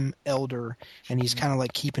same elder, and he's kind of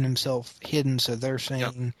like keeping himself hidden. So they're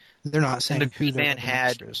saying they're not saying and the who Green Man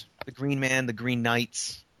had the Green Man, the Green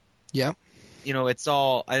Knights. Yep. It's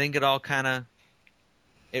all. I think it all kind of.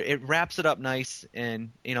 It wraps it up nice,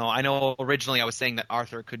 and I know originally I was saying that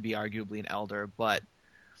Arthur could be arguably an elder, but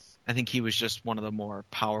I think he was just one of the more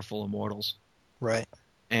powerful immortals, right?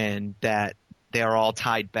 And that they are all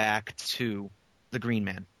tied back to the Green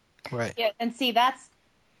Man, right? Yeah, and see, that's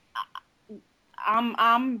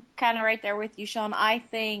I'm kind of right there with you, Sean. I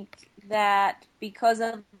think that because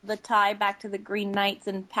of the tie back to the Green Knights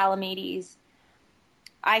and Palamedes,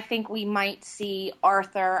 I think we might see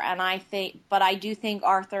Arthur, and I do think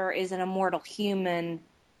Arthur is an immortal human,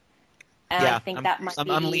 and I think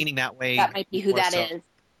I'm leaning that way. That might be who that is.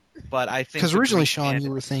 But I think because originally, Sean,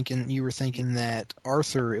 you were thinking that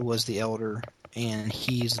Arthur was the elder, and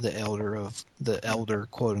he's the elder of the elder,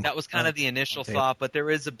 quote unquote. That was kind of the initial thought, but there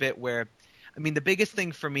is a bit where, I mean, the biggest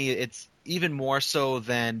thing for me, it's even more so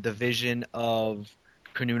than the vision of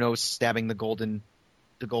Cernunnos stabbing the gold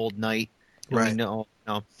knight. Right. No.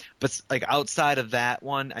 But like outside of that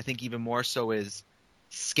one, I think even more so is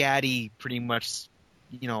Scatty pretty much,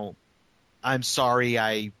 I'm sorry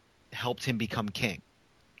I helped him become king.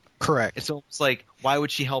 Correct. It's almost like, why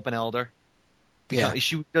would she help an elder? Yeah.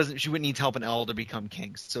 She wouldn't need to help an elder become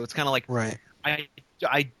king. So it's kind of like, right.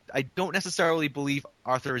 I don't necessarily believe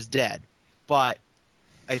Arthur is dead, but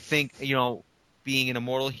I think, being an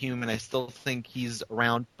immortal human, I still think he's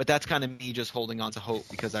around. But that's kind of me just holding on to hope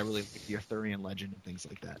because I really like the Arthurian legend and things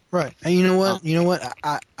like that. Right. And you know what?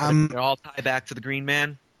 I'm. They all tie back to the Green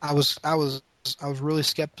Man. I was really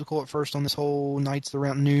skeptical at first on this whole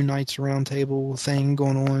new Knights Round Table thing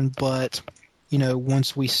going on, but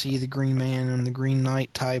once we see the Green Man and the Green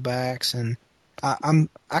Knight tiebacks, and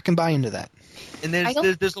I can buy into that. And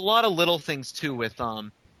there's a lot of little things too with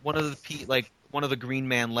one of the Green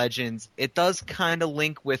Man legends. It does kind of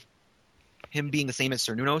link with him being the same as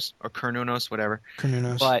Cernunnos or Cernunnos, whatever.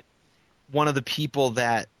 Cernunnos. But one of the people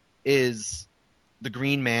that is the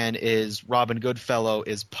Green Man is Robin Goodfellow,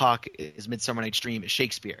 is Puck, is Midsummer Night's Dream, is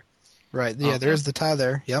Shakespeare. Right. Yeah, there's the tie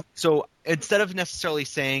there. Yep. So instead of necessarily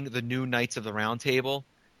saying the new Knights of the Round Table,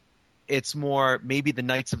 it's more maybe the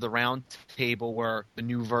Knights of the Round Table were the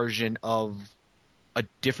new version of a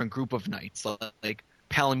different group of knights, like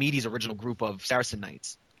Palamedes' original group of Saracen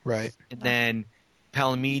knights. Right. And then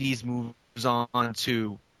Palamedes moves on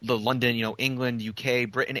to the London, England,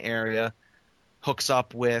 UK, Britain area, hooks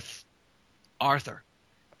up with Arthur.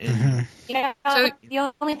 And, so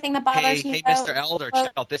the only thing that bothers me, hey, Mr. Elder,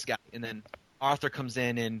 check out this guy. And then Arthur comes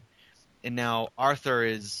in, and now Arthur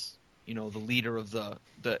is, the leader of the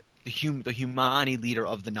Humani leader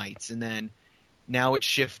of the knights. And then now it's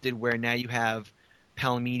shifted where now you have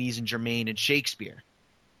Palamedes and Germain and Shakespeare,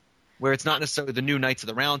 where it's not necessarily the new Knights of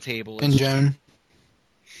the Round Table. And Joan.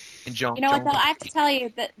 What, though? I have to tell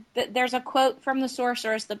you that there's a quote from the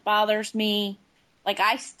Sorceress that bothers me. Like,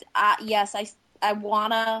 I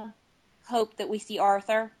want to hope that we see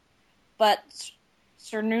Arthur, but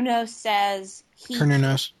Cernunnos says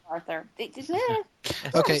Cernunnos. Arthur.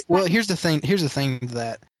 Okay, well, here's the thing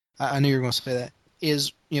that I knew you were going to say that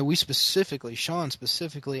is, Sean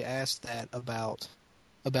specifically asked that about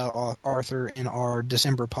Arthur in our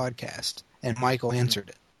December podcast, and Michael answered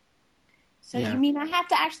it. So you mean I have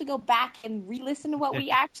to actually go back and re-listen to what we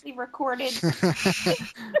actually recorded?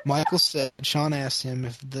 Michael said Sean asked him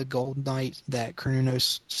if the gold knight that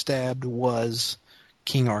Cernunnos stabbed was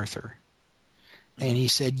King Arthur, and he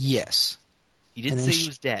said yes. He didn't say he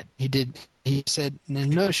was dead. He did. He said,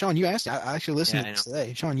 "No, Sean, you asked. I actually listened to this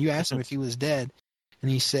today. Sean, you asked him if he was dead,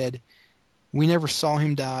 and he said we never saw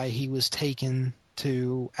him die. He was taken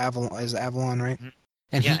to Avalon, right?" Mm-hmm.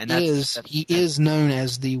 And he is known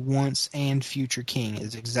as the once and future king,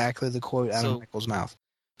 is exactly the quote out of Michael's mouth.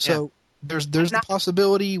 So there's the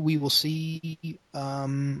possibility we will see.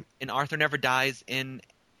 And Arthur never dies in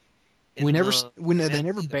they never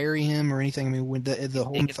bury him or anything. I mean, when the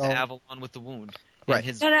whole mythology, to Avalon with the wound, right?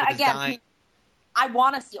 Again, I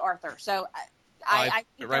want to see Arthur, so I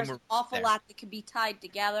think there's an awful lot that could be tied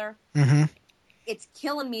together. Mm-hmm. It's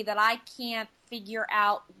killing me that I can't figure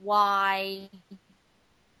out why.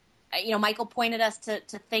 Michael pointed us to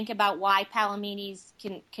think about why Palamedes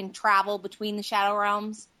can travel between the Shadow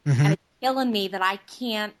Realms. Mm-hmm. And it's killing me that I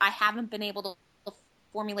haven't been able to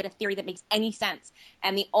formulate a theory that makes any sense.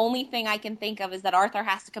 And the only thing I can think of is that Arthur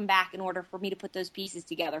has to come back in order for me to put those pieces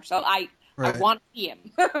together. So I want to see him.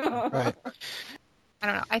 Right. I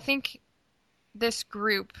don't know. I think this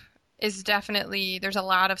group is definitely, there's a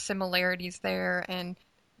lot of similarities there, and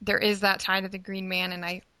there is that tie to the Green Man, and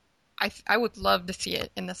I would love to see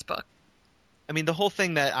it in this book. I mean, the whole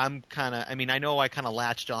thing that I know I kind of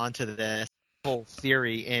latched onto this whole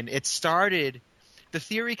theory, and the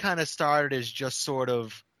theory kind of started as just sort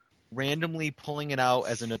of randomly pulling it out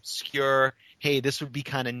as an obscure, hey, this would be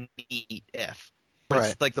kind of neat if. But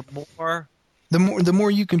right. It's like the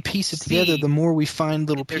more you can piece it together, the more we find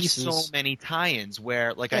little pieces. There's so many tie-ins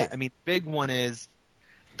where, big one is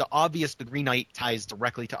the Green Knight ties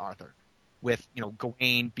directly to Arthur. With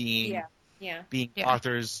Gawain being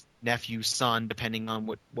Arthur's nephew, son, depending on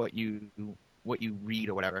what you read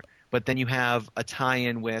or whatever. But then you have a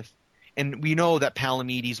tie-in with, and we know that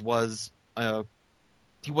Palamedes was a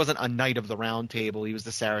he wasn't a knight of the Round Table. He was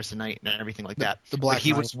the Saracen Knight and everything like that. The Black But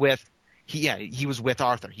he Knight. was with he was with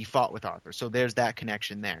Arthur. He fought with Arthur. So there's that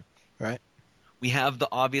connection there. Right. We have the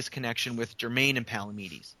obvious connection with Germain and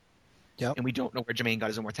Palamedes. Yep. And we don't know where Germain got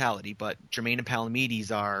his immortality, but Germain and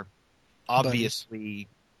Palamedes are obviously,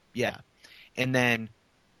 yeah. And then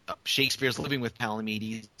Shakespeare's living with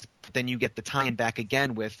Palamedes. But then you get the tie-in back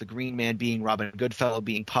again with the Green Man being Robin Goodfellow,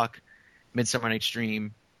 being Puck, Midsummer Night's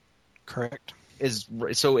Dream. Correct.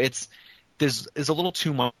 So there's a little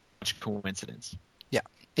too much coincidence. Yeah.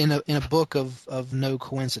 In a book of no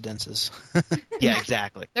coincidences. Yeah,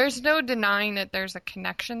 exactly. There's no denying that there's a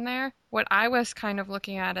connection there. What I was kind of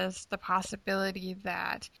looking at is the possibility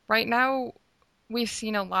that right now we've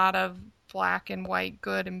seen a lot of black and white,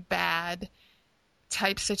 good and bad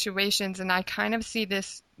type situations, and I kind of see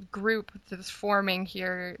this group that's forming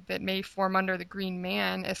here that may form under the Green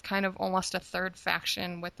Man as kind of almost a third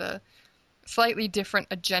faction with a slightly different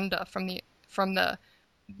agenda from the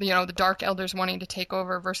the Dark Elders wanting to take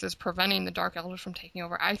over versus preventing the Dark Elders from taking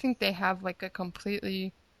over. I think they have like a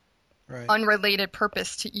completely unrelated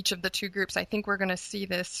purpose to each of the two groups. I think we're going to see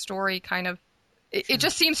this story kind of it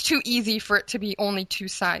just seems too easy for it to be only two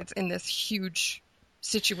sides in this huge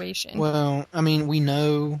situation. Well, I mean, we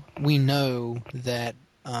know that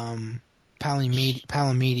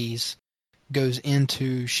Palamedes goes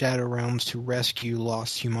into Shadow Realms to rescue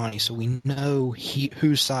lost humanity, so we know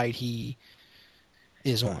whose side he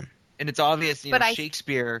is on. And it's obvious,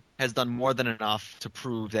 Shakespeare has done more than enough to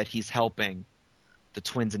prove that he's helping the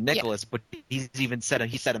twins and Nicholas, but he said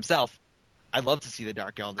himself, I'd love to see the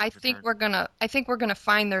Dark Elders return. I think we're gonna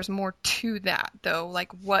find there's more to that though,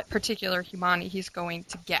 like what particular humanity he's going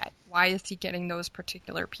to get. Why is he getting those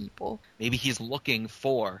particular people? Maybe he's looking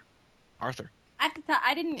for Arthur.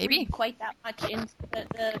 I didn't read quite that much into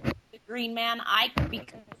the Green Man.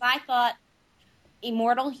 Because I thought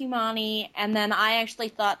immortal humanity, and then I actually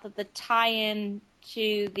thought that the tie-in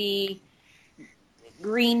to the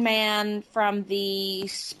Green Man from the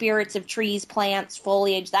spirits of trees, plants,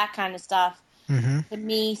 foliage, that kind of stuff, to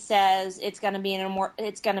me says it's going to be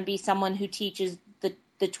it's going to be someone who teaches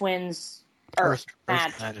the twins earth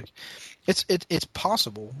magic. It's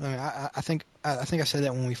possible. I mean, I think I said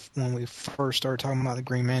that when we first started talking about the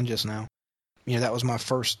Green Man just now. That was my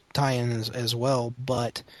first tie-in as well.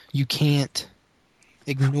 But you can't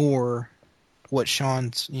ignore what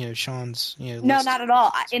Sean's. No, not at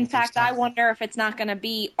all. In fact, I wonder if it's not going to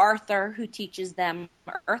be Arthur who teaches them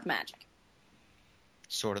earth magic.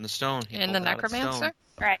 Sword in the Stone. In the Necromancer?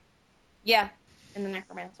 Right. Yeah, in the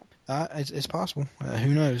Necromancer. It's possible. Who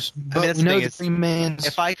knows? But we know the Green Man's...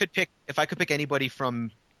 If I could pick anybody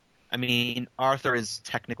from, Arthur is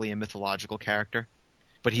technically a mythological character,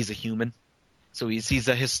 but he's a human, so he's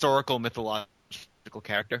a historical mythological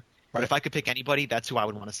character. But if I could pick anybody, that's who I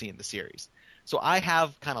would want to see in the series. So I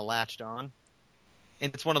have kind of latched on,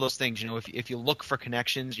 and it's one of those things. If you look for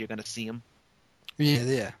connections, you're going to see them.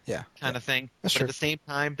 Yeah. Kind of thing. That's but true. At the same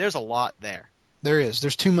time, there's a lot there. There is.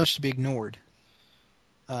 There's too much to be ignored,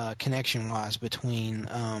 connection-wise, between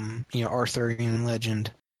Arthurian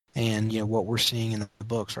legend and what we're seeing in the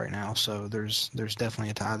books right now. So there's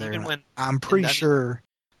definitely a tie there. I'm pretty sure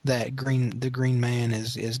that the Green Man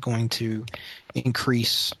is going to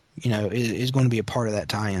increase. Is going to be a part of that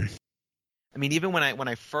tie-in. Even when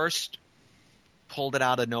I first pulled it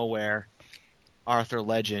out of nowhere, Arthur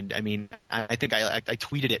Legend. I think I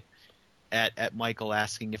tweeted it at Michael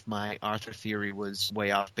asking if my Arthur theory was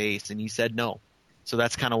way off base, and he said no. So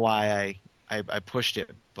that's kind of why I pushed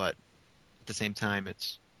it. But at the same time,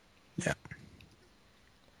 it's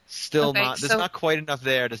still not. There's not quite enough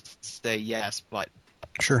there to say yes, but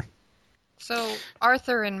sure. So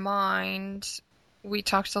Arthur in mind, we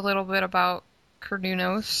talked a little bit about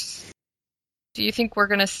Carnunos. Do you think we're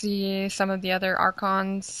going to see some of the other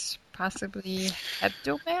Archons, possibly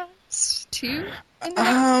Hebdomades too?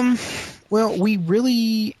 Well, we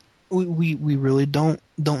really don't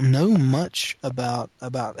know much about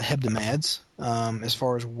Hebdomades as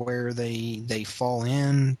far as where they fall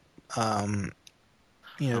in. How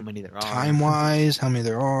many there are, time-wise, how many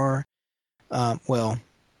there are. Well,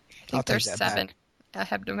 I think there's 7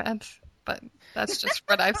 Hebdomades, but that's just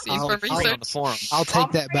what I've seen from research. I'll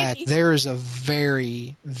take that back. There is a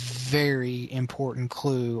very, very important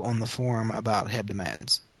clue on the forum about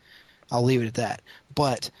Hebdomades. I'll leave it at that.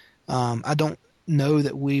 But I don't know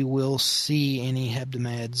that we will see any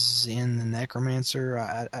Hebdomades in the Necromancer.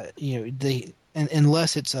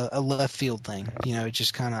 Unless it's a left field thing. It's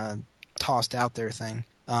just kind of tossed out there thing.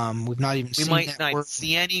 We've not even seen that word. We might not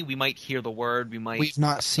see any. We might hear the word. We've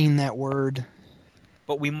not seen that word.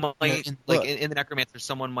 But we might, in the Necromancer,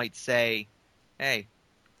 someone might say, hey,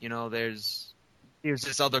 there's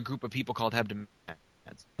this other group of people called Hebdomads.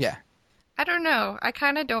 Yeah. I don't know. I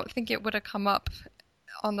kind of don't think it would have come up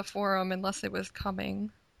on the forum unless it was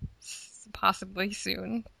coming possibly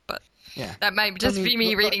soon. But Yeah. that might just be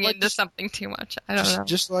me reading like into something too much. I don't know.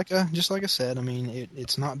 Just like I said, I mean,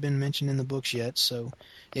 it's not been mentioned in the books yet, so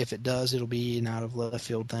if it does, it'll be an out of left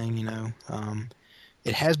field thing,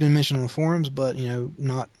 It has been mentioned on the forums, but,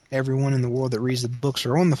 not everyone in the world that reads the books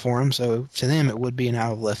are on the forum, so to them it would be an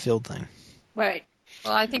out of left field thing. Right.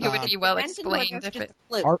 Well, I think it would be well explained if it...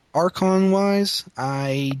 Archon-wise,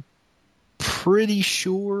 I'm pretty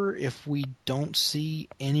sure if we don't see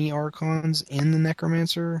any Archons in the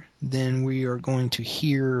Necromancer, then we are going to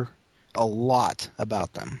hear a lot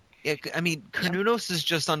about them. Yeah, I mean, Carnunos is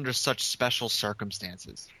just under such special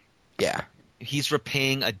circumstances. Yeah. He's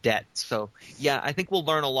repaying a debt, so yeah, I think we'll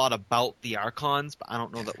learn a lot about the Archons, but I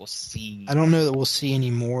don't know that we'll see. I don't know that we'll see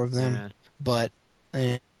any more of them, but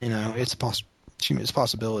it's a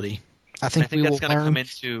possibility. I think we that's will going to learn. come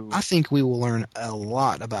into. I think we will learn a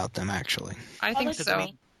lot about them, actually. I think so.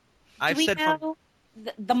 I've Do we said know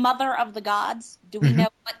the mother of the gods? Do we know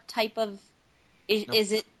what type of?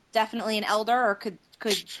 Is it definitely an elder, or could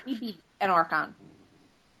she be an Archon?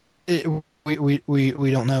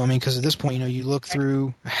 We don't know. I mean, because at this point, you look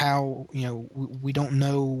through how, we don't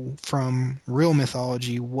know from real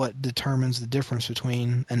mythology what determines the difference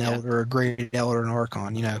between an elder, a great elder, and an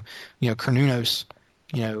archon. Carnunos,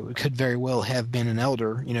 could very well have been an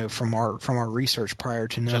elder. From our research prior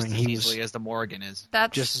to knowing just as easily as the Morrigan is.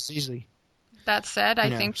 That's just as easily. That said,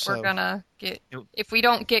 I think we're gonna get, if we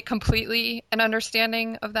don't get completely an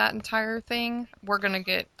understanding of that entire thing, we're gonna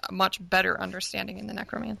get a much better understanding in the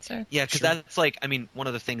Necromancer. Yeah, because that's one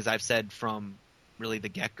of the things I've said from really the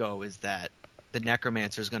get-go is that the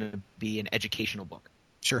Necromancer is going to be an educational book.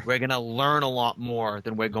 Sure. We're going to learn a lot more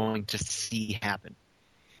than we're going to see happen.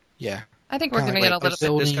 Yeah. I think we're going to get a little bit.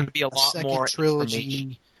 There's going to be a lot more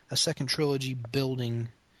information. A second trilogy building.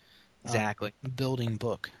 Exactly. Building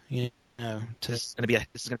book. This is going to be a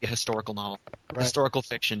historical novel, right. Historical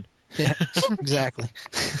fiction. Yeah, exactly.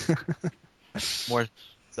 More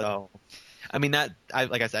so, I've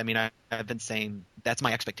been saying that's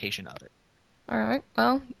my expectation of it. All right.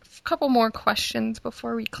 Well, a couple more questions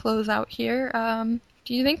before we close out here.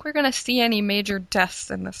 Do you think we're going to see any major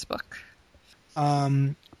deaths in this book?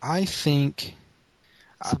 I think.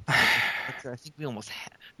 I think we almost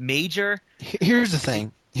have major. Here's the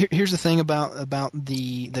thing. Here's the thing about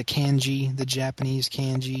the kanji, the Japanese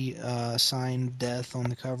kanji sign of death on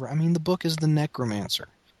the cover. I mean, the book is the Necromancer.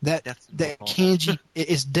 That kanji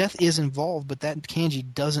is death is involved, but that kanji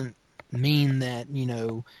doesn't mean that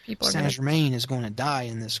Saint Germain is going to die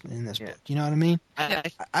in this book. You know what I mean?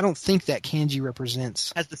 I don't think that kanji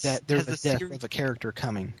represents that there's a death of a character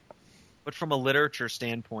coming. But from a literature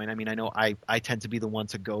standpoint, I know I tend to be the one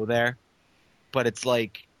to go there, but it's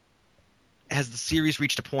like, has the series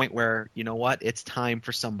reached a point where, it's time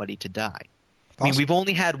for somebody to die? I mean, we've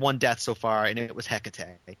only had one death so far, and it was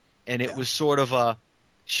Hecate. And it was sort of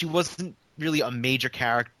she wasn't really a major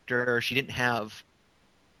character. She didn't have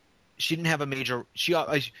a major, she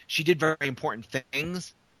did very important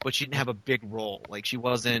things, but she didn't have a big role. Like, she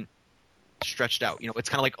wasn't stretched out. It's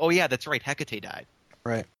kind of like, oh yeah, that's right, Hecate died.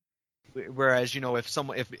 Right. Whereas,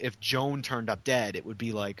 if Joan turned up dead, it would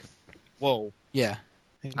be like, whoa. Yeah.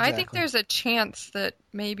 Exactly. I think there's a chance that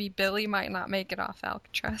maybe Billy might not make it off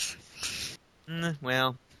Alcatraz.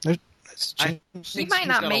 Well, he might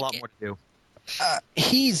not make it. More to do.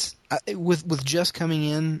 He's with just coming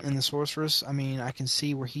in the Sorceress. I mean, I can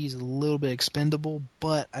see where he's a little bit expendable,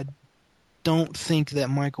 but I don't think that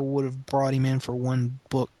Michael would have brought him in for one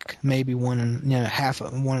book, maybe one and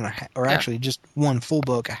actually just one full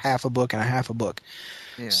book, a half a book, and a half a book.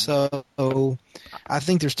 Yeah. So I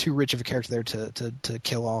think there's too rich of a character there to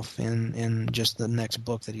kill off in just the next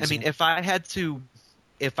book that he's in. If I had to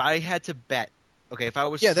bet, okay, if I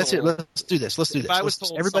was that's it. Let's do this. If I was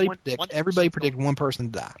told everybody predict one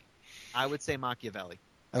person to die. I would say Machiavelli.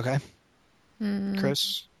 Okay.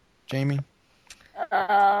 Chris, Jamie. Pick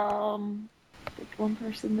one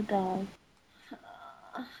person to die.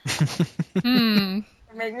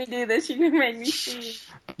 Make me do this. You can make me see.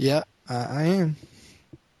 Yeah, I am.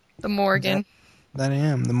 The Morrigan. That I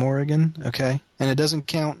am. The Morrigan. Okay. And it doesn't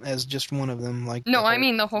count as just one of them. No, I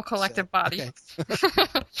mean the whole collective body. Okay.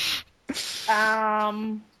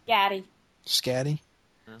 Scatty. Scatty?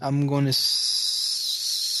 Yeah. I'm going to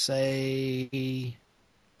say...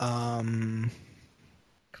 Come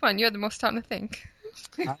on, you had the most time to think.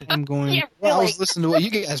 I'm going... Yeah, really. Well, I was listening to what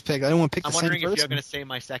you guys picked. I don't want to pick the same person. I'm wondering if you're going to say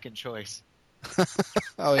my second choice.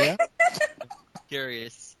 Oh, yeah?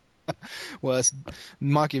 Curious. Well,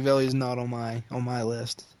 Machiavelli is not on my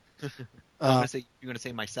list. You're gonna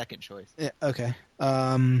say my second choice. Yeah, okay.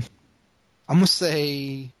 I'm gonna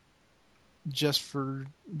say just for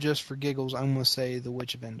giggles, I'm gonna say The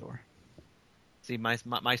Witch of Endor. See,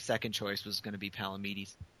 my second choice was gonna be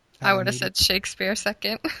Palamedes. I would have said Shakespeare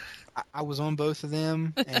second. I was on both of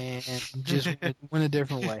them and just went a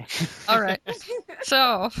different way. All right.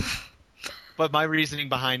 So. But my reasoning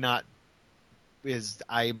behind not is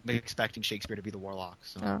I'm expecting Shakespeare to be the warlock.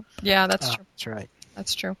 So. Oh, yeah, that's true. That's right.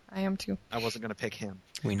 That's true. I am too. I wasn't gonna pick him.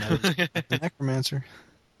 We know the necromancer.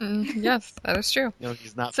 Yes, that is true. No,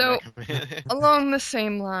 he's not. So, along the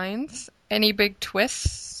same lines, any big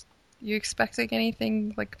twists? You expecting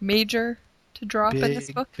anything like major to drop in this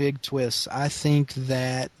book? Big twists. I think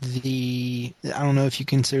that I don't know if you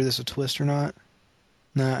consider this a twist or not.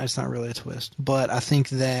 No, it's not really a twist. But I think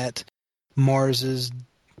that Mars's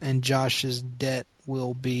and Josh's debt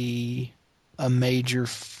will be a major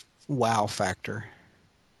wow factor.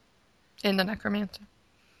 In the Necromancer.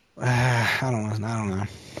 I don't know.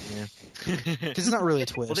 Yeah. Because it's not really a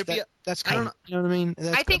twist. That's kind of, you know what I mean?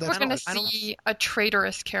 I think we're going to see a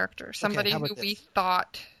traitorous character. Somebody who we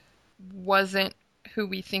thought wasn't who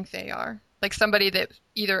we think they are. Like somebody that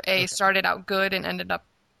either started out good and ended up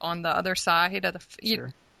on the other side of the...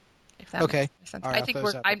 Sure. If that makes sense. Right, I think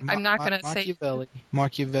I'm not going to say...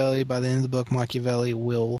 Machiavelli, by the end of the book, Machiavelli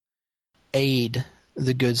will aid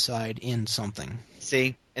the good side in something.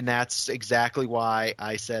 See? And that's exactly why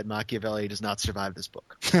I said Machiavelli does not survive this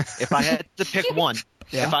book. If I had to pick one,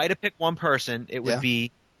 if I had to pick one person, it would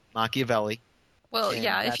be Machiavelli. Well,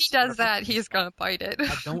 if he does that, he's going to bite it.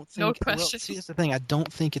 I don't think, no question. Well, see, that's the thing. I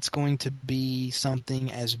don't think it's going to be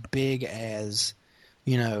something as big as,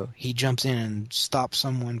 he jumps in and stops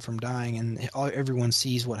someone from dying and everyone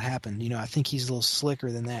sees what happened. I think he's a little slicker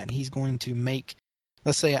than that. He's going to make...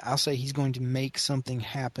 I'll say he's going to make something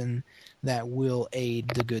happen that will aid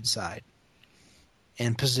the good side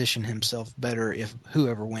and position himself better if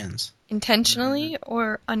whoever wins. Intentionally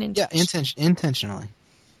or unintentionally? Yeah, intentionally.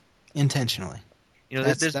 Intentionally.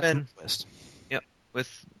 There's been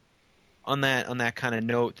on that kind of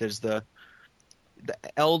note. There's the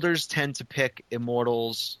elders tend to pick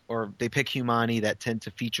immortals, or they pick humani that tend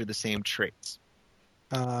to feature the same traits.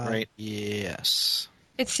 Right? Yes.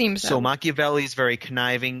 It seems so. Machiavelli is very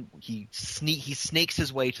conniving. He snakes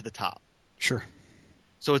his way to the top. Sure.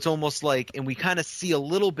 So it's almost like, and we kind of see a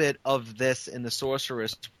little bit of this in the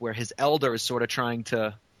Sorceress, where his elder is sort of trying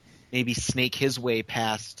to maybe snake his way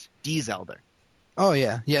past Dee's elder. Oh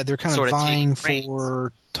yeah, they're kind of vying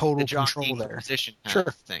for total control there. Position kind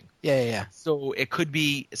of thing. Yeah. So it could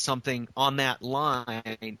be something on that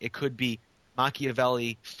line. It could be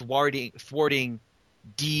Machiavelli thwarting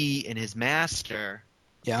Dee and his master.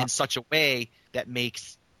 In such a way that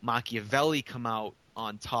makes Machiavelli come out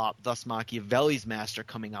on top, thus Machiavelli's master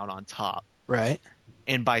coming out on top. Right.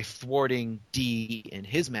 And by thwarting Dee and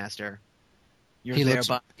his master, you're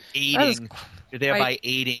thereby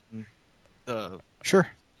aiding the... Sure.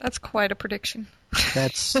 That's quite a prediction.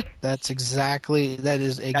 That is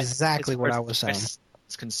exactly what I was saying.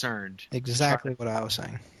 It's concerned. Exactly what I was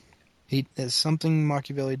saying. It's something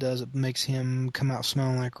Machiavelli does that makes him come out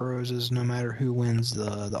smelling like roses, no matter who wins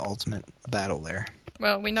the ultimate battle there.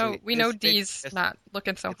 Well, we know Dee's not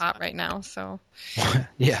looking so hot right now, so.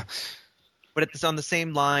 Yeah. But it's on the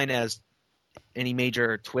same line as any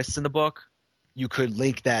major twists in the book. You could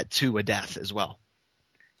link that to a death as well.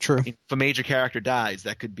 True. If a major character dies,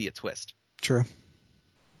 that could be a twist. True.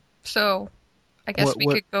 So, I guess we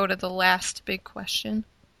could go to the last big question.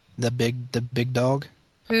 The big dog.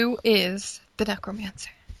 Who is the Necromancer?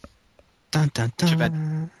 Dun, dun,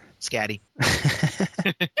 dun. Scatty.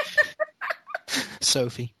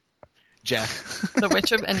 Sophie. Jeff. The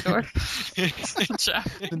Witch of Endor.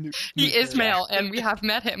 Jeff. He is male, and we have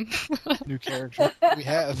met him. New character. We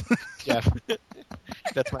have. Jeff.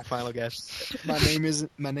 That's my final guess. My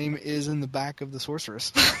name is in the back of the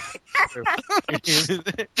Sorceress.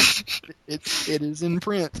 It is in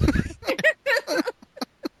print.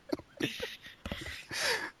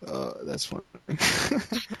 That's funny.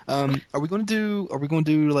 Are we going to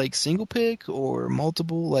do like single pick or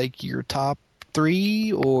multiple, like your top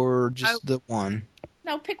 3 or just the one?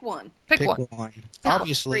 No, pick one. Pick one. No,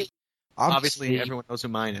 Obviously, everyone knows who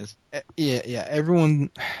mine is. Yeah. Everyone.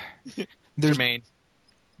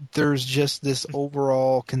 There's just this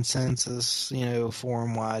overall consensus,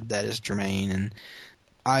 forum wide, that is Jermaine, and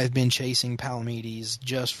I've been chasing Palamedes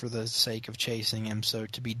just for the sake of chasing him, so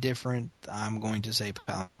to be different, I'm going to say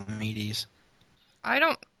Palamedes.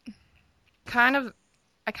 I kind of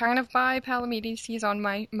buy Palamedes. He's on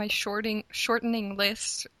my shortening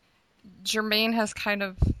list. Jermaine has kind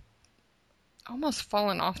of almost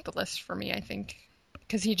fallen off the list for me, I think,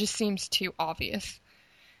 because he just seems too obvious.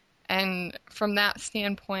 And from that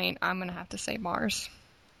standpoint, I'm going to have to say Mars.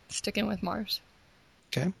 Sticking with Mars.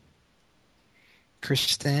 Okay.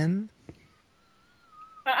 Kristen?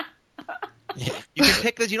 Yeah. You can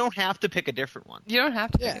pick this. You don't have to pick a different one. You don't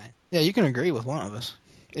have to pick it. Yeah, you can agree with one of us.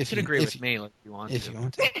 You can agree with me if you want to. If you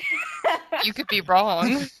want to. You could be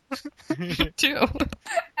wrong, too.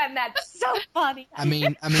 And that's so funny. I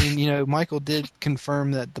mean, Michael did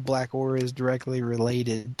confirm that the Black Aura is directly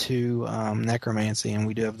related to necromancy, and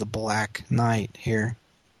we do have the Black Knight here.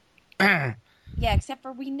 Yeah, except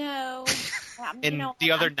for we know. And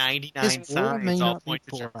the other 99 His aura may signs all not be point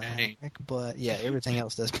to Jermaine. black, but yeah, everything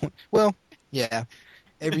else does point. Well, yeah,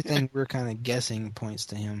 everything we're kind of guessing points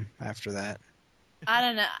to him after that. I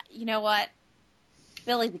don't know. You know what?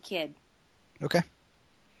 Billy the Kid. Okay.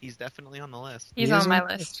 He's definitely on the list. He's on my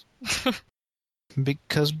list.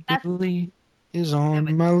 Because Billy is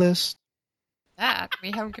on my list. That,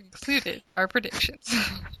 we have concluded our predictions.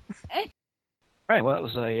 Right, well, that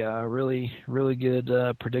was a really, really good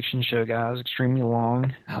prediction show, guys. Extremely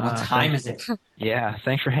long. What time is it? Yeah,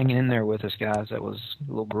 thanks for hanging in there with us, guys. That was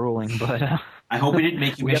a little grueling, but... I hope we didn't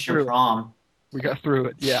make you miss your prom. We got through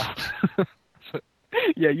it, yeah.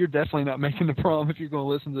 Yeah, you're definitely not making the prom if you're going to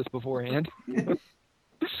listen to this beforehand.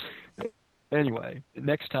 Anyway,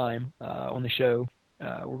 next time on the show,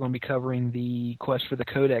 we're going to be covering the Quest for the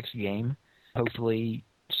Codex game. Hopefully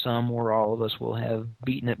some or all of us will have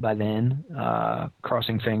beaten it by then,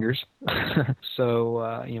 crossing fingers.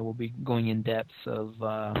 So, we'll be going in depth of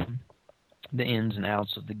the ins and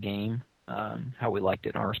outs of the game, how we liked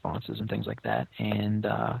it, our responses and things like that. And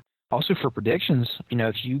also for predictions,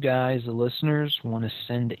 if you guys, the listeners, want to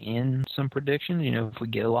send in some predictions, if we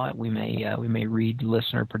get a lot, we may read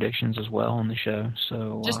listener predictions as well on the show.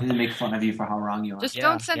 So just to make fun of you for how wrong you are. Just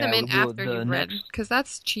don't send them in after you've read, because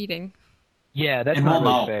that's cheating. Yeah, that's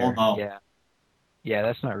not really fair. Yeah,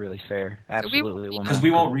 that's not really fair. Absolutely. Because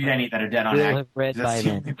we won't read any that are dead on We'll have read by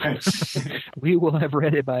then. We will have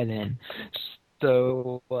read it by then.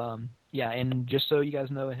 So, and just so you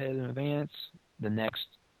guys know ahead in advance, the next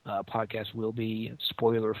podcast will be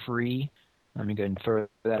spoiler-free. Let me go ahead and throw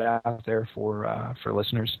that out there for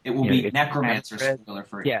listeners. It will be Necromancer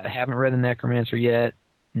spoiler-free. Yeah, haven't read the Necromancer yet.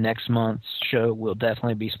 Next month's show will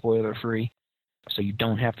definitely be spoiler-free. So you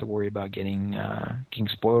don't have to worry about getting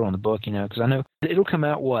spoiled on the book, because I know it'll come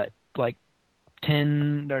out, like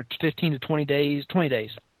 10 or 15 to 20 days, 20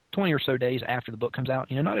 or so days after the book comes out.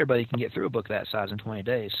 Not everybody can get through a book that size in 20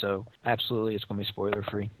 days, so absolutely it's going to be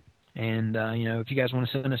spoiler-free. And, if you guys want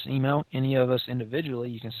to send us an email, any of us individually,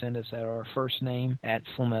 you can send us at our first name at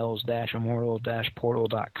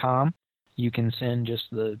flamels-immortal-portal.com. You can send just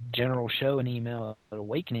the general show an email at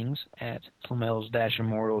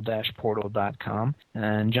awakenings@flamels-immortal-portal.com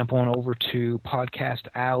and jump on over to Podcast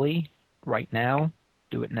Alley right now.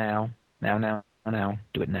 Do it now. Now.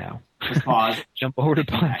 Do it now. Just pause. Jump over to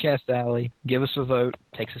Podcast Alley. Give us a vote.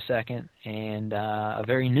 Takes a second. And a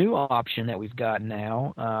very new option that we've got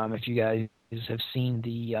now, if you guys have seen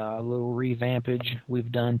the little revampage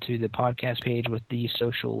we've done to the podcast page with the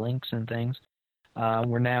social links and things,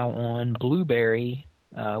 we're now on Blueberry,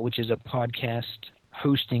 which is a podcast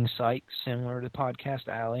hosting site similar to Podcast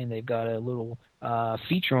Alley, and they've got a little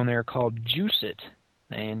feature on there called Juice It,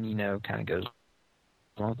 and kind of goes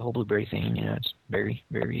along with the whole Blueberry thing. It's very,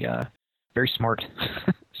 very, very smart.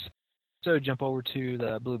 So jump over to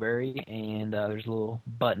the Blueberry, and there's a little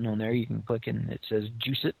button on there you can click, and it says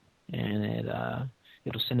Juice It, and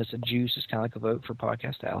it'll send us a juice. It's kind of like a vote for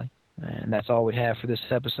Podcast Alley. And that's all we have for this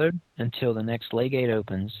episode. Until the next Legate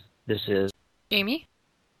opens, this is Amy,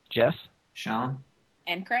 Jeff, Sean,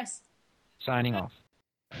 and Chris signing off.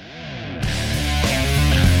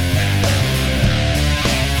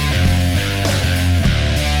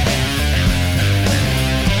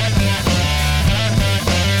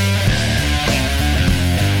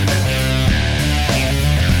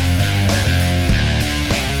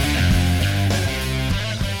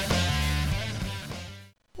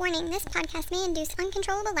 Warning, this podcast may induce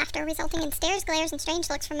uncontrollable laughter resulting in stares, glares, and strange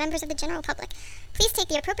looks from members of the general public. Please take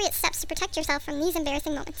the appropriate steps to protect yourself from these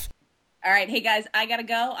embarrassing moments. All right, hey guys, I gotta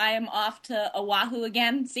go. I am off to Oahu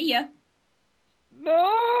again. See ya.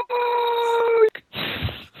 No!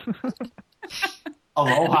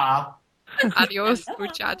 Aloha. Adios,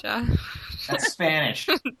 muchacha. That's Spanish.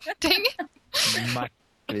 Dang it.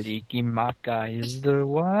 Makariki Maka is the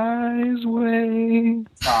wise way.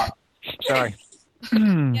 Stop. Sorry.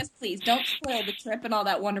 Yes, please. Don't spoil the trip and all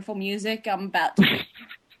that wonderful music I'm about to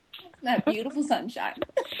That beautiful sunshine.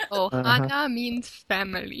 Ohana means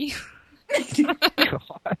family.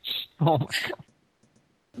 Gosh. Oh my God.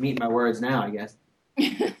 I'm eating my words now, I guess.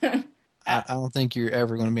 I don't think you're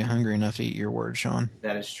ever going to be hungry enough to eat your word, Sean.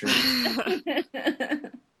 That is true.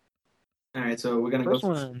 All right, so we're going to First go...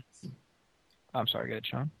 one. I'm sorry, go ahead,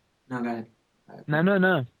 Sean. No, go ahead.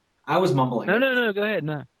 No. I was mumbling. No, go ahead,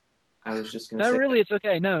 no. I was just going to No, say... really, it's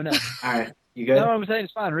okay. No. All right, you good? No, I'm saying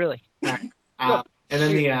it's fine, really. All right. And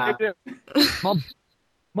then the...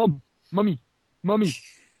 Mom, mommy.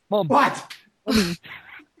 Mom. What? Mommy.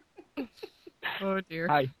 Oh, dear.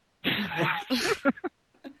 Hi.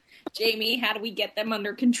 Jamie, how do we get them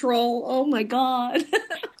under control? Oh my God.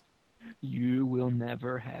 You will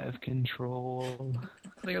never have control.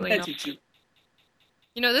 Clearly not.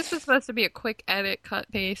 You know, this was supposed to be a quick edit, cut,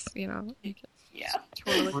 paste, you know. Yeah.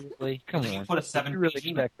 Really? Come on. Put a 7 You really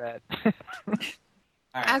expect that. All right.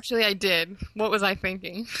 Actually, I did. What was I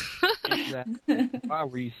thinking? Exactly. Why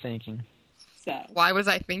were you thinking? So. Why was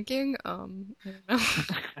I thinking? I don't know.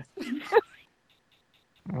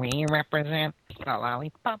 We represent the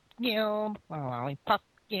Lollipop Guild. The Lollipop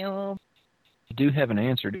Guild. We do have an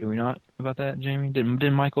answer, do we not, about that, Jamie?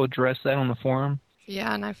 Didn't Michael address that on the forum?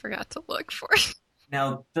 Yeah, and I forgot to look for it.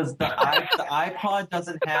 Now, does the iPod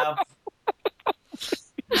doesn't have...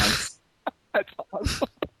 Nice. That's awesome.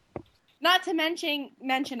 Not to mention,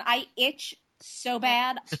 I itch so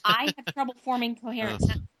bad, I have trouble forming coherent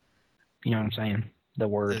sentences. You know what I'm saying? The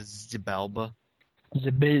word. Zibalba.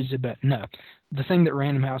 No. The thing that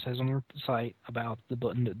Random House has on their site about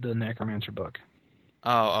the Necromancer book.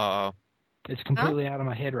 Oh. It's completely out of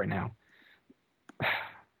my head right now.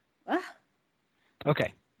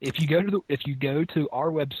 Okay. If you go to our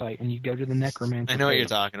website and you go to the Necromancer, I know what page, you're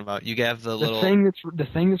talking about. You have the little thing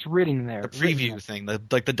that's written there. the preview thing,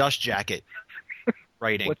 like the dust jacket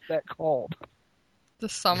writing. What's that called? The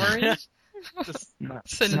summary?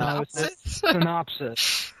 Synopsis?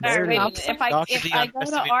 Synopsis. There it is. If I go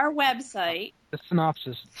to our website, The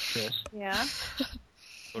synopsis. Sis. yeah.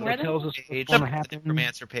 It tells us Page, what's going to the happen.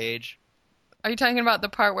 Necromancer page. Are you talking about the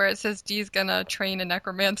part where it says Dee's gonna train a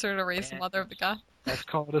necromancer to raise the mother of the god? That's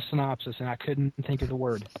called a synopsis, and I couldn't think of the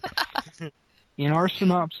word. In our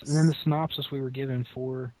synopsis, in the synopsis we were given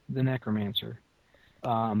for the Necromancer,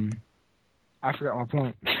 I forgot my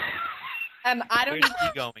point. And I don't Where's he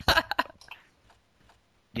going?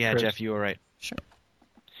 Yeah, Chris. Jeff, you were right. Sure.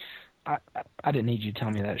 I didn't need you to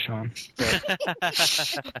tell me that, Sean.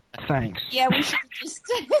 Thanks. Yeah, we should just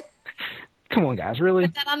Come on, guys. Really?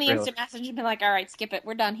 put that on the instant message and be like, all right, skip it.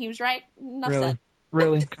 We're done. He was right. Enough Really? said.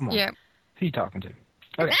 Really? Come on. Yeah. Who you talking to?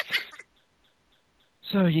 Okay.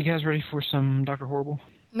 So, you guys ready for some Dr. Horrible?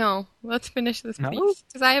 No, let's finish this, No? please.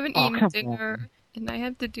 Because I haven't Oh, eaten come dinner, and I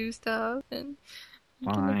have to do stuff, and...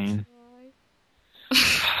 I'm Fine.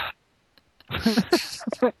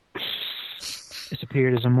 This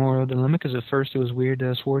appeared as a moral dilemma because at first it was weird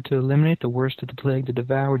to swore to eliminate the worst of the plague that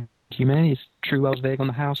devoured humanity. It's true I was vague on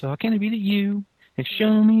the house, so how can it be that you have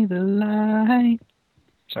shown me the light?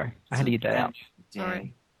 Sorry, I had to get that out.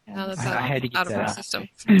 Sorry. Now that's I had to get out of that our out. system.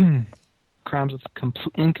 Crimes of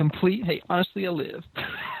incomplete. Hey, honestly, I live.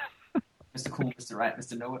 Mr. Cool, Mr. Right,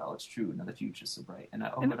 Mr. Know-It-All, it's true. Another future so bright. And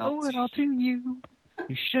I owe And it all owe it all to you.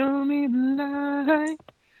 You show me the light.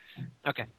 Okay,